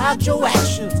affirmative about your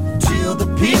actions till the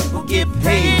people get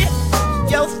paid.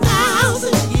 Your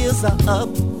 1,000 years are up.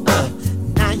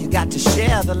 Now you got to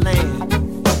share the land.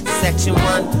 Section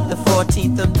 1, the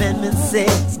 14th Amendment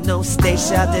says no state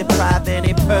shall deprive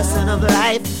any person of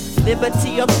life,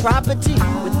 liberty, or property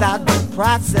without due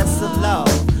process of law.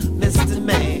 Mr.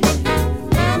 Man,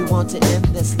 want to end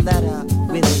this letter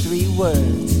with 3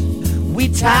 words. We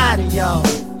tired of y'all.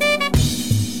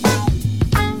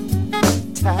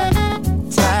 Tired,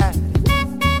 tired.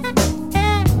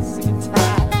 Sick and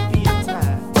tired of being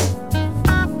tired.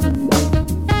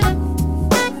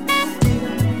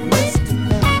 Mr.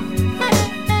 Man, how you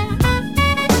going now?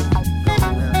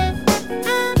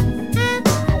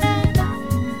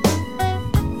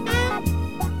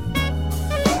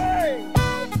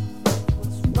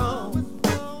 What's wrong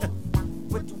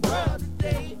with the world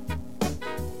today?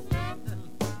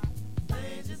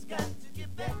 Things just got to get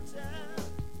better.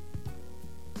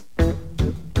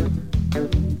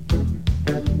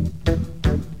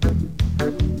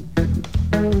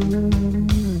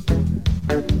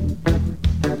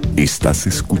 Estás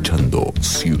escuchando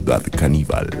Ciudad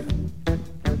Caníbal.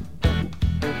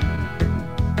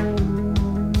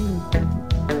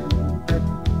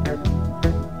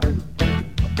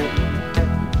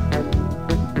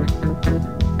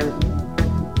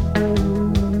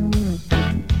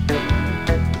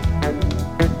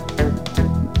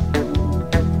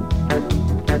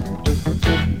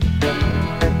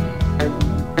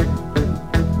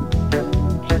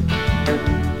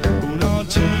 Una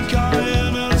chica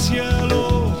en el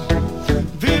cielo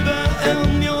vive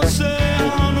en mi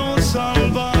océano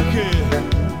salvaje.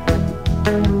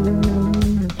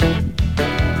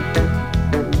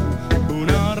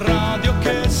 Una radio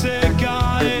que se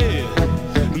cae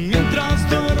mientras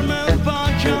duerme el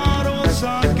pájaro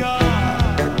acá.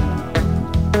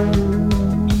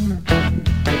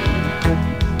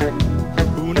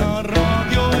 Una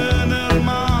radio en el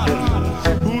mar,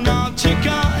 una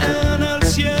chica en el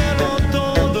cielo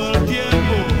todo el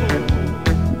tiempo.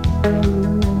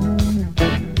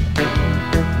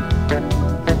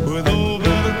 Puedo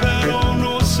ver pero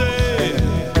no sé,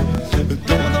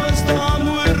 todo está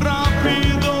muy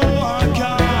rápido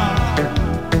acá.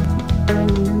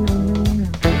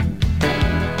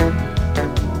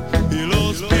 Y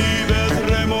los pibes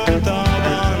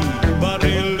remontaban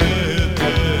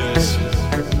barriletes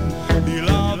y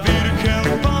la Virgen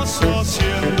pasó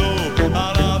haciendo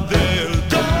a la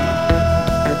delta.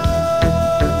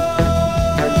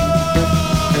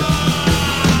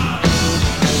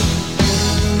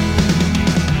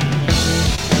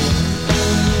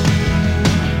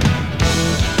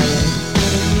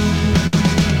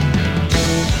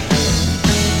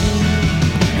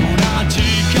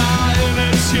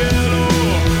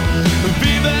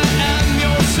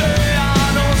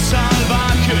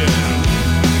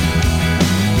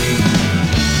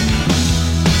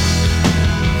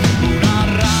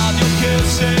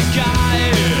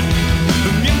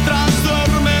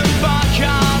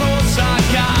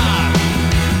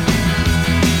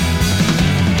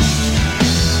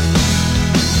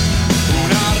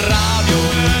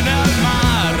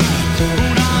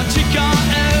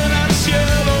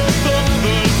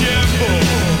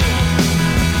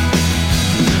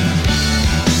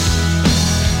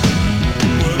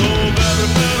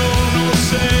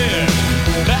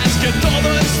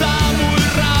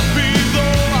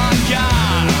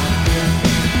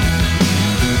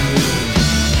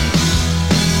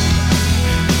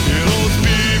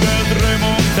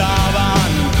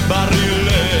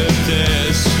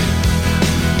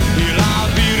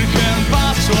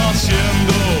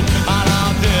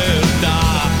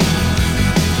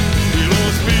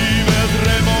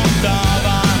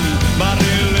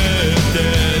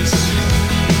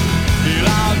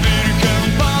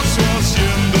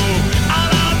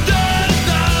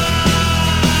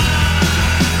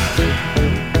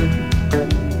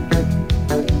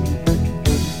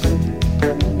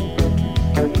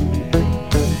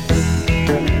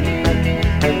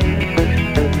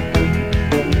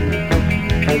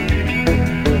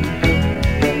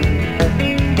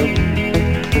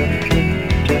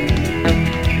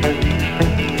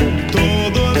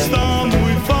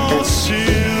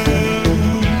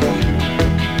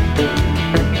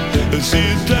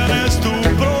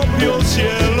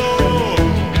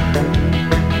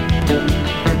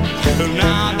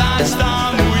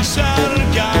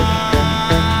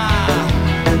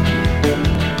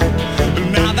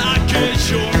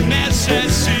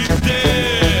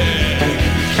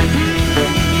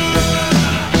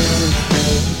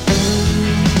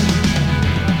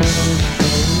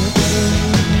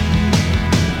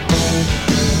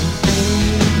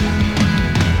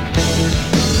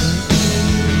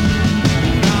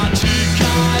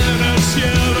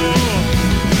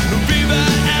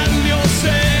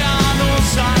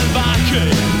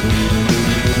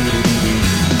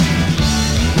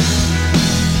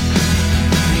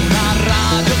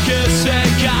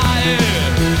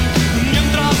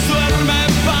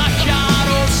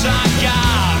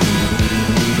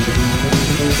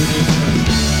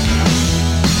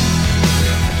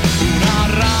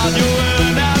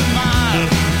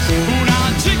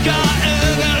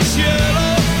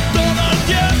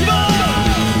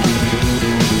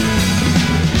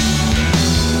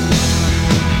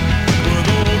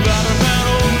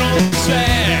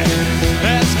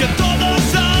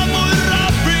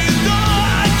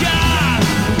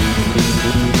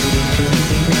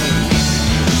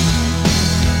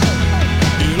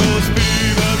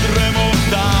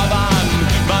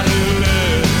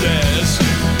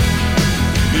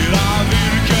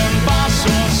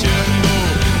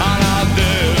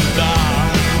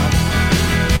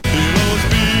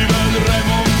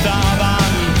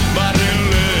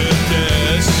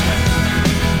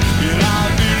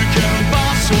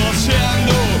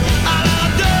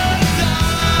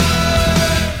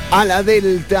 A la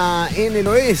Delta, en el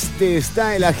oeste,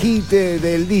 está el agite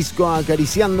del disco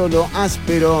acariciando lo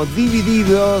áspero,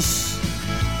 Divididos.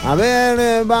 A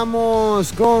ver,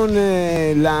 vamos con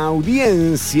la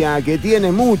audiencia, que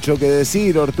tiene mucho que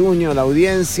decir, Ortuño, la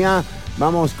audiencia.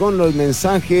 Vamos con los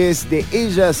mensajes de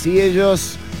ellas y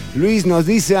ellos. Luis nos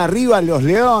dice, arriba los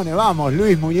leones. Vamos,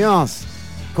 Luis Muñoz.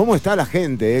 ¿Cómo está la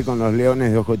gente con los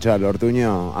leones de Ojochal,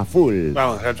 Ortuño? A full.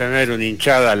 Vamos a tener una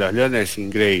hinchada a los leones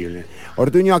increíble.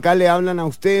 Ortuño, acá le hablan a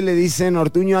usted, le dicen,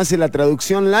 Ortuño hace la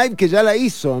traducción live, que ya la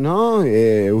hizo, ¿no?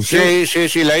 ¿Usted?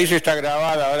 Sí, la hice, está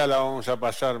grabada, ahora la vamos a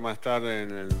pasar más tarde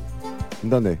en el...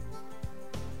 ¿Dónde?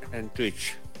 En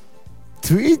Twitch.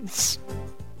 ¿Twitch?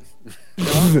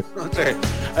 No sé,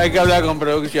 hay que hablar con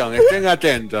producción, estén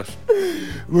atentos.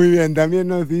 Muy bien, también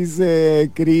nos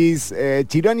dice Cris,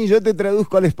 Chironi, yo te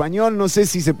traduzco al español, no sé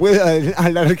si se puede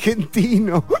al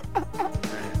argentino.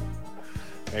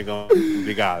 Es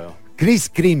complicado.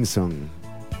 Chris Crimson.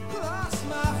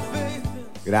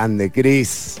 Grande,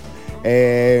 Chris.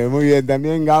 Muy bien,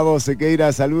 también Gabo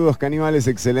Sequeira, saludos caníbales,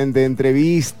 excelente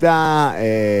entrevista.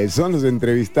 Son los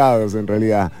entrevistados en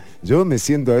realidad. Yo me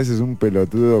siento a veces un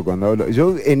pelotudo cuando hablo.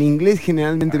 Yo en inglés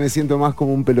generalmente me siento más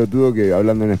como un pelotudo que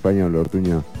hablando en español,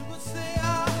 Ortuño.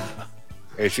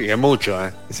 Sí, es mucho,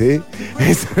 ¿eh? ¿Sí?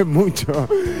 Eso es mucho.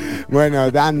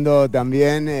 Bueno, Dando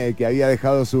también, que había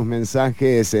dejado sus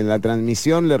mensajes en la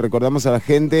transmisión. Le recordamos a la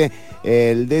gente,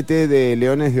 el DT de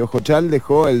Leones de Ojochal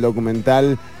dejó el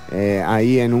documental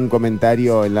ahí en un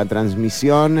comentario en la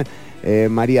transmisión.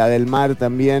 María del Mar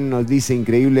también nos dice,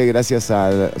 increíble, gracias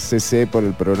a CC por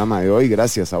el programa de hoy.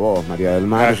 Gracias a vos, María del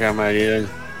Mar. Gracias, Maribel.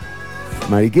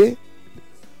 ¿Mari qué?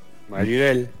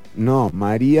 Maribel. No,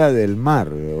 María del Mar,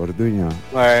 Ortuño.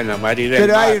 Bueno, María del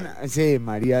Pero Mar. hay una... Sí,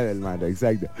 María del Mar,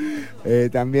 exacto.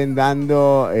 También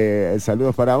Dando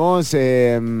saludos para vos.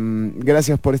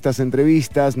 Gracias por estas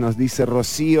entrevistas. Nos dice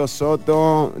Rocío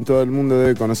Soto. Todo el mundo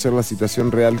debe conocer la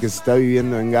situación real que se está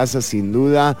viviendo en Gaza, sin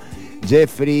duda.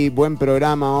 Jeffrey, buen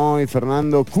programa hoy.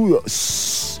 Fernando,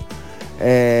 kudos.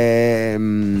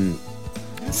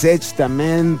 Sech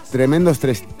también, tremendos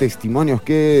testimonios.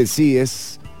 Que sí,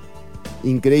 es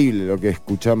increíble lo que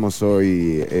escuchamos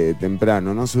hoy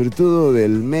temprano, ¿no? Sobre todo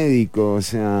del médico, o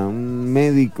sea, un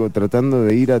médico tratando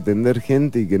de ir a atender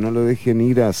gente y que no lo dejen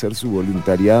ir a hacer su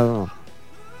voluntariado.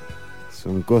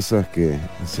 Son cosas que,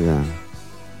 o sea,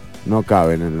 no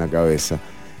caben en la cabeza.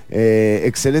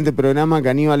 Excelente programa,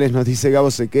 Caníbales, nos dice Gabo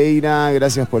Sequeira.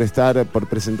 Gracias por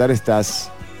presentar estas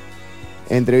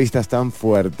entrevistas tan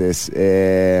fuertes.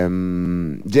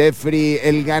 Jeffrey,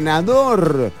 el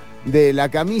ganador de la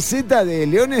camiseta de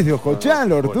Leones de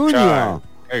Ojochal, Ortuño.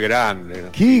 Qué grande.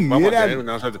 Qué Vamos grande. a tener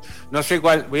una nosotros. No sé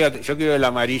cuál, yo quiero la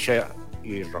amarilla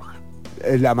y roja.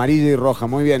 La amarilla y roja,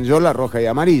 muy bien. Yo la roja y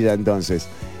amarilla, entonces.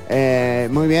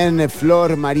 Muy bien,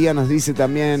 Flor María nos dice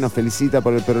también, nos felicita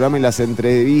por el programa y las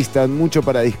entrevistas, mucho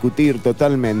para discutir,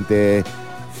 totalmente,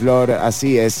 Flor,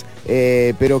 así es,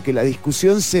 pero que la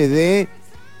discusión se dé,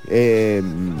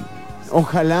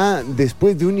 ojalá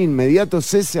después de un inmediato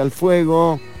cese al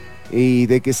fuego y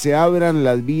de que se abran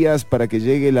las vías para que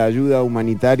llegue la ayuda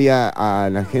humanitaria a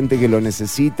la gente que lo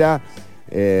necesita.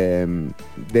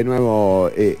 De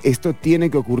nuevo, esto tiene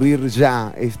que ocurrir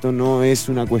ya, esto no es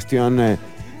una cuestión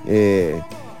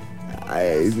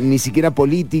ni siquiera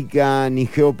política ni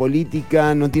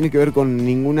geopolítica, no tiene que ver con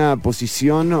ninguna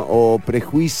posición o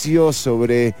prejuicio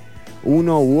sobre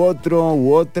uno u otro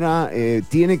u otra.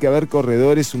 Tiene que haber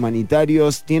corredores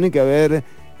humanitarios, tiene que haber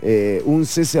un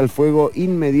cese al fuego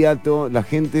inmediato. La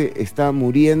gente está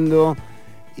muriendo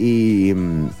y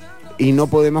no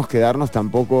podemos quedarnos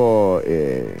tampoco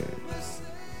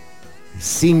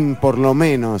sin por lo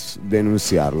menos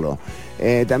denunciarlo.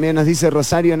 También nos dice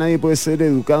Rosario, nadie puede ser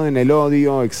educado en el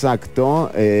odio, exacto.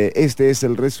 Este es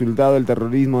el resultado, el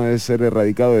terrorismo debe ser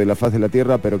erradicado de la faz de la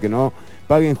tierra, pero que no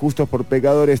paguen justos por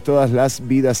pecadores, todas las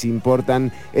vidas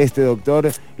importan. Este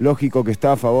doctor, lógico que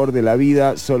está a favor de la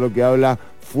vida, solo que habla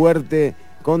fuerte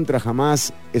contra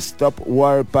Hamas, stop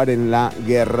war, paren la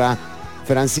guerra.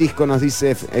 Francisco nos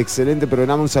dice, excelente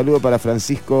programa, un saludo para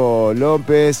Francisco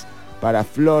López, para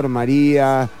Flor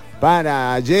María,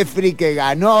 para Jeffrey que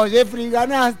ganó, Jeffrey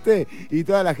ganaste, y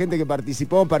toda la gente que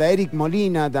participó, para Eric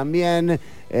Molina también,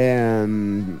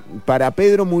 para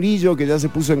Pedro Murillo que ya se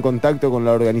puso en contacto con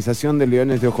la organización de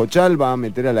Leones de Ojochal, va a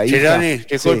meter a la hija. Chironi,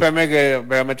 discúlpeme, sí,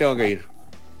 que me tengo que ir.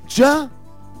 ¿Ya?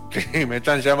 Sí, me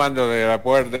están llamando de la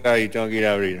puerta y tengo que ir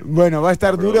a abrir. Bueno, va a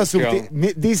estar duro,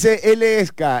 dice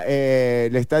LSK,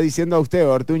 le está diciendo a usted,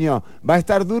 Ortuño, va a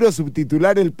estar duro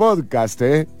subtitular el podcast,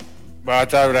 Va a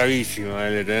estar bravísimo,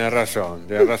 tenés razón,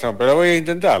 pero voy a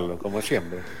intentarlo, como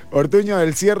siempre. Ortuño,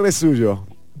 el cierre es suyo.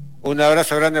 Un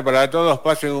abrazo grande para todos,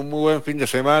 pasen un muy buen fin de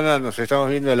semana, nos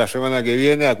estamos viendo la semana que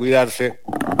viene, a cuidarse.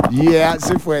 Yeah,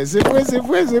 se fue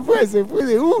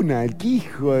de una, el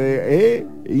hijo de...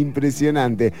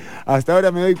 Impresionante. Hasta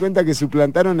ahora me doy cuenta que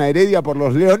suplantaron a Heredia por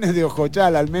los Leones de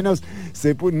Ojochal, al menos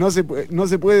no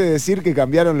se puede decir que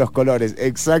cambiaron los colores.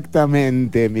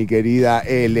 Exactamente, mi querida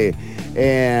L.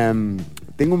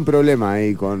 Tengo un problema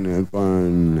ahí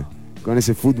con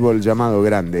ese fútbol llamado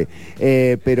grande.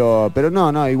 Pero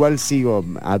no, igual sigo,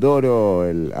 adoro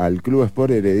al Club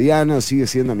Sport Herediano, sigue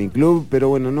siendo mi club, pero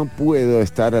bueno, no puedo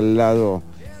estar al lado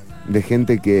de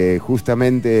gente que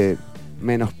justamente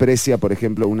menosprecia, por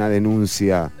ejemplo, una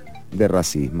denuncia de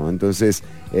racismo. Entonces,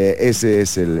 ese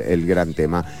es el gran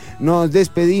tema. Nos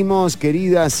despedimos,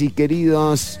 queridas y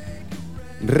queridos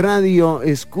Radio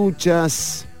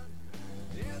Escuchas.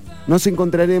 Nos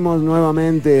encontraremos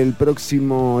nuevamente el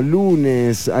próximo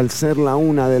lunes al ser la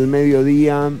 1 del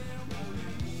mediodía.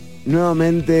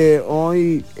 Nuevamente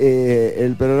hoy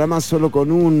el programa solo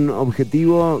con un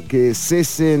objetivo: que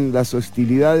cesen las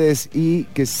hostilidades y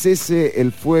que cese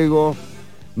el fuego.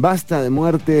 Basta de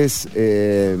muertes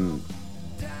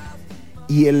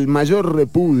y el mayor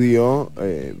repudio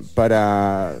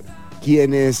para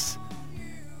quienes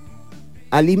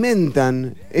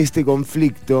alimentan este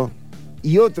conflicto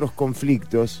y otros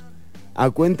conflictos a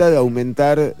cuenta de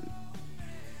aumentar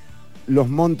los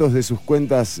montos de sus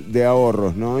cuentas de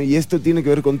ahorros, ¿no? Y esto tiene que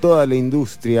ver con toda la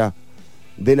industria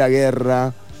de la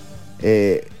guerra,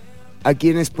 a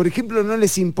quienes, por ejemplo, no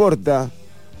les importa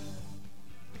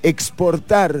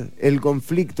exportar el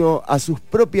conflicto a sus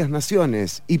propias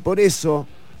naciones, y por eso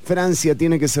Francia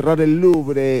tiene que cerrar el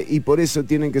Louvre, y por eso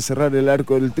tienen que cerrar el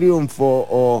Arco del Triunfo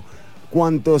o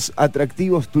cuantos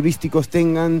atractivos turísticos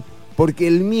tengan, porque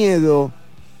el miedo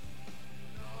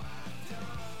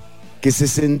que se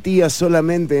sentía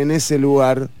solamente en ese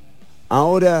lugar,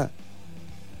 ahora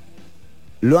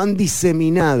lo han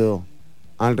diseminado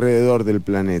alrededor del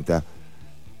planeta.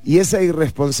 Y esa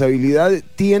irresponsabilidad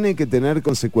tiene que tener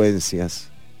consecuencias.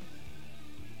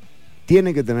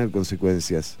 Tiene que tener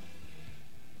consecuencias.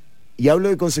 Y hablo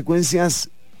de consecuencias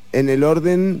en el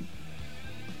orden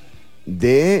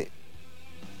de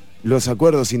los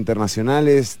acuerdos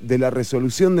internacionales, de la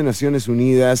resolución de Naciones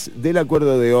Unidas, del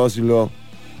acuerdo de Oslo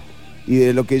y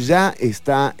de lo que ya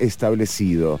está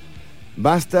establecido.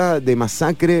 Basta de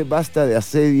masacre, basta de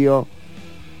asedio,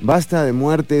 basta de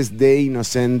muertes de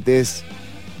inocentes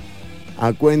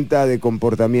a cuenta de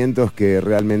comportamientos que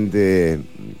realmente,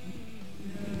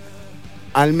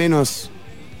 al menos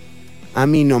a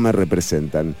mí, no me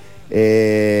representan.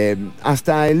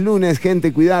 Hasta el lunes,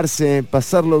 gente, cuidarse,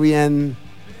 pasarlo bien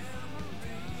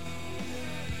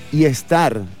y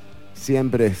estar,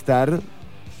 siempre estar,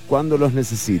 cuando los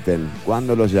necesiten,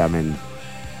 cuando los llamen.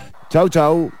 Chau,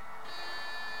 chau.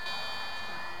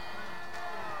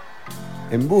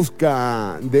 En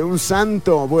busca de un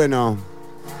santo, bueno,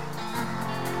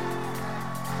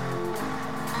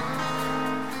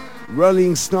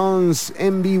 Rolling Stones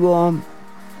en vivo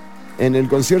en el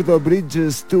concierto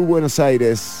Bridges to Buenos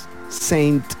Aires,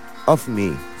 Saint of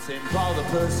Me. St. Paul the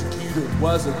persecutor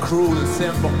was a cruel and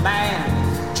simple man.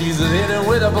 Jesus hit him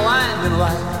with a blinding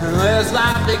light, and his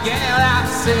life began. I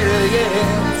said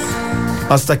yes.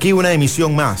 Hasta aquí una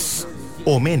emisión más,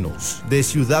 o menos, de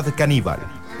Ciudad Caníbal.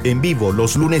 En vivo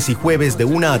los lunes y jueves de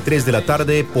 1 a 3 de la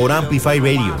tarde por Amplify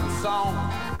Radio.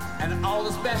 And all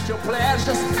the special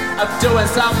pleasures of doing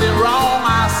something wrong.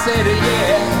 I said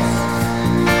yes.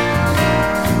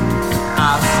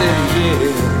 I said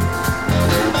yes.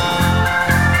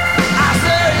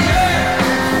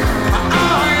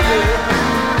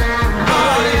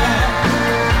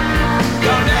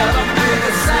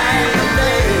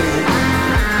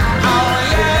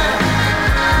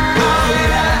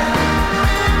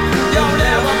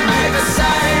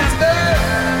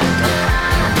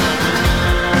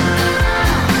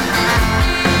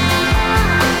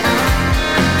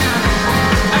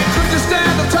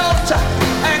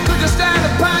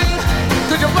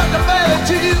 Could you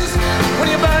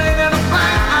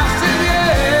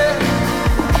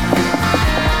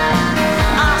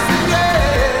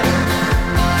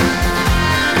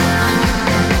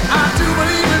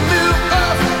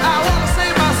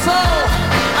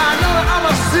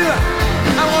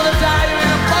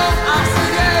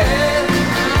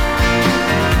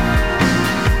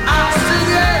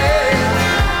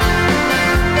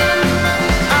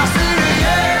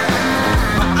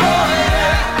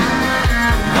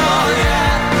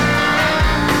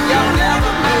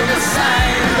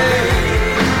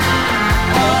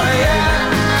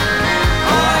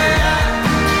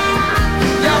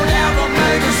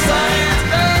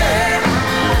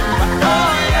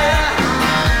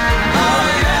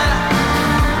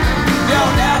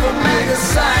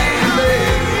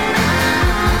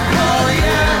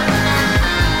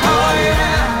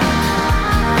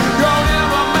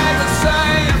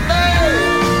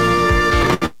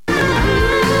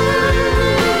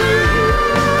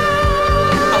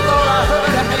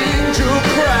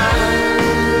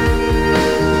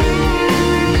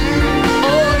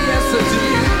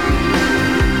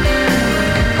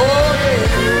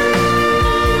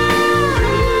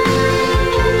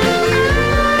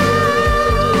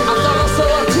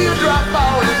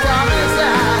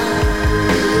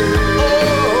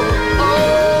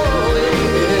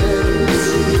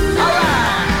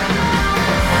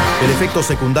efecto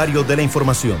secundario de la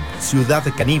información. Ciudad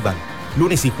Caníbal,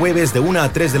 lunes y jueves de 1 a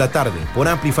 3 de la tarde por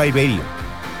Amplify Radio.